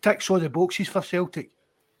ticks all the boxes for Celtic.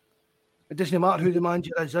 It doesn't matter who the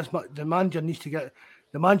manager is. The manager needs to get.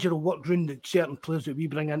 The manager will work around the certain players that we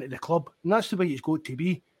bring into the club, and that's the way it's got to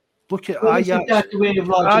be. Look at Ajax. Isn't that the way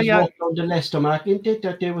Rodgers worked on the Leicester, Mark? Isn't it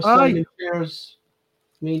that they were signing players?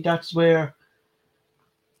 I mean, that's where.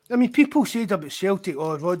 I mean, people said about Celtic,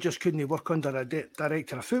 Rodgers couldn't work under a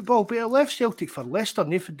director of football, but he left Celtic for Leicester,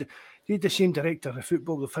 and they had the same director of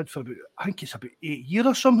football they've had for about, I think it's about 8 years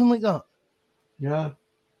or something like that. Yeah.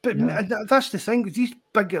 But that's the thing. These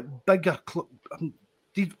bigger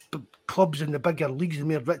these clubs in the bigger leagues, the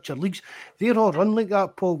more richer leagues, they're all run like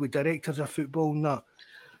that, Paul, with directors of football and that.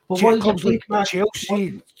 But clubs like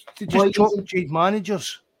Chelsea, they just drop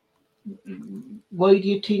managers. Why do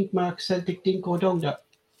you think, Mark, Celtic didn't go down that?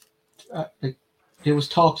 There was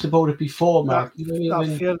talks about it before, Mark.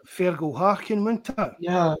 Fergal Harkin, wasn't it?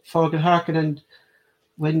 Yeah, Fergal Harkin, and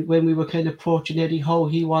when we were kind of approaching Eddie Howe,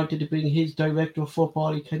 he wanted to bring his director of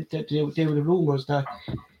football. There were the rumours that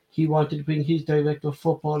he wanted to bring his director of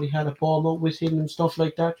football. He had a ball out with him and stuff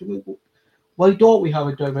like that. I mean, why don't we have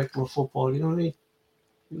a director of football? You know what I mean?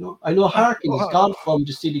 You know, I know Harkin has gone from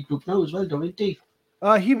the City Group now as well, don't he?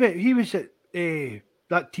 He was at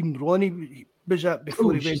that team. Ronnie was at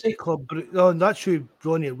before he went to Club Brugge. No, that's who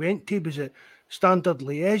Ronnie went to. Was it Standard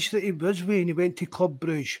Liège that he was with, and he went to Club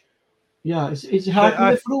Brugge. Yeah, is Harkin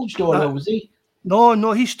with Bruges now? Was he?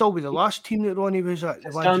 No, he's still with the last team that Ronnie was at.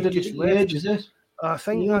 The Standard Liège, is it? I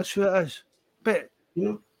think that's who it is. But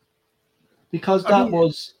because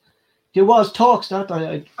there was talks that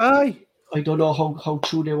I don't know how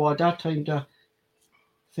true they were at that time. That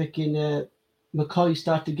fucking McCoy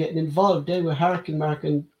started getting involved there with Harkin, Mark,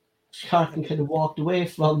 and Harkin kind of walked away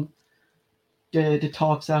from the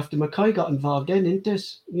talks after McCoy got involved in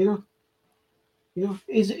this, you know,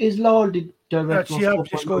 is Lord the director? Yeah, I'm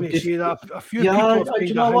just going to say that a few people. Do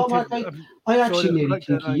you know what, Mark? I actually nearly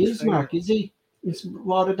think he is, Mark. Is he? It's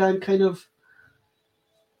rather than kind of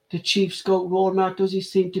the chief scout role, Mark. Does he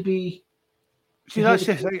seem to be? See, that's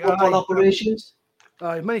the thing. Operations.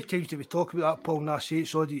 Many times do we talk about that, Paul, and I say it's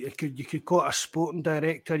so you could call it a sporting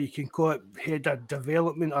director, you can call it head of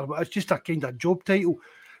development, or it's just a kind of job title.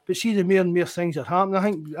 But see, the more and more things that happen, I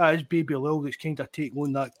think that is Baby Lil that's kind of taking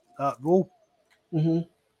on that role. Mm-hmm.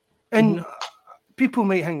 And people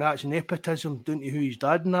might think that's nepotism, don't you, who his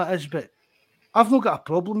dad and that is, but I've not got a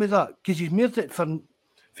problem with that, because he's more than,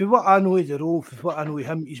 for what I know of the role, for what I know of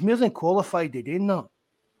him, he's more than qualified at doing that.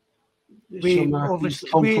 So Mark, he's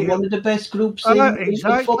come from one of the best groups in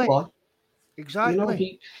football. Exactly. You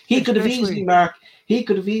know, he could have easily, Mark,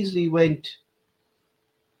 went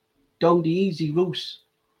down the easy route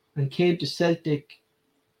and came to Celtic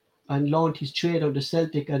and launched his trade out of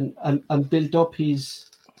Celtic and built up his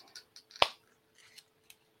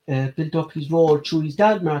role through his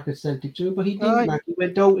dad, Mark, at Celtic. But he didn't, Mark. He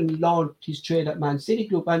went out and launched his trade at Man City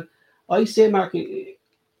group. And I say, Mark, it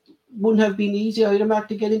wouldn't have been easy either, Mark,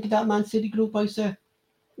 to get into that Man City group, I say.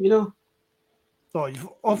 Oh,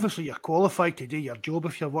 obviously you're qualified to do your job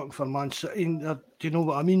if you're working for Man City. Do you know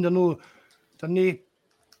what I mean? They're no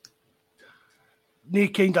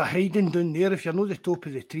kind of hiding down there. If you're not the top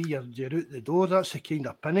of the tree, you're out the door. That's the kind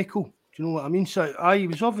of pinnacle. Do you know what I mean? So he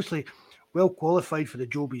was obviously well qualified for the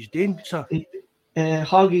job he's doing. So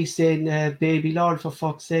Hoggy's saying, "Baby Lord, for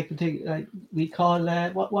fuck's sake!" I think we call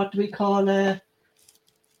what do we call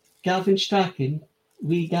Gavin Strachan?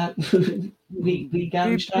 We Gavin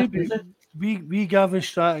Strachan, is it? We Gavin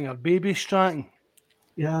Strachan or Baby Strachan.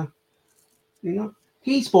 Yeah,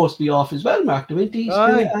 he's supposed to be off as well, Mark. Don't he? He's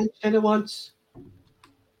kind of wants,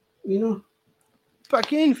 But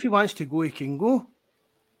again, if he wants to go, he can go.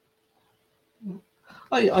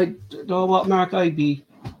 I know what, Mark.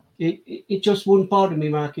 It just wouldn't bother me,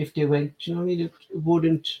 Mark, if they went. You know what I mean? It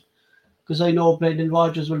wouldn't, because I know Brendan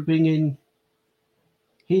Rodgers will bring in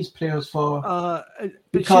his players for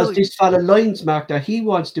because this fella Lyons, Mark, that he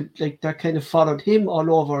wants to that kind of followed him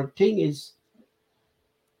all over thing is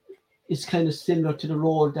kind of similar to the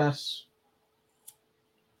role that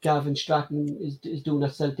Gavin Strachan is doing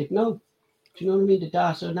at Celtic now. Do you know what I mean? The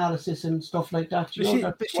data analysis and stuff like that.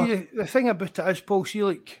 The thing about it is, Paul,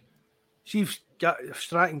 if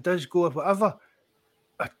Stratton does go or whatever,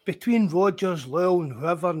 between Rodgers, Lyle and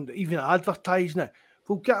whoever, and even advertising it,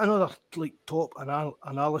 we'll get another top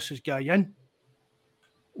analysis guy in.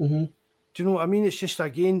 Mm-hmm. Do you know what I mean? It's just,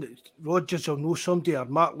 again, Rodgers will know somebody, or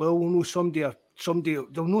Mark Lyle will know somebody, or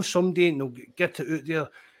they'll know somebody, and they'll get it out there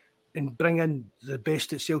and bring in the best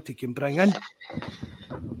that Celtic can bring in.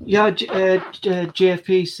 Yeah,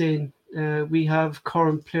 JFP saying we have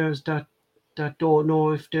current players that don't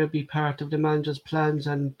know if they'll be part of the manager's plans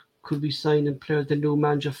and could be signing players the new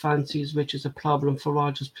manager fancies, which is a problem for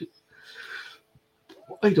Rodgers.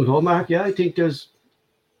 I don't know, Mark. Yeah, I think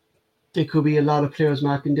there could be a lot of players,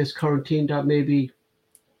 Mark, in this current team that maybe,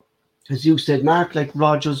 as you said, Mark, like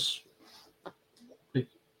Rodgers,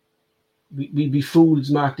 we'd be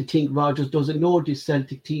fools, Mark, to think Rodgers doesn't know this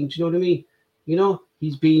Celtic team. Do you know what I mean?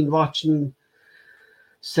 He's been watching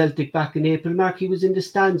Celtic back in April, Mark. He was in the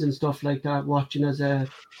stands and stuff like that, watching. Do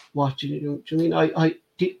you know what I mean?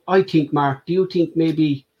 I think, Mark, do you think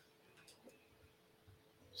maybe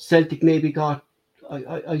Celtic maybe got,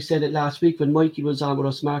 I said it last week when Mikey was on with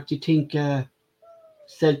us, Mark, do you think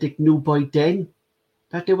Celtic knew by then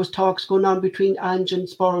that there was talks going on between Ange and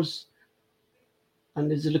Spurs?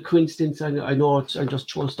 And is it a coincidence? I know I'm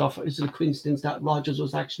just throwing stuff. Is it a coincidence that Rodgers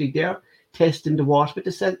was actually there testing the water with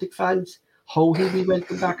the Celtic fans? How he'll be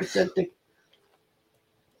welcome back at Celtic?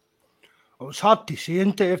 It was hard to say,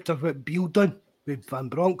 isn't it, after what Beale done with Van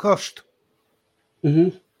Bronckhorst.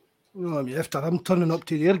 Mm-hmm. I mean, after him turning up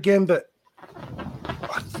to their game, but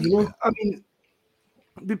I mean,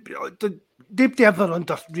 did they ever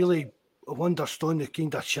really understand the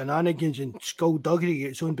kind of shenanigans and skullduggery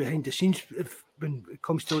gets on behind the scenes when it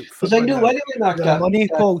comes to because I knew anyway, Mark, money,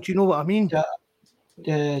 Paul? Do you know what I mean?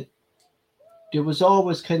 There was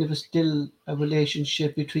always kind of still a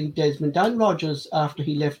relationship between Desmond and Rodgers after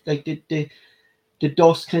he left. Like the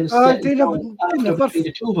dust kind of settled down between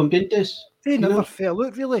the two of them, didn't they? They never fell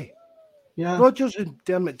out, really. Yeah, Rodgers and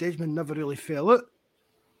Dermot Desmond never really fell out.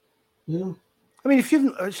 Yeah, I mean,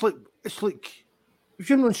 it's like if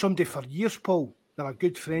you've known somebody for years, Paul, they're a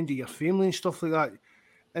good friend of your family and stuff like that.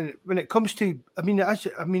 And when it comes to, as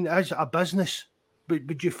a business, but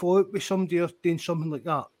would you fall out with somebody else doing something like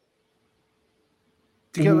that?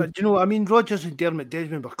 Do you know what I mean? Rodgers and Dermot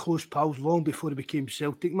Desmond were close pals long before he became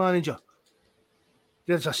Celtic manager.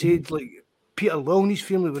 As I said, like Peter Lyle and his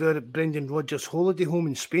family were out at Brendan Rodgers' holiday home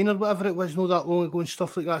in Spain or whatever it was, not that long ago and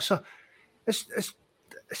stuff like that. So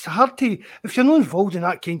it's hard to, if you're not involved in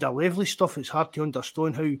that kind of lively stuff, it's hard to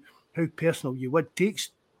understand how personal you would take,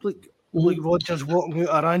 like Rodgers walking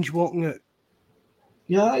out or Ange walking out.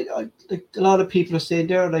 Yeah, I like a lot of people are saying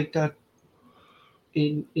there like that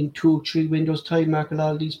in 2-3 windows time, Mark, a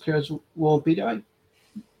lot of these players won't be there. I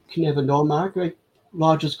can never know, Mark. Right?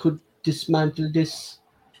 Rodgers could dismantle this.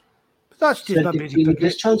 But that's just maybe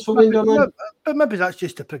this transfer window, man. But maybe that's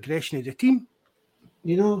just the progression of the team.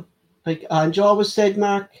 Like Ange always said,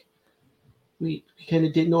 Mark, we kind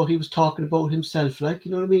of didn't know he was talking about himself. Like,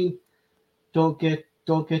 you know what I mean? Don't get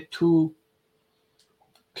too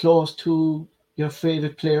close to your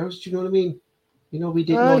favorite players. Do you know what I mean? We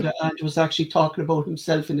didn't know that Ange was actually talking about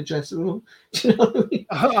himself in the dressing room. Do you know what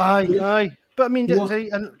I mean? Aye. But I mean, You know? right,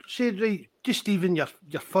 and say right, just even your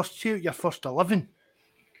first 11,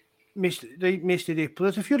 most of the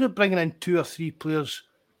players. If you're bringing in 2 or 3 players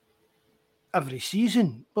every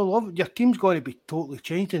season, well, your team's going to be totally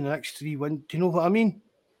changed in the next 3 wins. Do you know what I mean?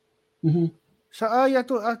 Mm-hmm. So I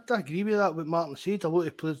agree with that. What Martin said, a lot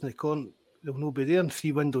of players in the corner, they'll not be there in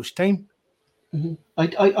 3 windows' time. Mm-hmm.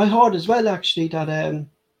 I heard as well actually that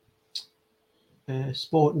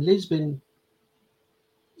Sporting Lisbon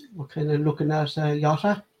were kind of looking at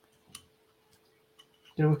Jota.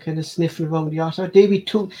 They were kind of sniffing around Jota.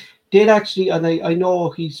 They'd actually, and I know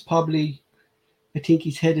he's probably, I think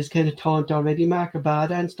his head is kind of taunt already, Mark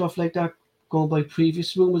Abada and stuff like that, going by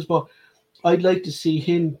previous rumours. But I'd like to see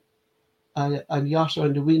him and Jota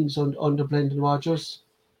on the wings under Brendan Rodgers.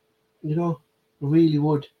 You know, really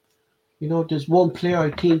would. You know, there's one player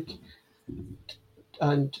I think,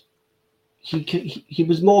 and he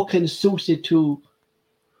was more kind of suited to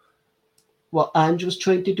what Ange was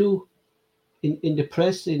trying to do in the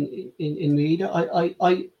press in Maida.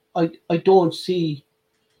 I don't see,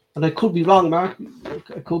 and I could be wrong, Mark.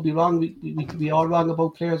 I could be wrong. We could be all wrong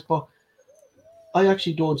about players, but I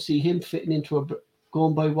actually don't see him fitting into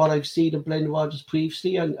going by what I've seen of Brendan Rodgers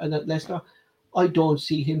previously and at Leicester. I don't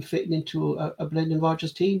see him fitting into a Brendan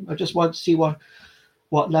Rodgers team. I just want to see what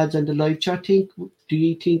lads on the live chat think. Do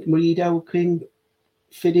you think Merida can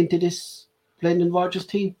fit into this Brendan Rodgers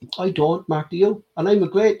team? I don't, Mark. Do you? And I'm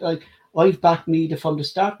I've backed Merida from the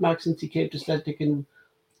start, Mark, since he came to Celtic, and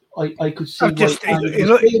I could see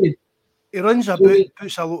He runs about,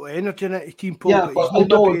 puts a lot of energy in it, team, Paul. Yeah, but I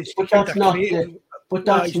don't. But that's not. But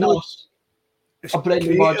that's not a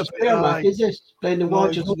Brendan Rodgers player, Mark, is it? Brendan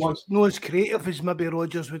Rodgers wants. Not as creative as maybe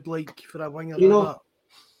Rodgers would like for a winger. You know,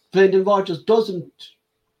 Brendan Rodgers doesn't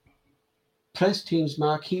press teams,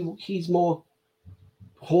 Mark. He's more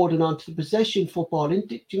holding on to the possession football,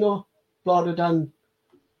 isn't it? You know, rather than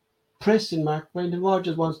pressing, Mark. Brendan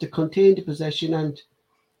Rodgers wants to contain the possession and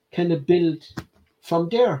kind of build from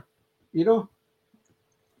there. You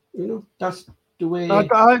know, that's the way.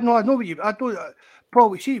 I know what you. I don't.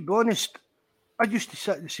 Paul, see, to be honest, I used to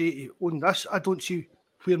sit and say to you, on this, I don't see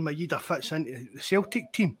where Maeda fits into the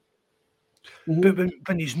Celtic team. Mm-hmm. But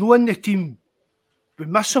when he's not in the team, we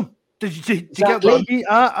miss him. Do you get what I mean?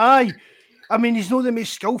 Aye. I mean, he's not the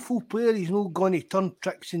most skillful player. He's not going to turn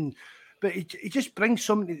tricks, but he just brings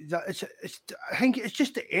something that I think it's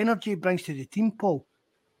just the energy he brings to the team, Paul.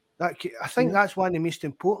 I think that's one of the most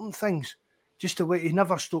important things. Just the way he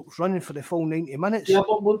never stops running for the full 90 minutes. Yeah,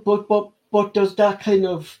 but does that kind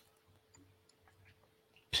of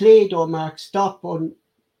play, though, Mark, stop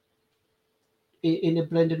in a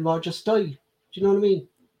Brendan Rodgers style? Do you know what I mean?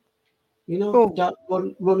 You know, that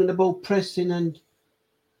running about pressing and.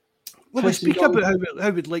 Well, we speak about how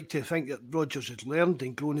we'd like to think that Rodgers has learned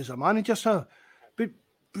and grown as a manager, sir. But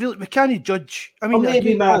really, we can't judge. I mean,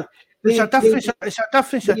 maybe, Mark. It's a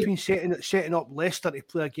difference between setting up Leicester to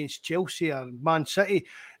play against Chelsea or Man City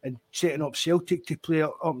and setting up Celtic to play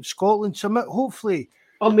up in Scotland. So hopefully,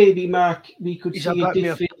 or maybe, Mark, we could see a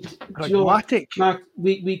different. Pragmatic. You know, Mark,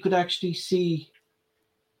 we could actually see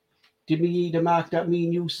the Mark that me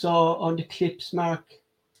and you saw on the clips, Mark,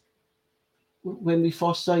 when we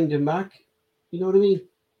first signed him, Mark. You know what I mean?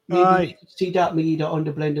 Maybe we could see that Maeda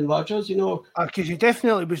under Brendan Rodgers, you know. Because he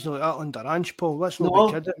definitely wasn't like that under Ange, Paul. Let's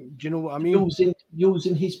not be kidding. Do you know what I mean?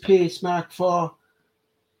 Using his pace, Mark, for...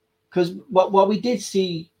 Because what we did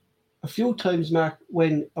see a few times, Mark,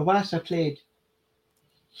 when Awasa played,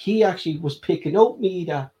 he actually was picking out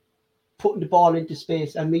Maeda, putting the ball into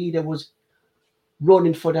space, and Maeda was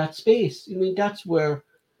running for that space. I mean, that's where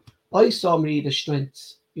I saw Maeda's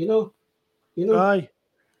strengths, you know.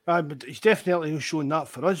 Aye, but he's definitely shown that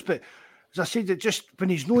for us. But as I said, it just when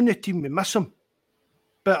he's not in the team, we miss him.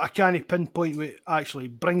 But I can't pinpoint what actually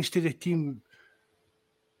brings to the team.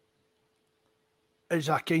 Is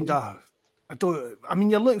a kind of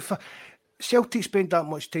you're looking for Celtic spend that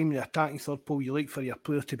much time in the attacking third, Paul. You like for your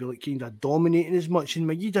players to be like kind of dominating as much, and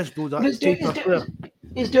Maeda's know that type of player.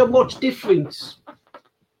 Is there much difference?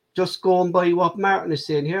 Just going by what Martin is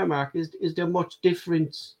saying here, Mark, is there much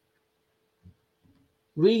difference?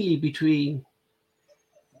 Really, between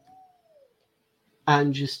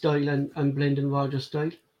Ange's style and Brendan Rodgers'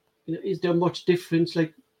 style, you know, is there much difference?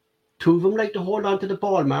 Like, two of them like to hold on to the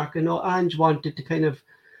ball, Mark. I know Ange wanted to kind of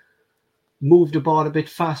move the ball a bit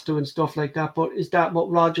faster and stuff like that, but is that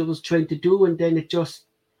what Rodgers was trying to do, and then it just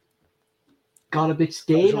got a bit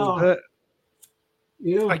stale?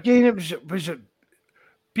 You know, again, it was it.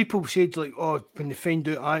 People said, like, when they find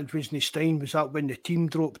out Ange wasn't Stein, was that when the team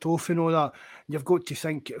dropped off and all that? And you've got to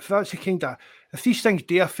think, if that's the kind of, if these things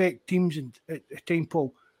do affect teams at the time,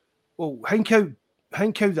 Paul, Well, think how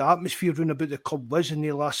the atmosphere round about the club was in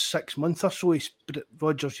the last 6 months or so.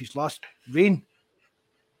 Rodgers' last reign.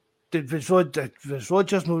 Was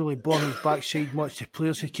Rodgers not really born his backside much to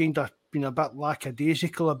players? He kind of been a bit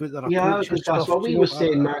lackadaisical about their approach and because that's stuff. what we were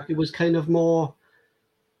saying, Mark. It was kind of more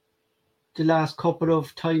the last couple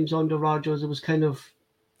of times under Rodgers. It was kind of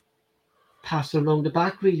passing along the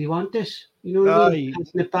back, really, wasn't it? You know what I mean?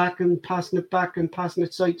 Passing it back and passing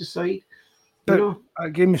it side to side. But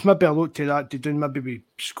again, maybe I look to that to do maybe with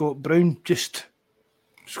Scott Brown. Just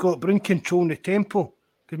Scott Brown controlling the tempo.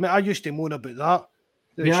 Because I used to moan about that.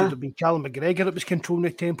 It should have been Callum McGregor that was controlling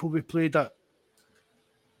the tempo we played at.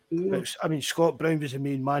 I mean, Scott Brown was the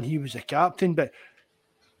main man. He was the captain. But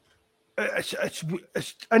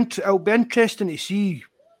it'll be interesting to see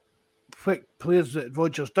what players that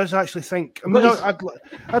Rodgers does actually think. I mean,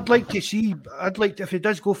 I'd like to see. If he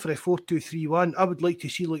does go for a 4-2-3-1, I would like to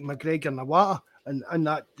see like McGregor and Nawata and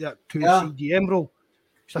that two CDM role.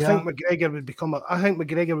 So I think McGregor would become. I think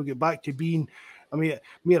McGregor would get back to being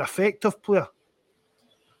more effective player.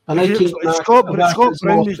 And I think Scott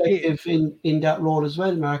Brown is in that role as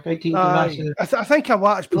well, Mark. I think I think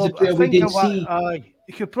Nawata's probably.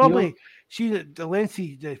 You could probably see the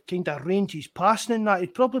lengthy, the kind of range he's passing in that.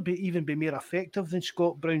 He'd probably even be more effective than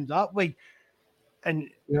Scott Brown that way. And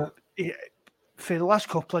for the last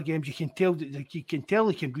couple of games, you can tell he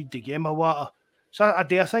can read the game Nawata. So I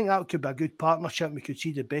think that could be a good partnership. We could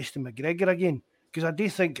see the best of McGregor again. Because I do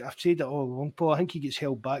think, I've said it all along, Paul, I think he gets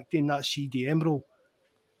held back doing that CDM role.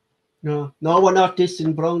 No, we're not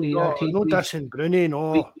dissing Brownie. No dissing Brownie,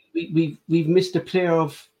 no. We've missed a player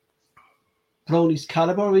of Brownie's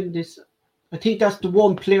calibre in this. I think that's the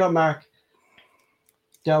one player, Mark,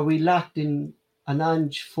 that we lacked in an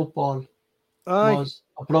Ange football was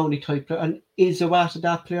a Brownie type player. And is Zawata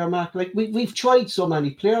that player, Mark? Like we've tried so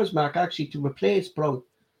many players, Mark, actually to replace Brown.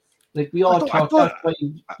 Like we all thought that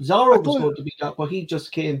Zorro was going to be that, but he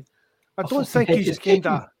just came. I don't think he's a kind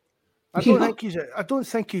of. I don't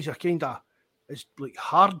think he's a kind of. It's like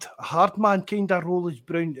a hard man kind of role as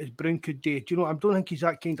Brown could do. Do you know? I don't think he's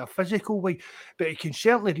that kind of physical way, but he can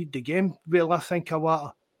certainly read the game well. I think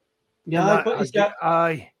Nawata. Yeah, but is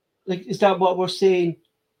that what we're saying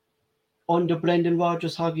under Brendan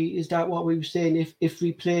Rodgers? Is that what we were saying? If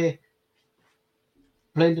we play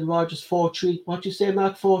Brendan Rodgers 4-3, what do you say,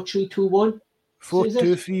 Mark? 4-3-2-1?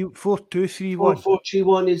 4-2-3-1.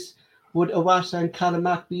 4-4-3-1 is. Would Awasa and Callum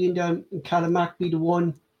be in there, and Callum be the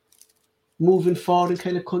one moving forward and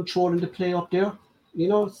kind of controlling the play up there? You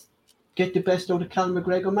know, get the best out of Callum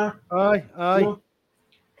McGregor, Mark. Aye.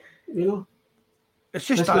 You know. It's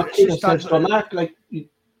just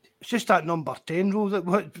that number 10 role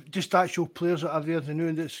that just actual players that are there now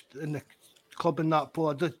in the club in that Paul.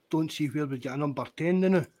 I just don't see where we get a number 10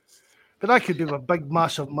 now. But that could be a big,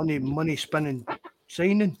 massive money spinning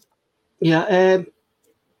signing. Yeah.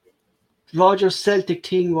 Rodgers' Celtic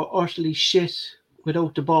team were utterly shit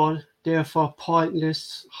without the ball, therefore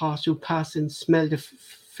pointless, horseshoe passing, smelled of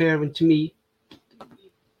fairing to me.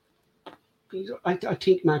 I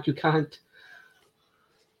think, Mark, you can't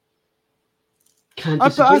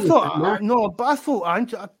disagree with that, Mark. No, but I thought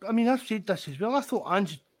Ange, I mean, I've said this as well, I thought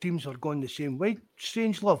Ange's teams are going the same way,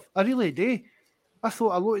 strange love. I really do. I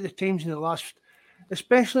thought a lot of the times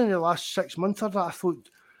especially in the last 6 months or that, I thought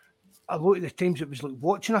a lot of the times it was like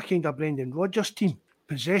watching a kind of Brendan Rodgers team,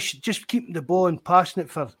 possession, just keeping the ball and passing it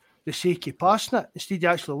for the sake of passing it, instead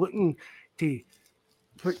of actually looking to,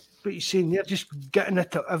 what you're saying there, just getting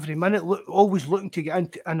it at every minute, always looking to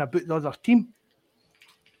get in about the other team.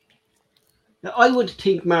 Now, I would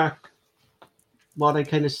think, Mark, what I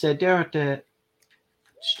kind of said there at the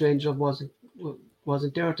Stranger wasn't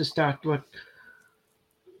there at the start, but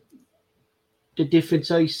the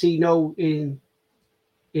difference I see now in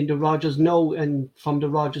the Rodgers now and from the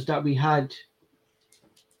Rodgers that we had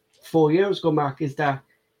 4 years ago, Mark, is that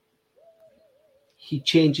he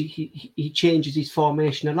changes his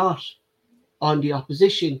formation a lot on the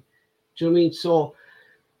opposition. Do you know what I mean? So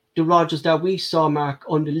the Rodgers that we saw, Mark,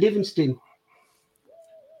 under Livingston,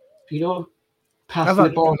 passing the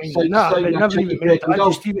ball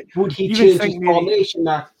would he change his formation,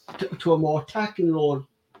 Mark, to a more attacking role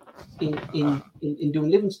in doing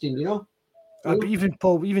Livingston, But even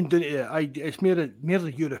Paul, even doing it, it's more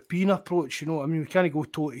the European approach, I mean, we can't go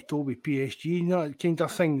toe to toe with PSG, that kind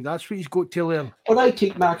of thing. That's what he's got to learn. But I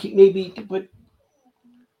think, Mark, it maybe. But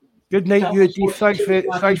good night, UAD. Thanks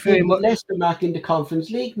very much. Leicester, Mark, in the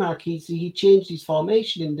Conference League, Mark, he changed his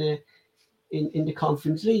formation in the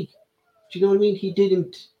Conference League. Do you know what I mean? He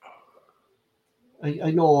didn't.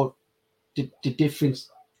 I know the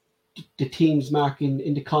difference. The teams, Mark,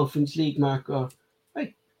 in the Conference League, Mark, are.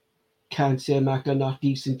 can't say, Mark, they're not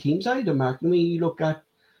decent teams either, Mark. I mean, you look at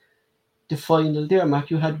the final there,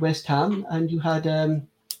 Mark. You had West Ham and you had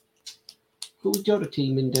who was the other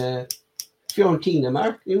team in the Fiorentina,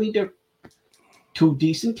 Mark? I mean, they're two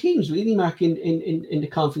decent teams, really, Mark, in the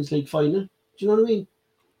Conference League final. Do you know what I mean?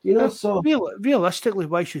 You know, so realistically,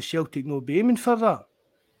 why should Celtic not be aiming for that?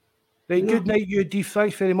 Right, good night, UD.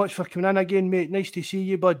 Thanks very much for coming in again, mate. Nice to see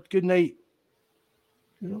you, bud. Good night.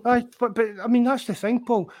 But I mean, that's the thing,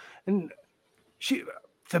 Paul. And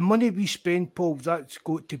the money we spend, Paul, that's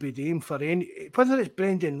got to be the aim for whether it's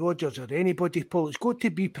Brendan Rodgers or anybody, Paul. It's got to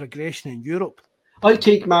be progression in Europe. I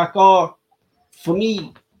think, Mark, for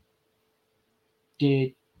me,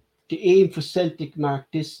 the aim for Celtic, Mark,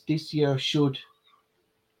 this year should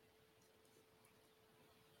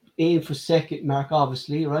aim for second, Mark,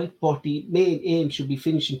 obviously, right? But the main aim should be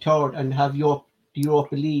finishing third and have the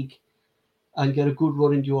Europa League and get a good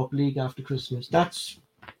run in the Europa League after Christmas.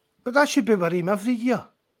 But that should be our aim every year.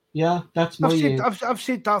 Yeah, that's my aim. I've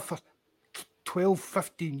said that for 12,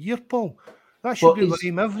 15 years, Paul. That should be our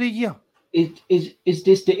aim every year. Is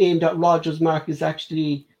this the aim that Rodgers, Mark, is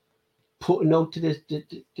actually putting out to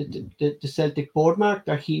the Celtic board, Mark,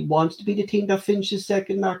 that he wants to be the team that finishes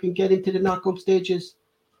second, Mark, and get into the knockout stages?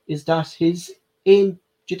 Is that his aim,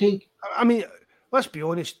 do you think? I mean, let's be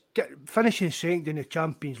honest, finishing second in the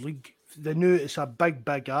Champions League, they knew it's a big,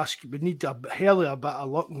 big ask. We need a hell of a bit of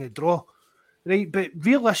luck in the draw. Right, but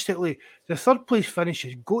realistically, the third place finish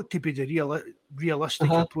has got to be the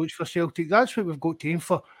realistic approach for Celtic. That's what we've got to aim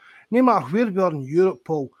for. No matter where we are in Europe,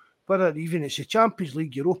 Paul, whether even it's the Champions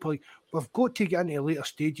League, Europa League, we've got to get into later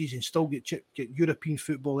stages and still get European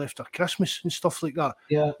football after Christmas and stuff like that.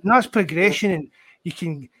 Yeah, and that's progression, and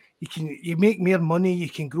you make more money, you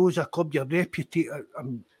can grow as a club, your reputation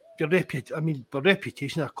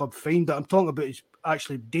as a club, fine, but I'm talking about is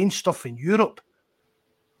actually doing stuff in Europe.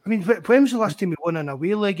 I mean, when was the last time we won an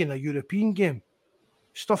away leg in a European game?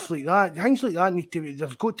 Stuff like that. Things like that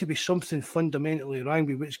there's got to be something fundamentally wrong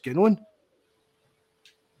with what's going on.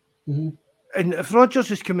 Mm-hmm. And if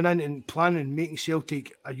Rodgers is coming in and planning making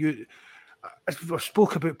Celtic as we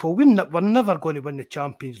spoke about, Paul, we're never going to win the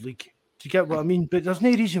Champions League. Do you get what I mean? But there's no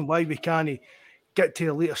reason why we can't get to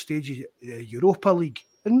the later stages of the Europa League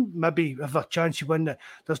and maybe have a chance to win it.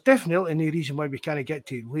 There's definitely no reason why we can't get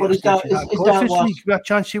to later stages of the Conference League with a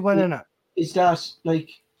chance of winning it. Is that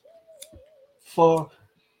like for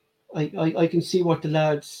I can see what the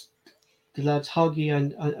lads Hoggy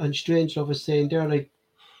and Strangelove are saying. They're like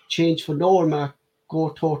change for lower, Mark, go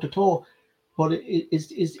toe to toe. But is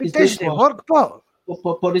this what work,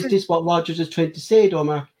 but is this what Rodgers is trying to say though,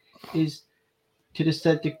 Mark? Is to the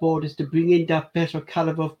Celtic board is to bring in that better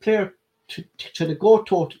caliber of player to try to go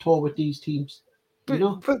toe to toe with these teams. But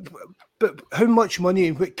how much money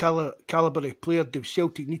and what caliber of player do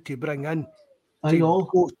Celtic need to bring in? I know.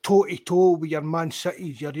 Go toe to toe with your Man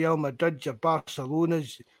Cities, your Real Madrid, your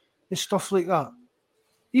Barcelonas, and stuff like that.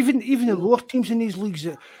 Even the lower teams in these leagues,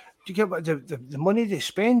 do you get what the money they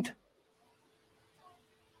spend?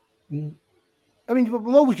 Mm. I mean,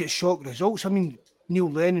 we'll always get shock results. I mean, Neil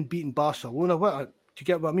Lennon beating Barcelona. Do you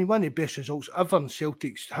get what I mean? One of the best results ever in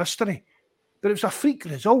Celtic's history. But it was a freak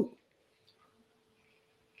result.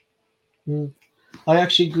 Mm. I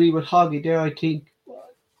actually agree with Hoggy there. I think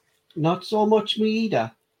not so much me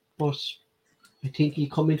either, but I think he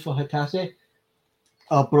come in for Hatate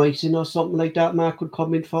or Brighton or something like that. Mark would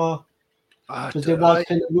come in for because there was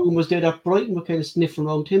kind of rumours there that Brighton were kind of sniffing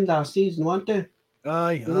around him last season, weren't they?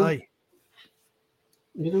 Aye.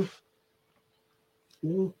 You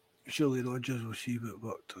know. Surely Rodgers will see what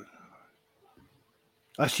worked on.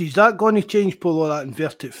 Is that going to change, Paul, all that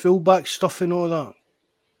inverted fullback stuff and all that?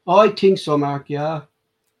 Oh, I think so, Mark, yeah.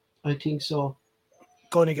 I think so.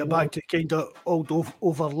 Going to get back to kind of old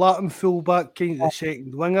overlapping fullback, kind of the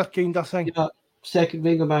second winger kind of thing. Yeah, second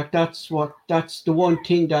winger, Mark. That's the one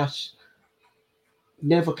thing that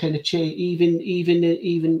never kind of changed.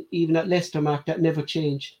 Even at Leicester, Mark, that never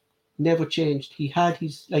changed. Never changed. He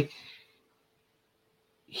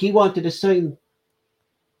wanted to sign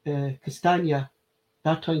Castagna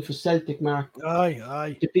that time for Celtic, Mark.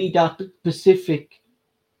 Aye. To be that specific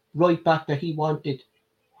right back that he wanted,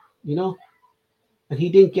 and he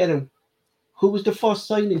didn't get him. Who was the first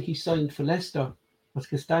signing he signed for Leicester? Was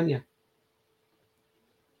Castagna.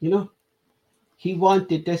 He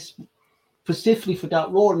wanted this specifically for that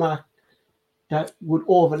role, Mark, that would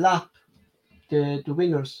overlap the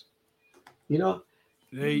wingers.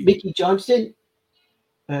 Right. Mickey Johnson.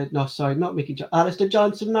 No, sorry, not Mickey Johnson. Alistair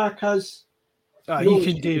Johnson, Mark, has. You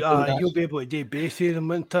can do. You'll be able to do both of them,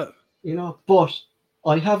 won't it? But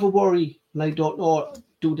I have a worry, and I don't know.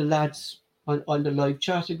 Do the lads on the live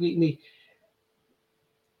chat agree with me.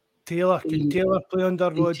 Taylor, can Taylor play under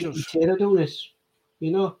Rodgers? Taylor doing it,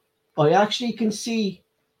 you know. I actually can see.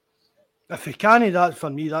 If he can't, that for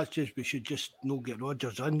me, that's just we should just not get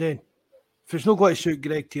Rodgers in then. If it's not going to suit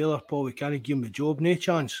Greg Taylor, Paul, we can't give him a job, no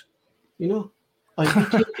chance. You know, I'd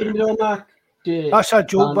be taking the Mark. That's a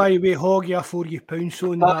joke, by the way, Hoggy, a £40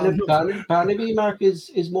 so Barnaby Mark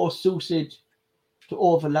is more suited to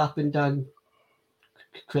overlapping than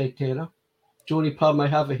Craig Taylor. The only problem I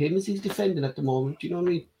have with him is he's defending at the moment. Do you know what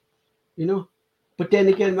I mean? You know, but then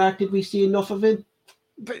again, Mark, did we see enough of him?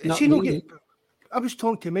 But not really. I was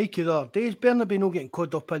talking to Mikey the other day. Is Barnaby not getting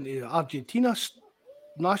caught up into Argentina's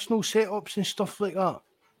national setups and stuff like that?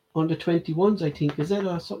 Under 21s, I think, is it,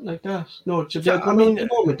 or something like that? No, it's at the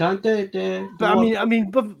moment, aren't they? But I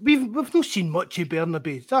mean, we've not seen much of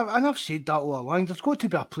Barnaby, and I've said that all along. There's got to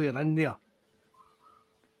be a player in there.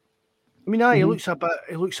 I mean, he looks a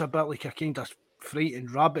bit like a kind of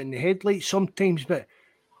frightened rabbit in the headlights sometimes, but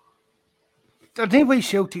there's no way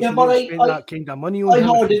Celtic's spend that kind of money on him.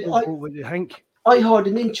 What do you think? I heard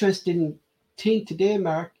an interesting thing today,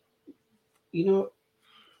 Mark. You know,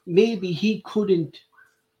 maybe he couldn't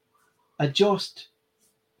adjust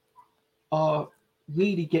or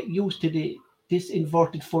really get used to this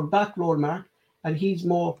inverted full back role, Mark. And he's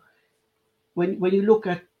more, when you look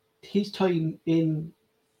at his time in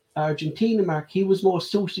Argentina, Mark, he was more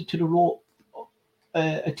suited to the role,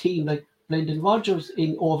 a team like Brendan Rodgers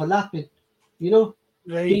in overlapping, you know,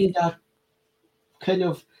 right. Being that kind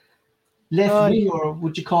of left wing, or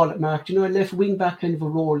would you call it, Mark? You know, a left wing back kind of a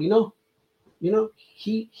role, you know.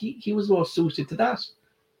 He was more suited to that,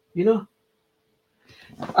 you know.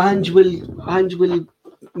 And will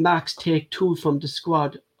Max take two from the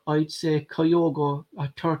squad? I'd say Kyogo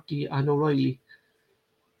at 30 and O'Reilly.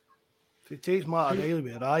 If he takes Matt O'Reilly,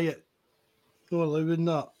 we're riot. No allowing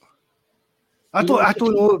that. I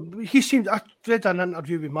don't know. He seemed. I read an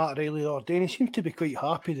interview with Matt O'Reilly the other day, and he seems to be quite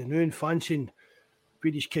happy the now and fancying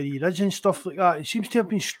where his career is and stuff like that. He seems to have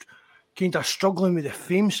been kind of struggling with the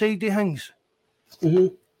fame side of things.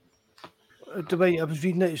 The way I was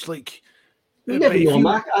reading it, it's like you never know,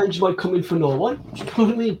 Mark. Ange might come in for no one. Do you know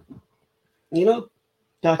what I mean? You know.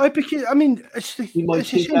 Because I mean, it's the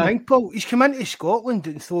same thing, Paul. He's come into Scotland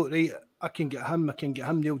and thought, right, I can get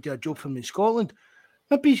him. They'll do a job for me in Scotland.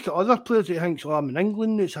 Maybe he's got other players that he thinks, I'm in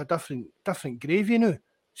England now, it's a different gravy now.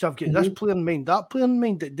 So I've got this player in mind, that player in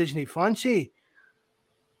mind that doesn't fancy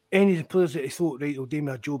any of the players that he thought, right, they'll do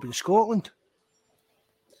me a job in Scotland.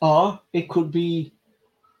 Or it could be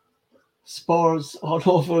Spurs all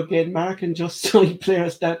over again, Mark, and just sign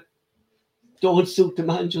players that don't suit the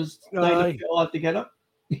man, just line up all together.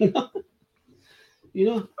 You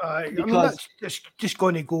know? I mean, that's just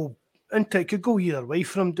going to go into it. Could go either way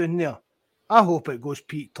for him down there. I hope it goes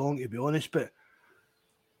Pete Tong, to be honest, but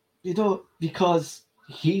you know, because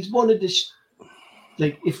he's one of the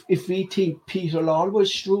like if we think Peter Law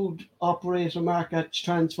was shrewd operator, Mark, at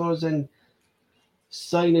transfers and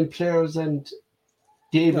signing players, and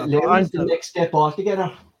David Leary's the next step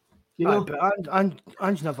altogether. You know, but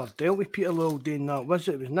Ange never dealt with Peter Law doing that, was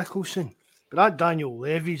it? It was Nicholson. But that Daniel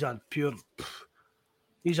Levy's a pure.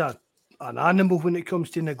 He's an animal when it comes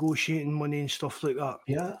to negotiating money and stuff like that.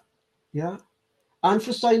 Yeah. And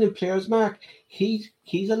for signing players, Mark, he's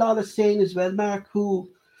a lot of saying as well, Mark,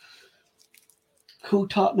 who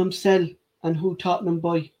Tottenham sell and who Tottenham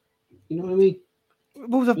buy. You know what I mean?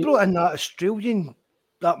 Well, they brought in that Australian,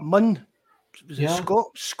 that Munn. Was it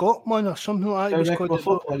Scott Munn or something like that? Director of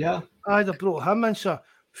football, yeah. Aye, they brought him in, so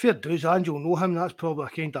fair dues, Angel know him, that's probably a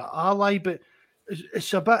kind of ally, but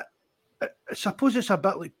it's a bit, I suppose it's a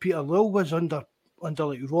bit like Peter Lowell was under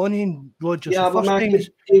like Ronnie and Rodgers. Yeah, but Mark,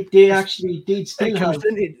 they actually did still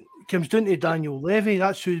it comes down to Daniel Levy,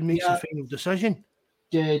 that's who makes the final decision.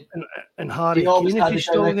 And Harry Kane, if he's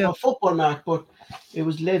still there. Football, Mark, but it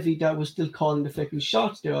was Levy that was still calling the fucking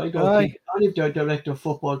shots there. I don't think any of their director of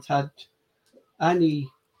footballs had any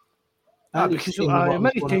because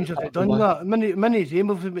many times have they done that. Many of them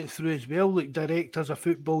have went through as well, like directors of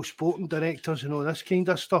football, sporting directors, and all this kind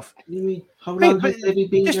of stuff. You mean how long has Levy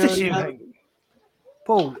been just there? The same thing.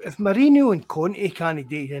 Paul, if Mourinho and Conte can't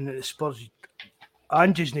do in at the Spurs,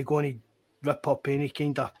 Ange's not going to rip up any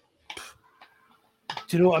kind of.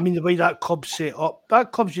 Do you know what I mean? The way that club's set up,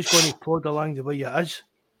 that club's just going to plod along the way it is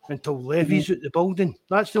until Levy's out the building.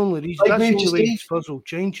 That's the only reason. That's the only way Spurs will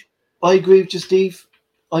change. I agree with you, Steve.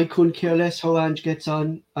 I couldn't care less how Ange gets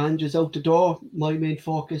on. Ange is out the door. My main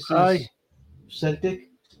focus is Celtic.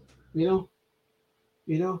 You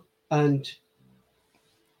know, and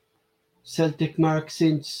Celtic, Mark,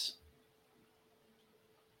 since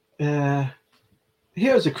it's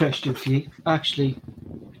here's a question for you. Actually,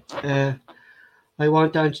 I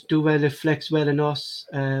want Dan to do well, it flex well in us,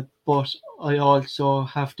 but I also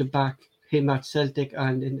have to back him at Celtic,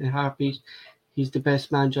 and in a heartbeat, he's the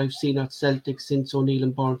best manager I've seen at Celtic since O'Neill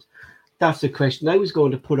and Burns. That's the question I was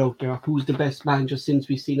going to put out there. Who's the best manager since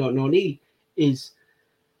we've seen O'Neill?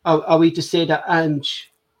 Are we to say that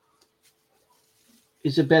Ange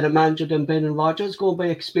is a better manager than Brendan Rodgers, going by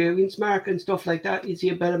experience, Mark, and stuff like that? Is he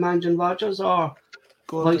a better manager than Rodgers, or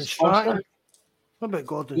Gordon vice Stratton? versa? What about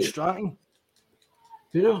Gordon Stratton?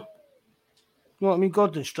 You know? No, I mean,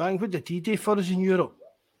 Gordon Stratton, what did he do for us in Europe?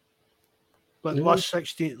 But last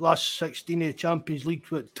 16 of the Champions League,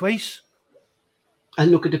 twice?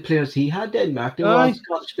 And look at the players he had then, Mark. They were all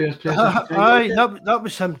Scottish players. That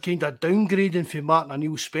was him kind of downgrading for Martin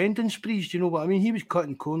O'Neill's spending sprees. Do you know what I mean? He was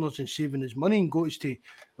cutting corners and saving his money and goes to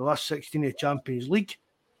the last 16 of the Champions League.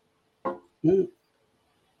 Yeah.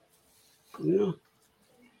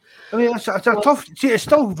 I mean, it's a tough. See, it's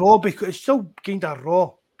still raw because it's still kind of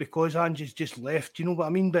raw because Ange's just left. You know what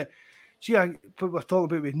I mean? But see, what we're talking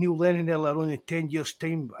about with Neil Lennon earlier on, in 10 years'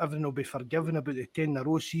 time, everything will be forgiven about the 10 in a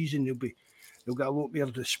row season. They'll get a lot more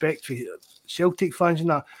respect for Celtic fans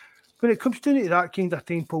and that. When it comes down to that kind of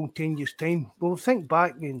time, Paul, 10 years' time, we'll think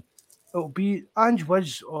back and it'll be Ange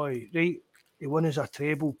was, right, he won as a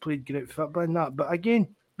treble, played great football and that. But again,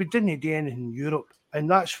 we didn't do anything in Europe.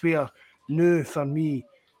 And that's where now, for me,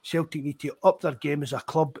 Celtic need to up their game as a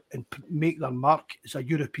club and make their mark as a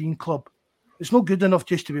European club. It's not good enough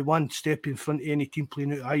just to be one step in front of any team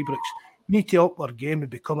playing out at Ibrox. We need to up our game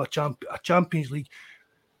and become a Champions League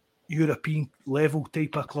European level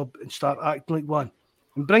type of club and start acting like one.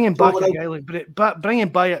 And bringing back a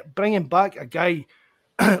guy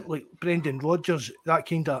like Brendan Rodgers, that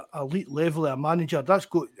kind of elite level of a manager, that's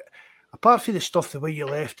good. Apart from the stuff the way you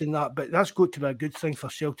left and that, but that's got to be a good thing for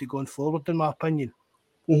Celtic going forward, in my opinion.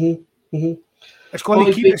 It's going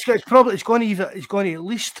to keep. It's going to at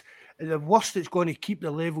least. At the worst, it's going to keep the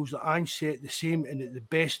levels that Ange set the same, and at the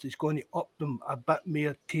best, it's going to up them a bit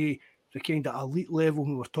more to the kind of elite level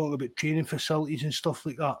when we're talking about training facilities and stuff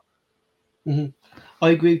like that. I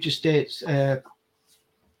agree with your states.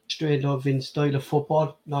 Straight love in style of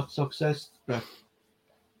football, not success. But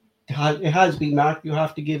it has been, Mark. You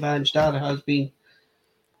have to give Ange that. It has been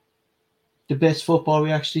the best football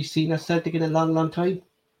we actually seen at Celtic in a long, long time.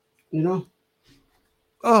 You know.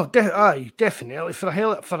 Oh, definitely for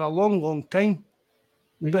a long, long time.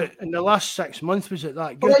 But in the last 6 months, was it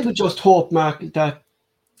that good? But I would just hope, Mark, that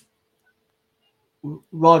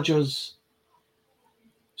Rodgers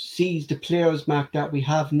sees the players, Mark, that we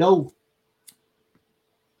have now,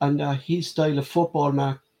 and his style of football,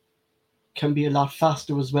 Mark, can be a lot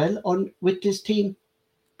faster as well with this team.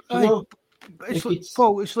 You know? It's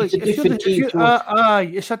a different team.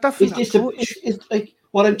 It's a different approach. It's like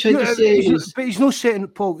what I'm trying to say is, but he's not setting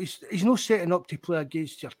up, Paul. He's not setting up to play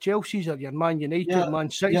against your Chelsea's or your Man United,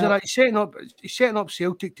 Man City. He's setting up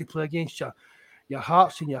Celtic to play against your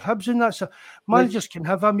Hearts and your Hibs, and that's managers can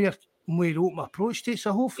have a more open approach to it.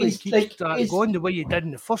 So hopefully he keeps that going the way he did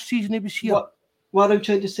in the first season he was here. What I'm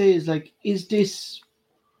trying to say is, like, is this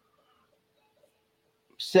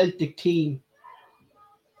Celtic team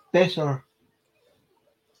better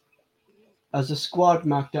as a squad,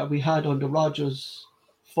 Mark, that we had under Rodgers'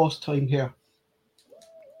 first time here?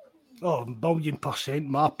 Oh, 1,000,000%,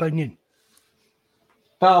 my opinion.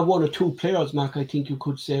 Bar one or two players, Mark, I think you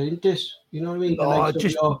could say in this. You know what I mean? No,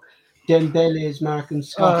 just Dembele's, Mark, and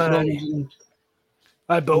Scott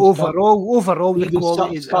but overall, the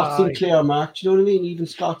quality is Scott Sinclair, Mark. Do you know what I mean? Even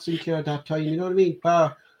Scott Sinclair at that time. You know what I mean?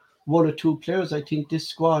 Bar one or two players, I think this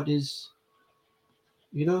squad is,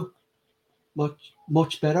 you know,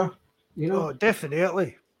 much better. You know,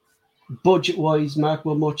 definitely. Budget-wise, Mark,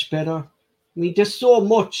 we're much better. I mean, there's so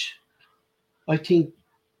much I think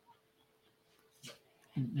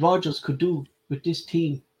Rodgers could do with this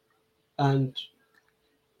team and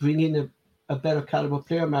bring in a better caliber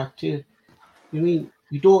player, Mark, too. You mean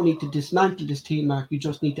you don't need to dismantle this team, Mark. You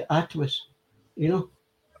just need to add to it, you know?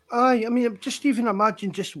 I mean, just even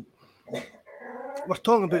imagine we're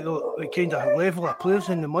talking about the kind of level of players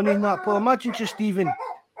and the money and that, but imagine just even...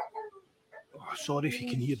 sorry if you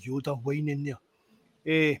can hear Yoda whining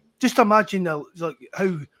there. Just imagine how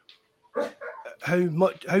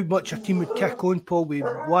much a team would kick on, Paul, with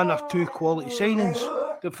one or two quality signings.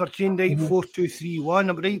 For Jane Knight, 4-2-3-1.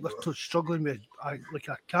 I'm right, we're struggling with like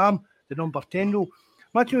a Cam, the number 10 role.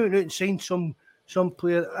 Imagine we went out and signed some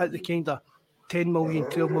player at the kind of 10 million,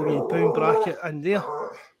 12 million pound bracket in there.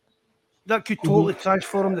 That could totally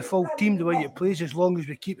transform the full team the way it plays, as long as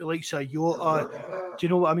we keep the likes of Jota. Do you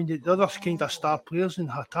know what I mean? The other kind of star players and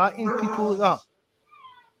attacking people like that.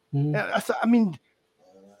 I mean,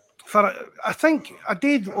 I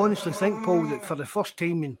did honestly think, Paul, that for the first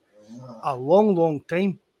time in a long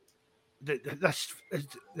time, that this is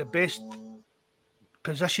the best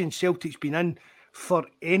position Celtic's been in for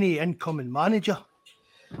any incoming manager.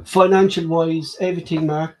 Financial wise, everything,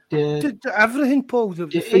 Mark. Everything, Paul. The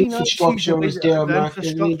infrastructure is there, Mark.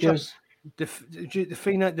 The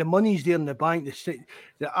money's there in the bank.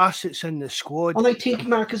 The assets in the squad. And I think,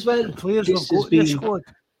 Mark, as well, the players will go to the squad.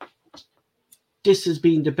 This has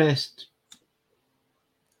been the best.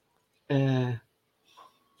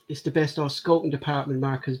 It's the best our scouting department,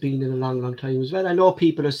 Mark, has been in a long time as well. I know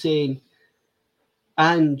people are saying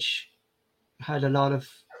Ange had a lot of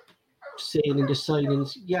saying in the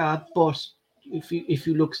signings, yeah, but if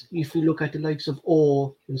you look at the likes of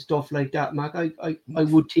O and stuff like that, Mark, I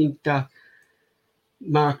would think that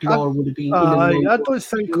Mark Law would have been. I don't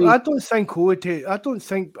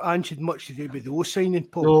think Ange had much to do with the O signing,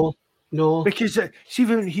 Paul. No, because see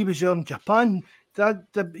when he was there in Japan,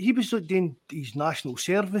 he was doing his national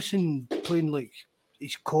service and playing like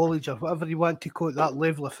his college or whatever you want to call it, that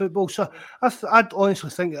level of football. So I'd honestly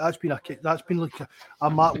think that's been like a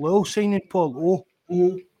Matt Lowell signing, Paul.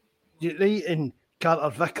 Right, and Carter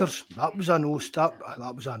Vickers, that was an O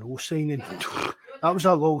signing. That was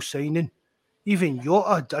a Lowell signing. Even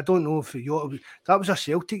Jota, I don't know if that was a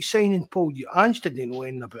Celtic signing, Paul. Ange didn't know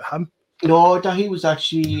anything about him. No, that he was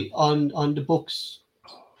actually on the books,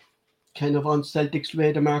 kind of on Celtic's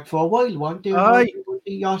radar, Mark, for a while, weren't they? Weren't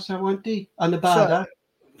they? And the bad.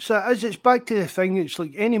 So as it's back to the thing, it's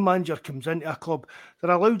like any manager comes into a club,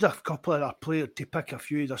 they're allowed a couple of their players to pick a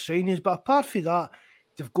few of their signings, but apart from that,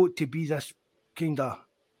 they've got to be this kind of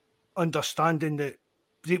understanding that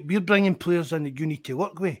we're bringing players in that you need to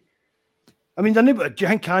work with. I mean, do you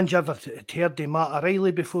think Ange ever heard of Matt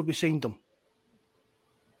O'Reilly before we signed him?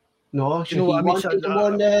 No, he wanted the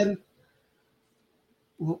one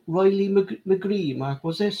Riley McGree, Mark,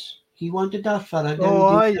 was this? He wanted that fella.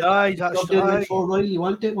 That's right. Before Riley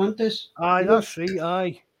want this. That's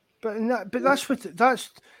right, But that's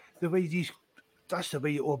the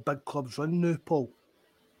way all big clubs run now, Paul.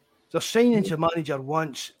 They're signings the manager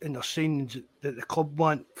wants, and they're signings that the club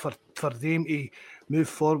want for them to move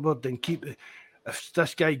forward and keep. If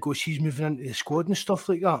this guy goes, he's moving into the squad and stuff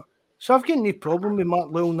like that. So I've got no problem with Mark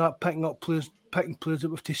Lowell not picking players that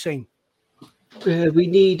we have to sign. We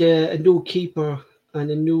need a new keeper and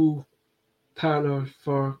a new partner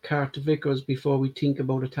for Carter Vickers before we think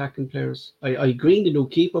about attacking players. I agree in the new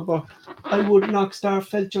keeper, but I wouldn't knock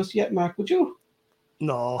Starfelt just yet, Mark, would you?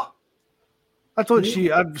 No. I don't see.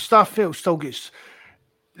 Starfelt still gets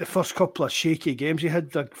the first couple of shaky games he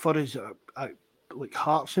had for his like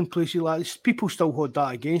Hearts and places like this. People still hold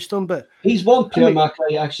that against him, but he's one player, Mark,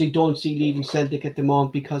 I actually don't see leaving Celtic at the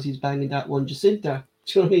moment because he's banging that one Jacinta.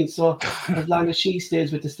 Do you know what I mean? So as long as she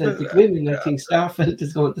stays with the Celtic women, I think Starfelt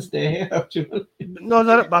is going to stay here. Do you know?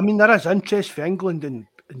 No, I mean there is interest for England and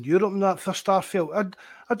Europe and that for Starfelt.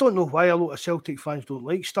 I don't know why a lot of Celtic fans don't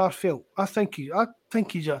like Starfelt. I think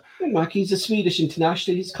he's a. Mark, he's a Swedish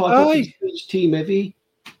international. He's called up the Swedish team every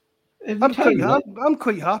time. I'm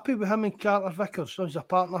quite happy with him and Carter Vickers as a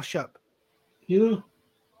partnership. You know,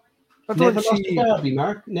 never lost a derby,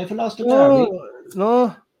 Mark. Never lost a derby.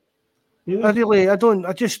 No. Yeah. I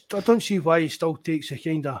don't see why he still takes a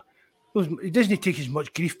kind of. He doesn't take as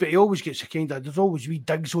much grief, but he always gets a kind of. There's always wee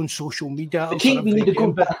digs on social media. I think we need a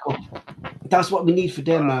good backup. That's what we need for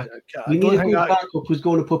them, Mark. We need a good backup who's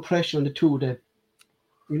going to put pressure on the two of them.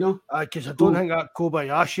 You know, because I don't think that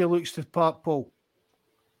Kobayashi looks the part, Paul.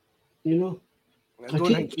 You know, I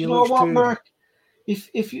think you know what, Mark.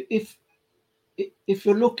 If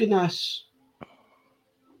you're looking at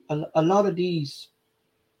a lot of these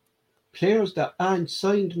players that aren't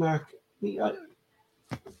signed, Mark, a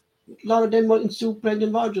lot of them mightn't suit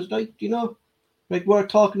Brendan Rodgers, like, you know, like we're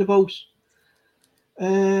talking about.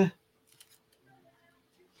 Mark,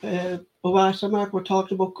 we're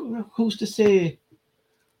talking about who's to say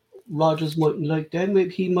Rodgers mightn't like them.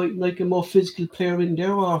 Maybe he might like a more physical player in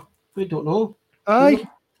there, or I don't know. Aye.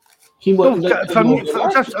 He might I've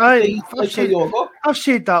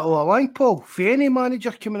said that all along, Paul. For any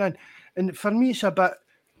manager coming in, and for me, it's a bit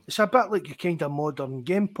like your kind of modern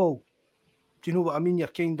game, Paul. Do you know what I mean? You're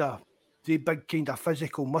kind of the big kind of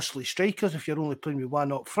physical, muscly strikers. If you're only playing with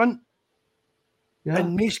one up front,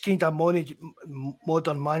 and most kind of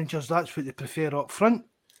modern managers, that's what they prefer up front.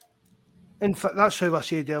 In fact, that's how I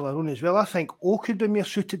said earlier on as well. I think O could be more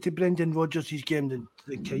suited to Brendan Rodgers' game than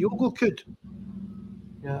Kyogo could.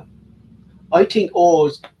 Yeah, I think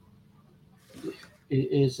O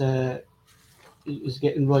is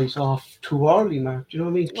getting right off too early, Mark. Do you know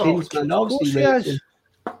what I mean? Klinsmann obviously.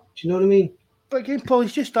 Do you know what I mean? But again, Paul,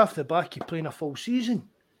 he's just off the back of playing a full season.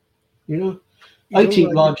 You know, You I know, think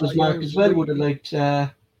like, Rodgers, you Mark, know, as well like- would have liked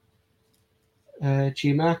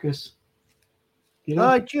G. Marcus. You know,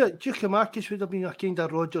 Giacomakis would have been a kind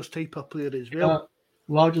of Rodgers type of player as well.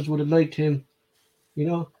 Rodgers would have liked him. You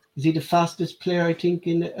know, is he the fastest player, I think,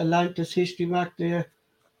 in Atlanta's history, Mark, there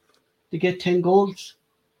to get 10 goals?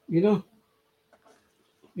 You know.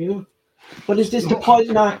 But is this the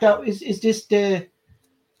point, Mark? That is this the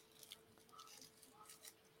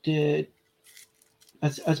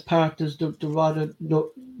as part of the rather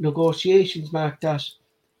negotiations, Mark, that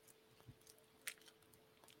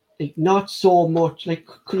like not so much like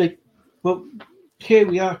well, here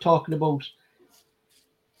we are talking about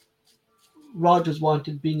Rodgers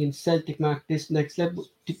wanted being in Celtic, Mark, this next level.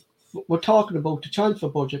 We're talking about the transfer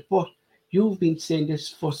budget, but you've been saying this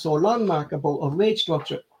for so long, Mark, about a wage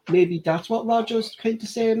structure. Maybe that's what Rodgers trying to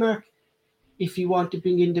say, Mark. If you want to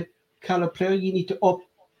bring in the caliber player, you need to up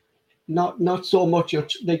not so much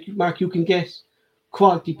like Mark, you can get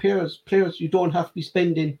quality players. You don't have to be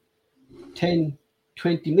spending 10,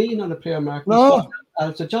 20 million on a player, Mark. No.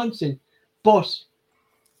 Alza Johnson. But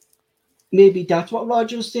maybe that's what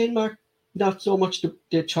Rodgers is saying, Mark. Not so much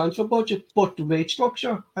the transfer budget, but the wage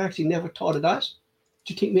structure. I actually never thought of that.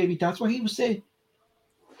 Do you think maybe that's what he was saying?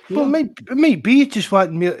 Well, it might be just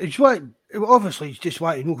wanting obviously he's just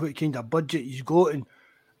wanting to know what kind of budget he's got, and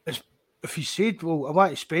if he said, "Well, I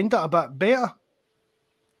want to spend it a bit better,"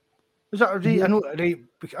 is that right? Mm-hmm. I know, right?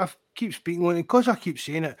 I keep speaking on it because I keep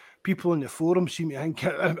saying it. People on the forum seem to think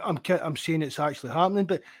I'm saying it's actually happening,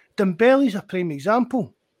 but Dembele's a prime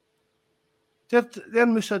example. They're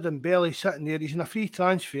Moussa Dembele sitting there. He's in a free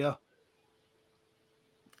transfer.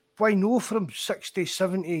 Why no for him 60,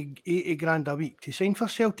 70, 80 grand a week to sign for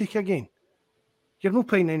Celtic again? You're not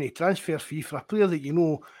paying any transfer fee for a player that you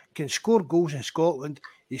know can score goals in Scotland.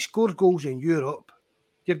 He scores goals in Europe.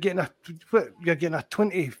 You're getting a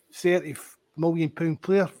 20, 30 million pound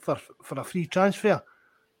player for a free transfer.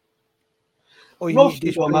 Or you need to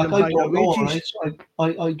just pay them I higher don't know, wages.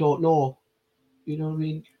 right? I don't know. You know what I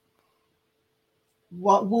mean?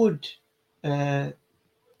 What would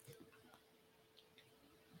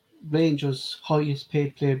Rangers' highest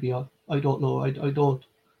paid player be on? I don't know. I don't.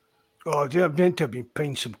 Oh, they're meant to be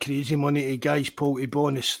paying some crazy money to guys, Paul, to be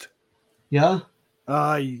honest. Yeah?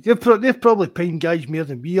 Aye, they're probably paying guys more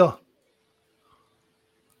than we are.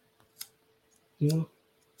 Yeah.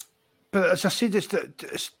 But as I said,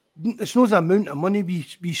 it's not the amount of money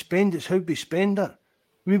we spend, it's how we spend it.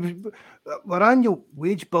 I mean, our annual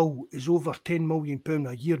wage bill is over £10 million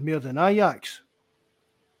a year more than Ajax.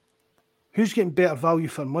 Who's getting better value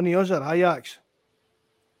for money, us or Ajax?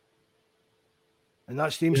 And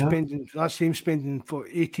that's them spending for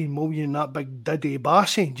 18 million in that big Diddy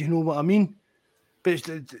Bassey. Do you know what I mean? But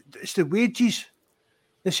it's the wages.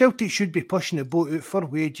 The Celtic should be pushing the boat out for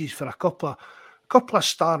wages for a couple of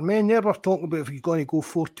star men. There we're talking about if you're going to go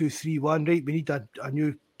 4-2-3-1, right? We need a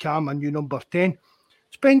new cam, a new number 10.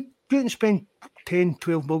 Go and spend 10,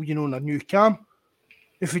 12 million on a new cam.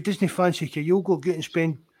 If he doesn't fancy Kyogo, go and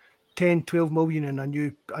spend 10, 12 million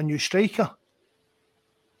on a new striker.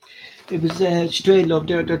 It was straight love.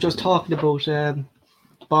 They're just talking about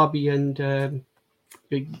Bobby, and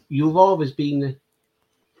you've always been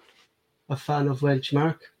a fan of Welsh,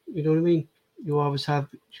 Mark. You know what I mean? You always have.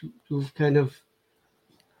 You've kind of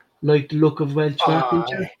liked the look of Welsh, Mark, didn't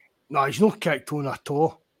you? No, he's not kicked on at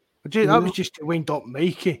all. That was just to wind up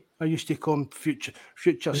Mikey. I used to call him future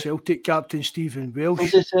Celtic captain Stephen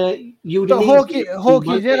Welsh. Was it you? But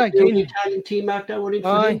Hoggy there again. The Italian team, Mark, that were in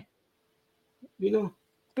for him. You know.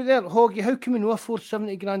 But there, Hoggy, how can we not afford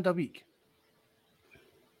 70 grand a week?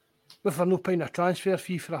 If we're not paying a transfer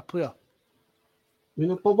fee for a player. You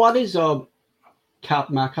know, but what is our cap,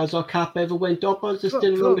 Mark? Has our cap ever went up, or is it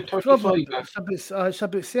still around the 35, Mark? It's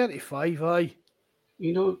about 35, aye.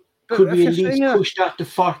 You know, could we at least push that to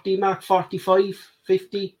 40, Mark? 45,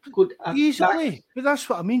 50? Easily. Max? But that's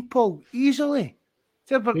what I mean, Paul. Easily.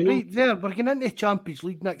 We're getting into the Champions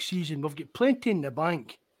League next season. We've got plenty in the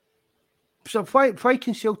bank. So why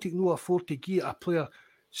can Celtic not afford to give a player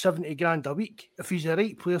 70 grand a week if he's the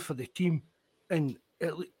right player for the team? And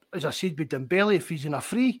as I said with Dembele, if he's in a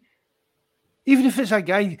free, even if it's a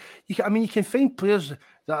guy, you can find players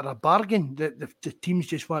that are a bargain that the teams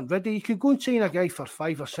just want rid of. You could go and sign a guy for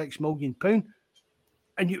 £5 or £6 million,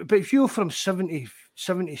 but if you offer him 70,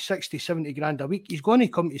 60, 70 grand a week, he's going to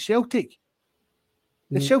come to Celtic.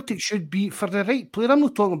 And Celtic should be for the right player. I'm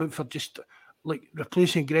not talking about for just like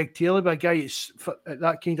replacing Greg Taylor by a guy at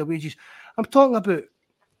that kind of wages. I'm talking about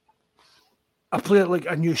a player like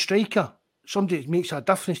a new striker, somebody that makes a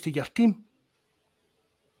difference to your team.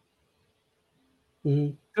 Mm-hmm.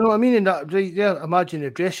 You know what I mean? And that right there, imagine the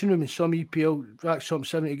dressing room in some EPL racks up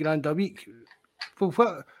 70 grand a week. Well,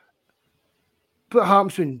 what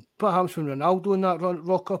happens when Ronaldo and that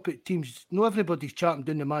rock up at teams? No, everybody's chatting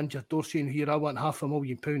down the manager's door saying, "Here, I want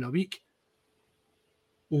 £500,000 a week."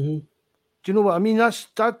 Mm-hmm. Do you know what I mean? That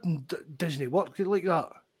doesn't work like that.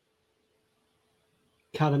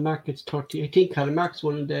 Callum Mark gets 30. I think Callum Mark's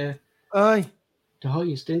one of the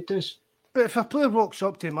highest, isn't it? But if a player walks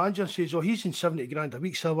up to the manager and says, "Oh, he's in 70 grand a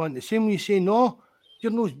week, so I want the same," when you say, "No,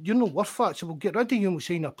 you're no worth that, so we'll get rid of you and we'll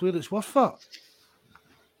sign a player that's worth that."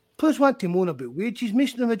 Players want to moan about wages.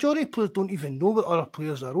 The majority of players don't even know what other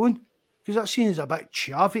players are on, because that seems a bit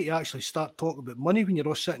chavvy to actually start talking about money when you're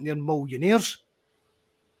all sitting there millionaires.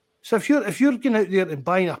 So if you're going out there and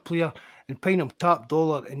buying a player and paying him top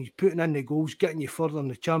dollar and he's putting in the goals, getting you further in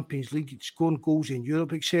the Champions League, scoring goals in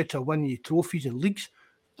Europe, etc., winning you trophies and leagues,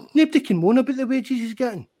 nobody can moan about the wages he's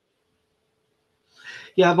getting.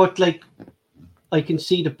 Yeah, but like, I can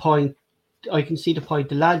see the point. The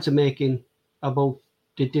lads are making about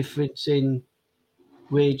the difference in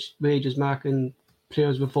wages, Mark, and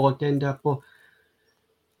players before then that. But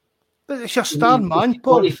it's your star man,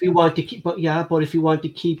 Paul. But if you want to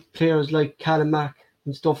keep players like Callum Mack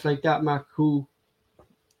and stuff like that, Mark, who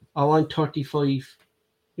are on 35,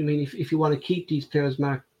 I mean, if you want to keep these players,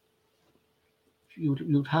 Mark,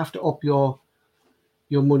 you'd have to up your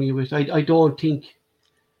money with. I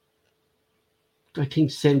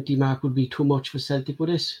think 70 mark would be too much for Celtic with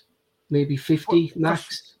this. Maybe 50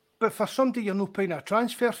 max. But for somebody you're not paying a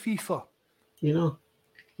transfer fee for. You know.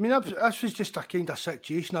 I mean, this was just a kind of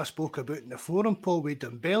situation I spoke about in the forum, Paul, with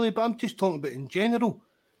Dembele, but I'm just talking about in general.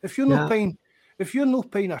 If you're not paying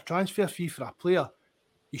a transfer fee for a player,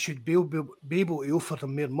 you should be able to offer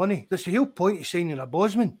them more money. That's the whole point of signing a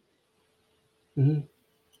Bosman. Mm-hmm.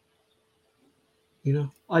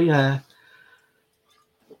 You know,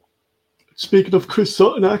 speaking of Chris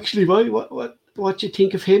Sutton, actually, right? What do you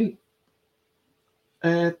think of him?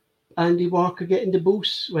 Andy Walker getting the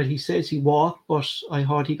boost. Well, he says he walked, but I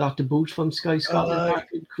heard he got the boost from Sky Scotland.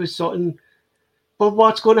 Chris Sutton. But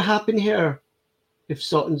what's going to happen here if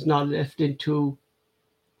Sutton's not left into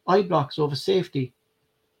Ibrox over safety?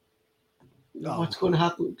 No. What's going to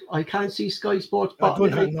happen? I can't see Sky Sports. I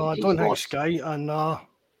don't think Sky.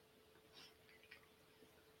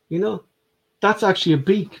 You know, that's actually a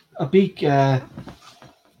big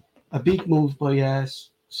move by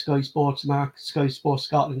Sky Sports, Mark, Sky Sports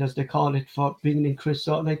Scotland, as they call it, for bringing in Chris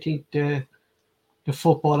Sutton. I think the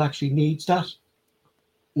football actually needs that.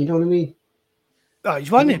 You know what I mean? He's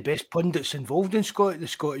one of the best pundits involved in the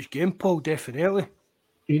Scottish game, Paul, definitely.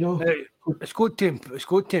 You know, it's got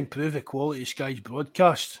to improve the quality of Sky's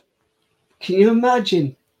broadcast. Can you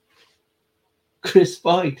imagine Chris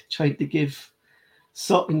Boyd trying to give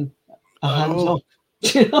Sutton a hands up?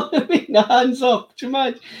 Do you know what I mean? A hands up. Do you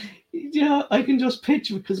imagine? Yeah, I can just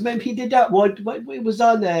picture, because remember he did that one. It was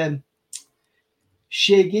on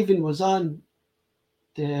Shea Given was on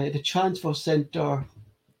the transfer centre.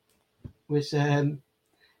 It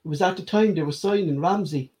was at the time they were signing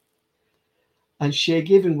Ramsey, and Shea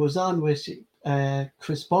Given was on with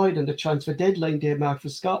Chris Boyd on the transfer deadline day, Mark, for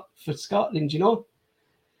Scotland, you know.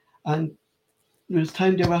 And it was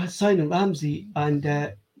time they were signing Ramsey,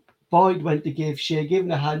 and Boyd went to give Shea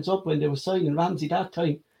Given a hands up when they were signing Ramsey that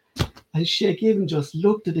time. And Shea Given just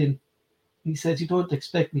looked at him. He says, "You don't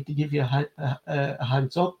expect me to give you a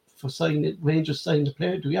hands up for signing Rangers signing the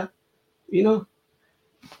player, do you?" You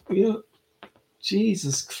know.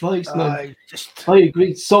 Jesus Christ, man! I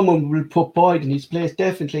agree. Someone will put Boyd in his place,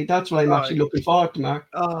 definitely. That's what I'm actually looking forward to, Mark.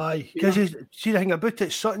 Because see the thing about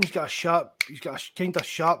it, Sutton's got a kind of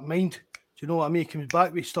sharp mind. Do you know what I mean? He comes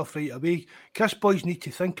back with stuff right away. Chris Boys need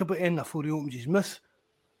to think about it before he opens his mouth.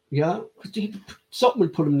 Yeah, something will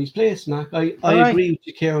put him in his place, Mark. I agree with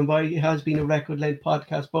you, Kieran. But it has been a record-length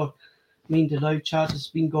podcast, but I mean the live chat has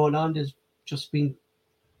been going on. There's just been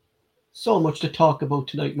so much to talk about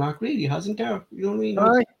tonight, Mark. Really, hasn't there? You know what I mean?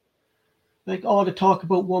 Aye. Like all the talk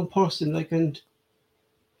about one person, like, and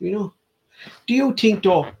you know. Do you think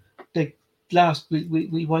though? Like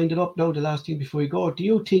we wind it up now. The last thing before we go. Do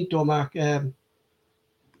you think though, Mark?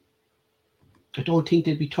 I don't think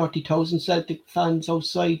there'd be 30,000 Celtic fans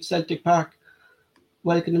outside Celtic Park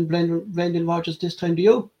welcoming Brendan Rodgers this time, do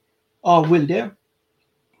you? Or will there?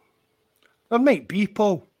 There might be,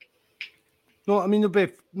 Paul. No, I mean, there'll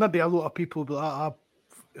be maybe a lot of people will be like,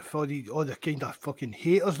 for all the kind of fucking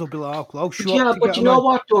haters, they'll be like, I'll show up. Yeah, but you know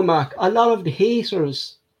what though, Mark? A lot of the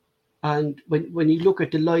haters, and when you look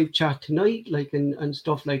at the live chat tonight, like and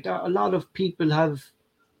stuff like that, a lot of people have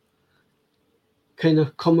kind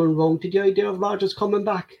of coming around to the idea of Rodgers coming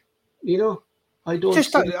back, you know. I don't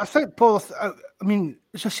Just see. I think, Paul. I mean,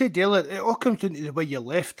 as I said earlier, it all comes down to the way you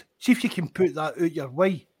left. See if you can put that out your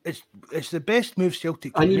way. It's the best move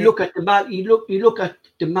Celtic can And you make. look at the man. You look at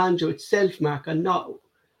the manager itself, Mark, and not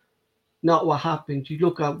what happened. You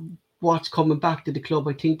look at what's coming back to the club.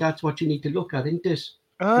 I think that's what you need to look at, isn't it?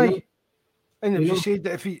 Aye. And if You you know? said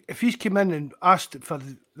that if he's come in and asked for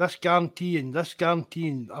this guarantee and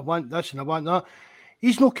I want this and I want that,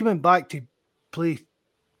 he's not coming back to play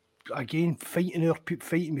again, fighting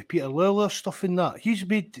with Peter Lawler stuff in that.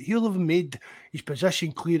 He'll have made his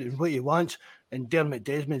position clear and what he wants, and Dermot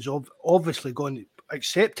Desmond's obviously going to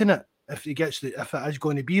accepting it if it is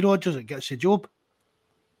going to be Rodgers that gets the job.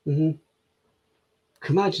 Mm-hmm.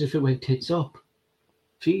 Imagine if it went tits up.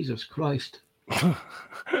 Jesus Christ.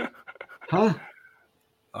 Huh?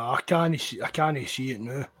 I can't see it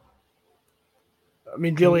now. I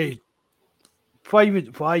mean, really, why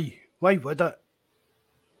would it?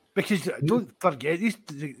 Because don't forget,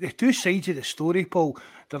 the two sides of the story, Paul,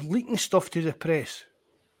 they're leaking stuff to the press.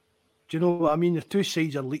 Do you know what I mean? The two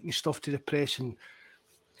sides are leaking stuff to the press, and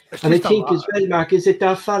I think as well, Mark, is it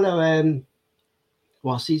that fellow?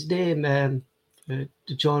 What's his name? The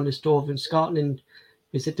journalist over in Scotland.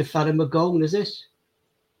 Is it the fellow McGowan? Is it?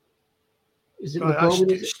 Is it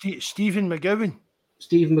McGowan? Stephen McGowan.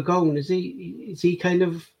 Stephen McGowan, is he kind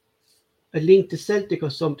of a link to Celtic or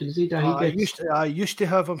something? Is he that he gets? I used to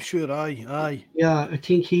have, I'm sure. Aye. Yeah, I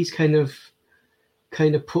think he's kind of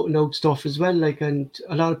putting out stuff as well. Like, and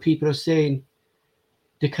a lot of people are saying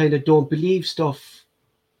they kind of don't believe stuff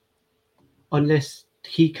unless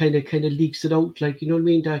he kind of leaks it out. Like, you know what I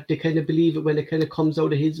mean? That they kind of believe it when it kind of comes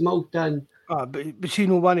out of his mouth. Then. But you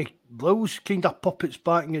know, one of Low's kind of puppets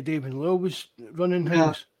back in the day when Low was running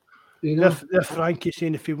things. You know, they're Frankie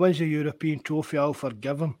saying if he wins a European trophy, I'll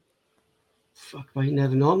forgive him. Fuck, I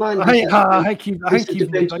never know, man. I think he the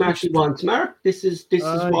benchmark he wants, Mark. This is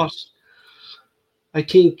what I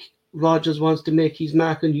think Rodgers wants to make his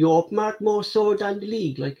mark on Europe, Mark, more so than the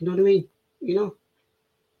league. Like, you know what I mean? You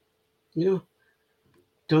know.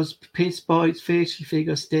 Does Piss Boyd's facial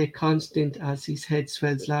figure stay constant as his head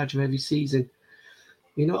swells larger every season?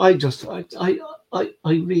 You know, I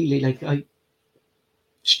really like I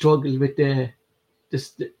struggle with this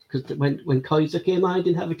because when Kaiser came on, I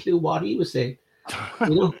didn't have a clue what he was saying.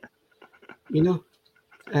 You know.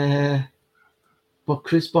 But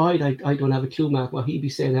Chris Boyd, I don't have a clue, Mark, what he'd be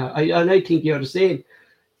saying. I think you're the same.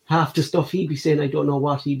 Half the stuff he'd be saying, I don't know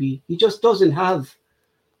what he'd be. He just doesn't have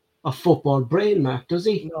a football brain, Mark, does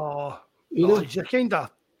he? No, you know, he's a kind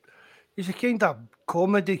of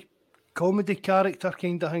comedy character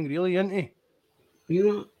kind of thing, really, isn't he? You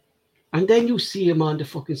know, and then you see him on the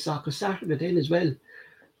fucking Soccer Saturday then as well.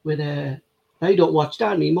 With I don't watch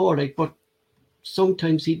that anymore, like, but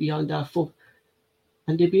sometimes he'd be on that foot,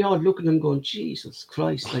 and they'd be all looking at him going, Jesus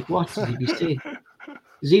Christ, like, what's he be saying?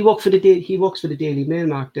 Does he work for the He works for the Daily Mail,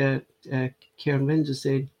 Mark. Kieran Renz is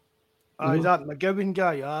saying. That McGowan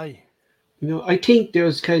guy, aye. You know, I think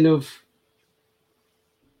there's kind of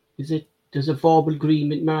there's a verbal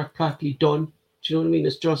agreement, Mark, practically done. Do you know what I mean?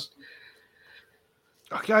 It's just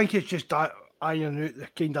I think it's just that iron out the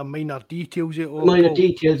kind of minor details.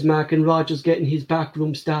 Details, Mark, and Rodgers getting his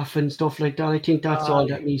backroom staff and stuff like that. I think that's all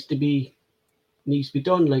that needs to be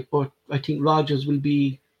done. Like, but I think Rodgers will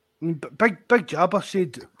be. Big Jabber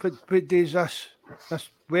said, what day is this? This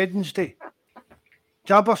Wednesday.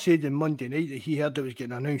 Jabber said on Monday night that he heard it was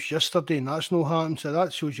getting announced yesterday, and that's no happened. So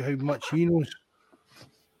that shows you how much he knows.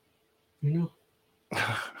 You know.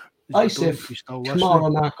 I say tomorrow,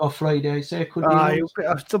 Mark, or Friday. I say it could be.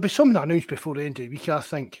 There'll be something announced before the end of the week, I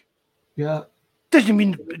think. Yeah. Doesn't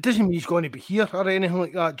mean he's going to be here or anything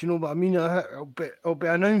like that. Do you know what I mean? It'll be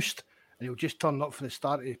announced, and he'll just turn up for the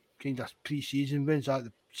start of kind of pre-season. When's that?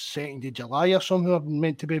 The 2nd of July or something? I'm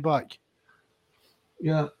meant to be back.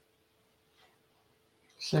 Yeah.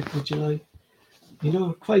 2nd of July. You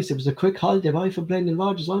know, Christ, it was a quick holiday, boy, for Brendan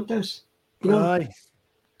Rodgers, wasn't it? You know, aye.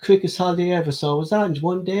 Quickest holiday ever. So was that in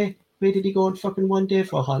 1 day? Where did he go on fucking 1 day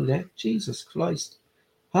for a holiday? Jesus Christ.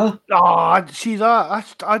 Huh? Oh, see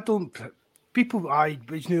that? I don't... People, I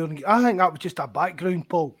think that was just a background,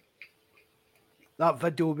 Paul. That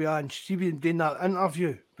video we had, see him doing that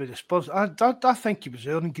interview with the Spurs. I think he was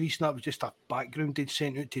there in Greece, and that was just a background they'd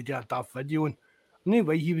sent out to do that video. And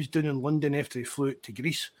anyway, he was doing in London after he flew out to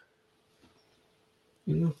Greece.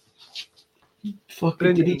 You know,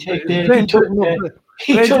 fucking did he take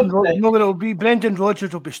it'll be Brendan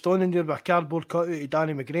Rodgers will be standing there with a cardboard cutout of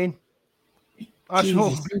Danny McGrain. That's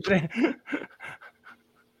not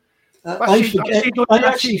I actually forget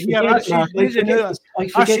it, Mark. I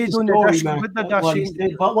forget the story, Mark. What he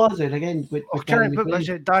said. What was it again? With Danny McGreen? Was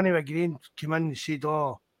it Danny McGreen came in and said,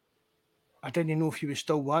 "Oh, I didn't know if you would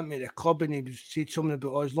still want me at the club," and he said something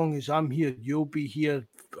about, "Oh, as long as I'm here, you'll be here."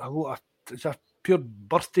 It's a pure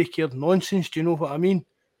birthday card nonsense. Do you know what I mean?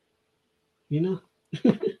 You know.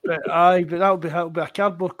 But that'll be a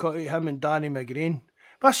cardboard cut of him and Danny McGreen.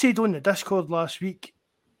 But I said on the Discord last week,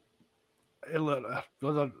 earlier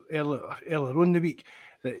on in the week,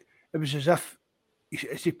 that it was as if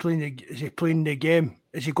is he playing the game?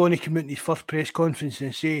 Is he going to come out in his first press conference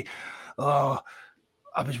and say, "Oh,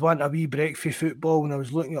 I was wanting a wee break for football and I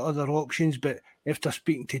was looking at other options, but after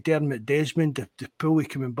speaking to Dermot Desmond, the pulley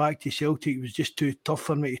coming back to Celtic was just too tough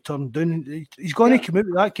for me to turn down." He's going to come out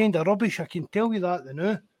with that kind of rubbish. I can tell you that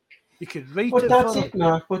now. You could write but it. That's it,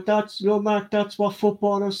 Mark. But Mark. That's what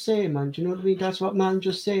footballers say, man. Do you know what I mean? That's what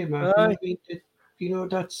managers say, Mark. You know,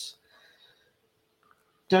 that's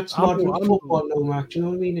modern football now, Mark. Do you know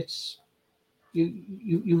what I mean? It's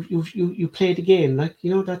you play the game, like, you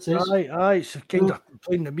know. That's it. Aye, it's a kind of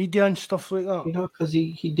playing the media and stuff like that. You know, because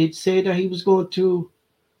he did say that he was going to.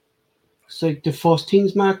 It's like the first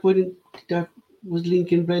things, Mark, that was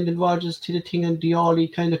linking Brendan Rodgers to the thing, and the only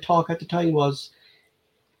kind of talk at the time was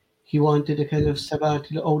he wanted a kind of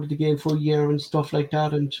sabbatical out of the game for a year and stuff like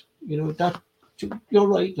that. And, you know, that you're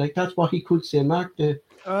right. Like, that's what he could say, Mark.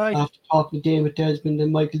 After talking to David Desmond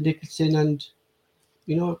and Michael Dickinson, and,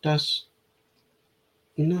 you know, that's,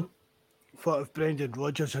 you know. What if Brendan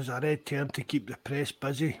Rodgers has a red term to keep the press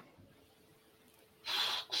busy?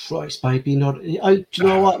 Christ, might be not. Do you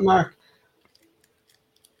know what, Mark?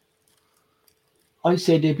 I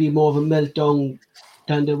say there'd be more of a meltdown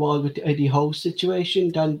than there was with the Eddie Howe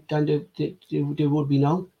situation than there would be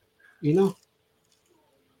now. You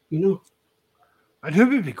know. And who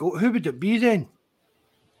would it be then?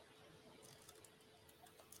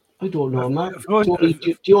 I don't know, Mark.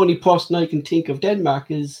 The only person I can think of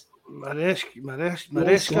Denmark is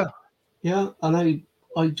Maresca. Yeah, and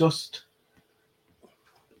I just,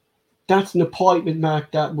 that's an appointment,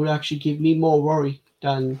 Mark, that would actually give me more worry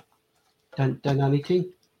than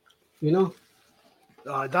anything, you know.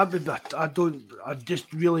 I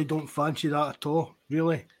just really don't fancy that at all,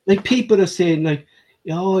 really. Like, people are saying, like,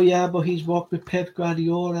 "Oh yeah, but he's worked with Pep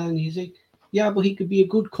Guardiola," and he's like, "Yeah, but he could be a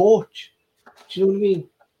good coach." Do you know what I mean?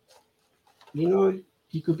 You know,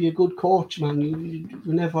 he could be a good coach, man. You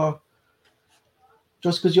never,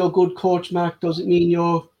 just because you're a good coach, Mark, doesn't mean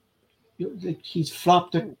you're like, he's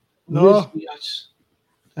flopped at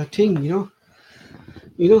that thing, you know.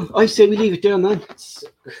 You know, I say we leave it there, man. It's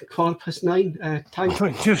 9:15.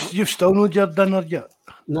 Thanks. You've still not your dinner yet?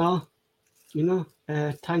 No. You know,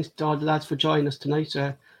 thanks to all the lads for joining us tonight.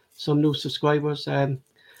 Some new subscribers.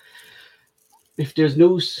 If there's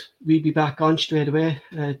news, we'll be back on straight away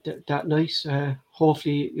that night.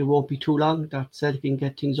 Hopefully it won't be too long that Celtic can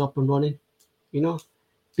get things up and running. You know,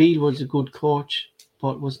 Beale was a good coach,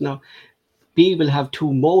 but was now Beale will have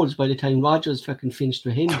 2 moles by the time Rodgers fucking finished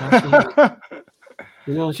with him.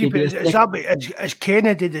 You know, is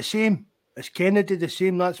Kennedy the same? Is Kennedy the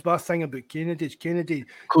same? That's my thing about Kennedy. Kennedy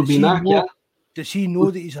could be Mark, yeah. Does he know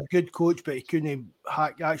that he's a good coach, but he couldn't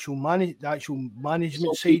hack the actual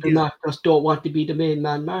management side? People, Mark, just don't want to be the main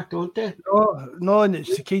man, Mark, don't they? No, and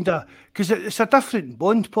it's the kind of, because it's a different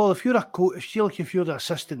bond, Paul. If you're a coach, if you're the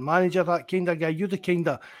assistant manager, that kind of guy, you're the kind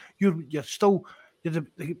of, you're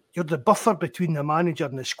the buffer between the manager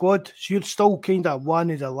and the squad. So you're still kind of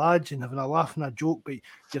one of the lads and having a laugh and a joke, but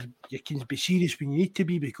you can be serious when you need to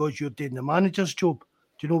be because you're doing the manager's job.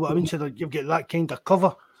 Do you know what I mean? So that you've got that kind of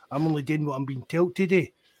cover. I'm only doing what I'm being told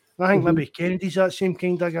today. And I think maybe Kennedy's that same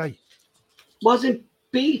kind of guy. Wasn't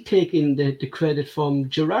B taking the credit from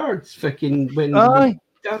Gerrard's fucking when that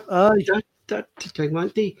time,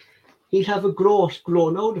 won't he? He'd have a gross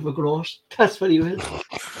grown out of a gross. That's what he will.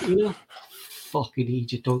 You know? Fucking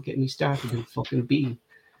Egypt, don't get me started in fucking B.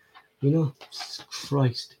 You know?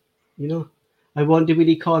 Christ. You know? I wonder will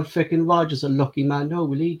he call fucking Rodgers a lucky man now,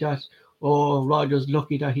 will he? Rodgers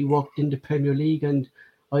lucky that he worked in the Premier League and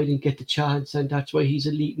I didn't get the chance, and that's why he's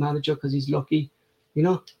elite manager because he's lucky, you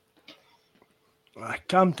know.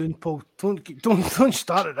 Calm down, Paul. Don't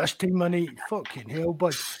start at this time, man. Fucking hell,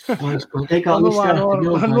 bud. They got me started.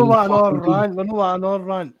 I know what an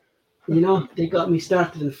rant. You know, they got me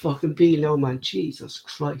started in fucking Beale now, man. Jesus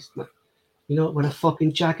Christ, man. You know, with a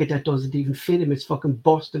fucking jacket that doesn't even fit him, it's fucking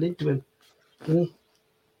busted into him. You know?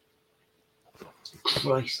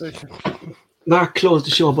 Christ. Mark, close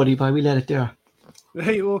the show, buddy, bye. We let it there.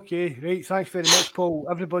 Right, okay. Right, thanks very much, Paul.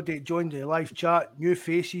 Everybody joined the live chat. New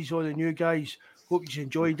faces, all the new guys. Hope you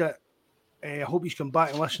enjoyed it. I hope he's come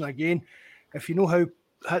back and listen again. If you know how,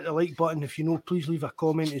 hit the like button. If you know, please leave a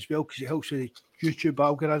comment as well, because it helps with the YouTube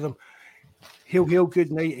algorithm. Hail, hail,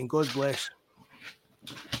 good night, and God bless.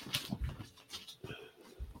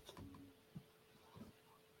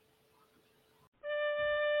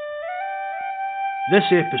 This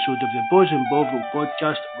episode of the Bawz and Bovril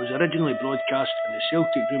podcast was originally broadcast on the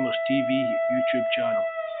Celtic Rumours TV YouTube channel.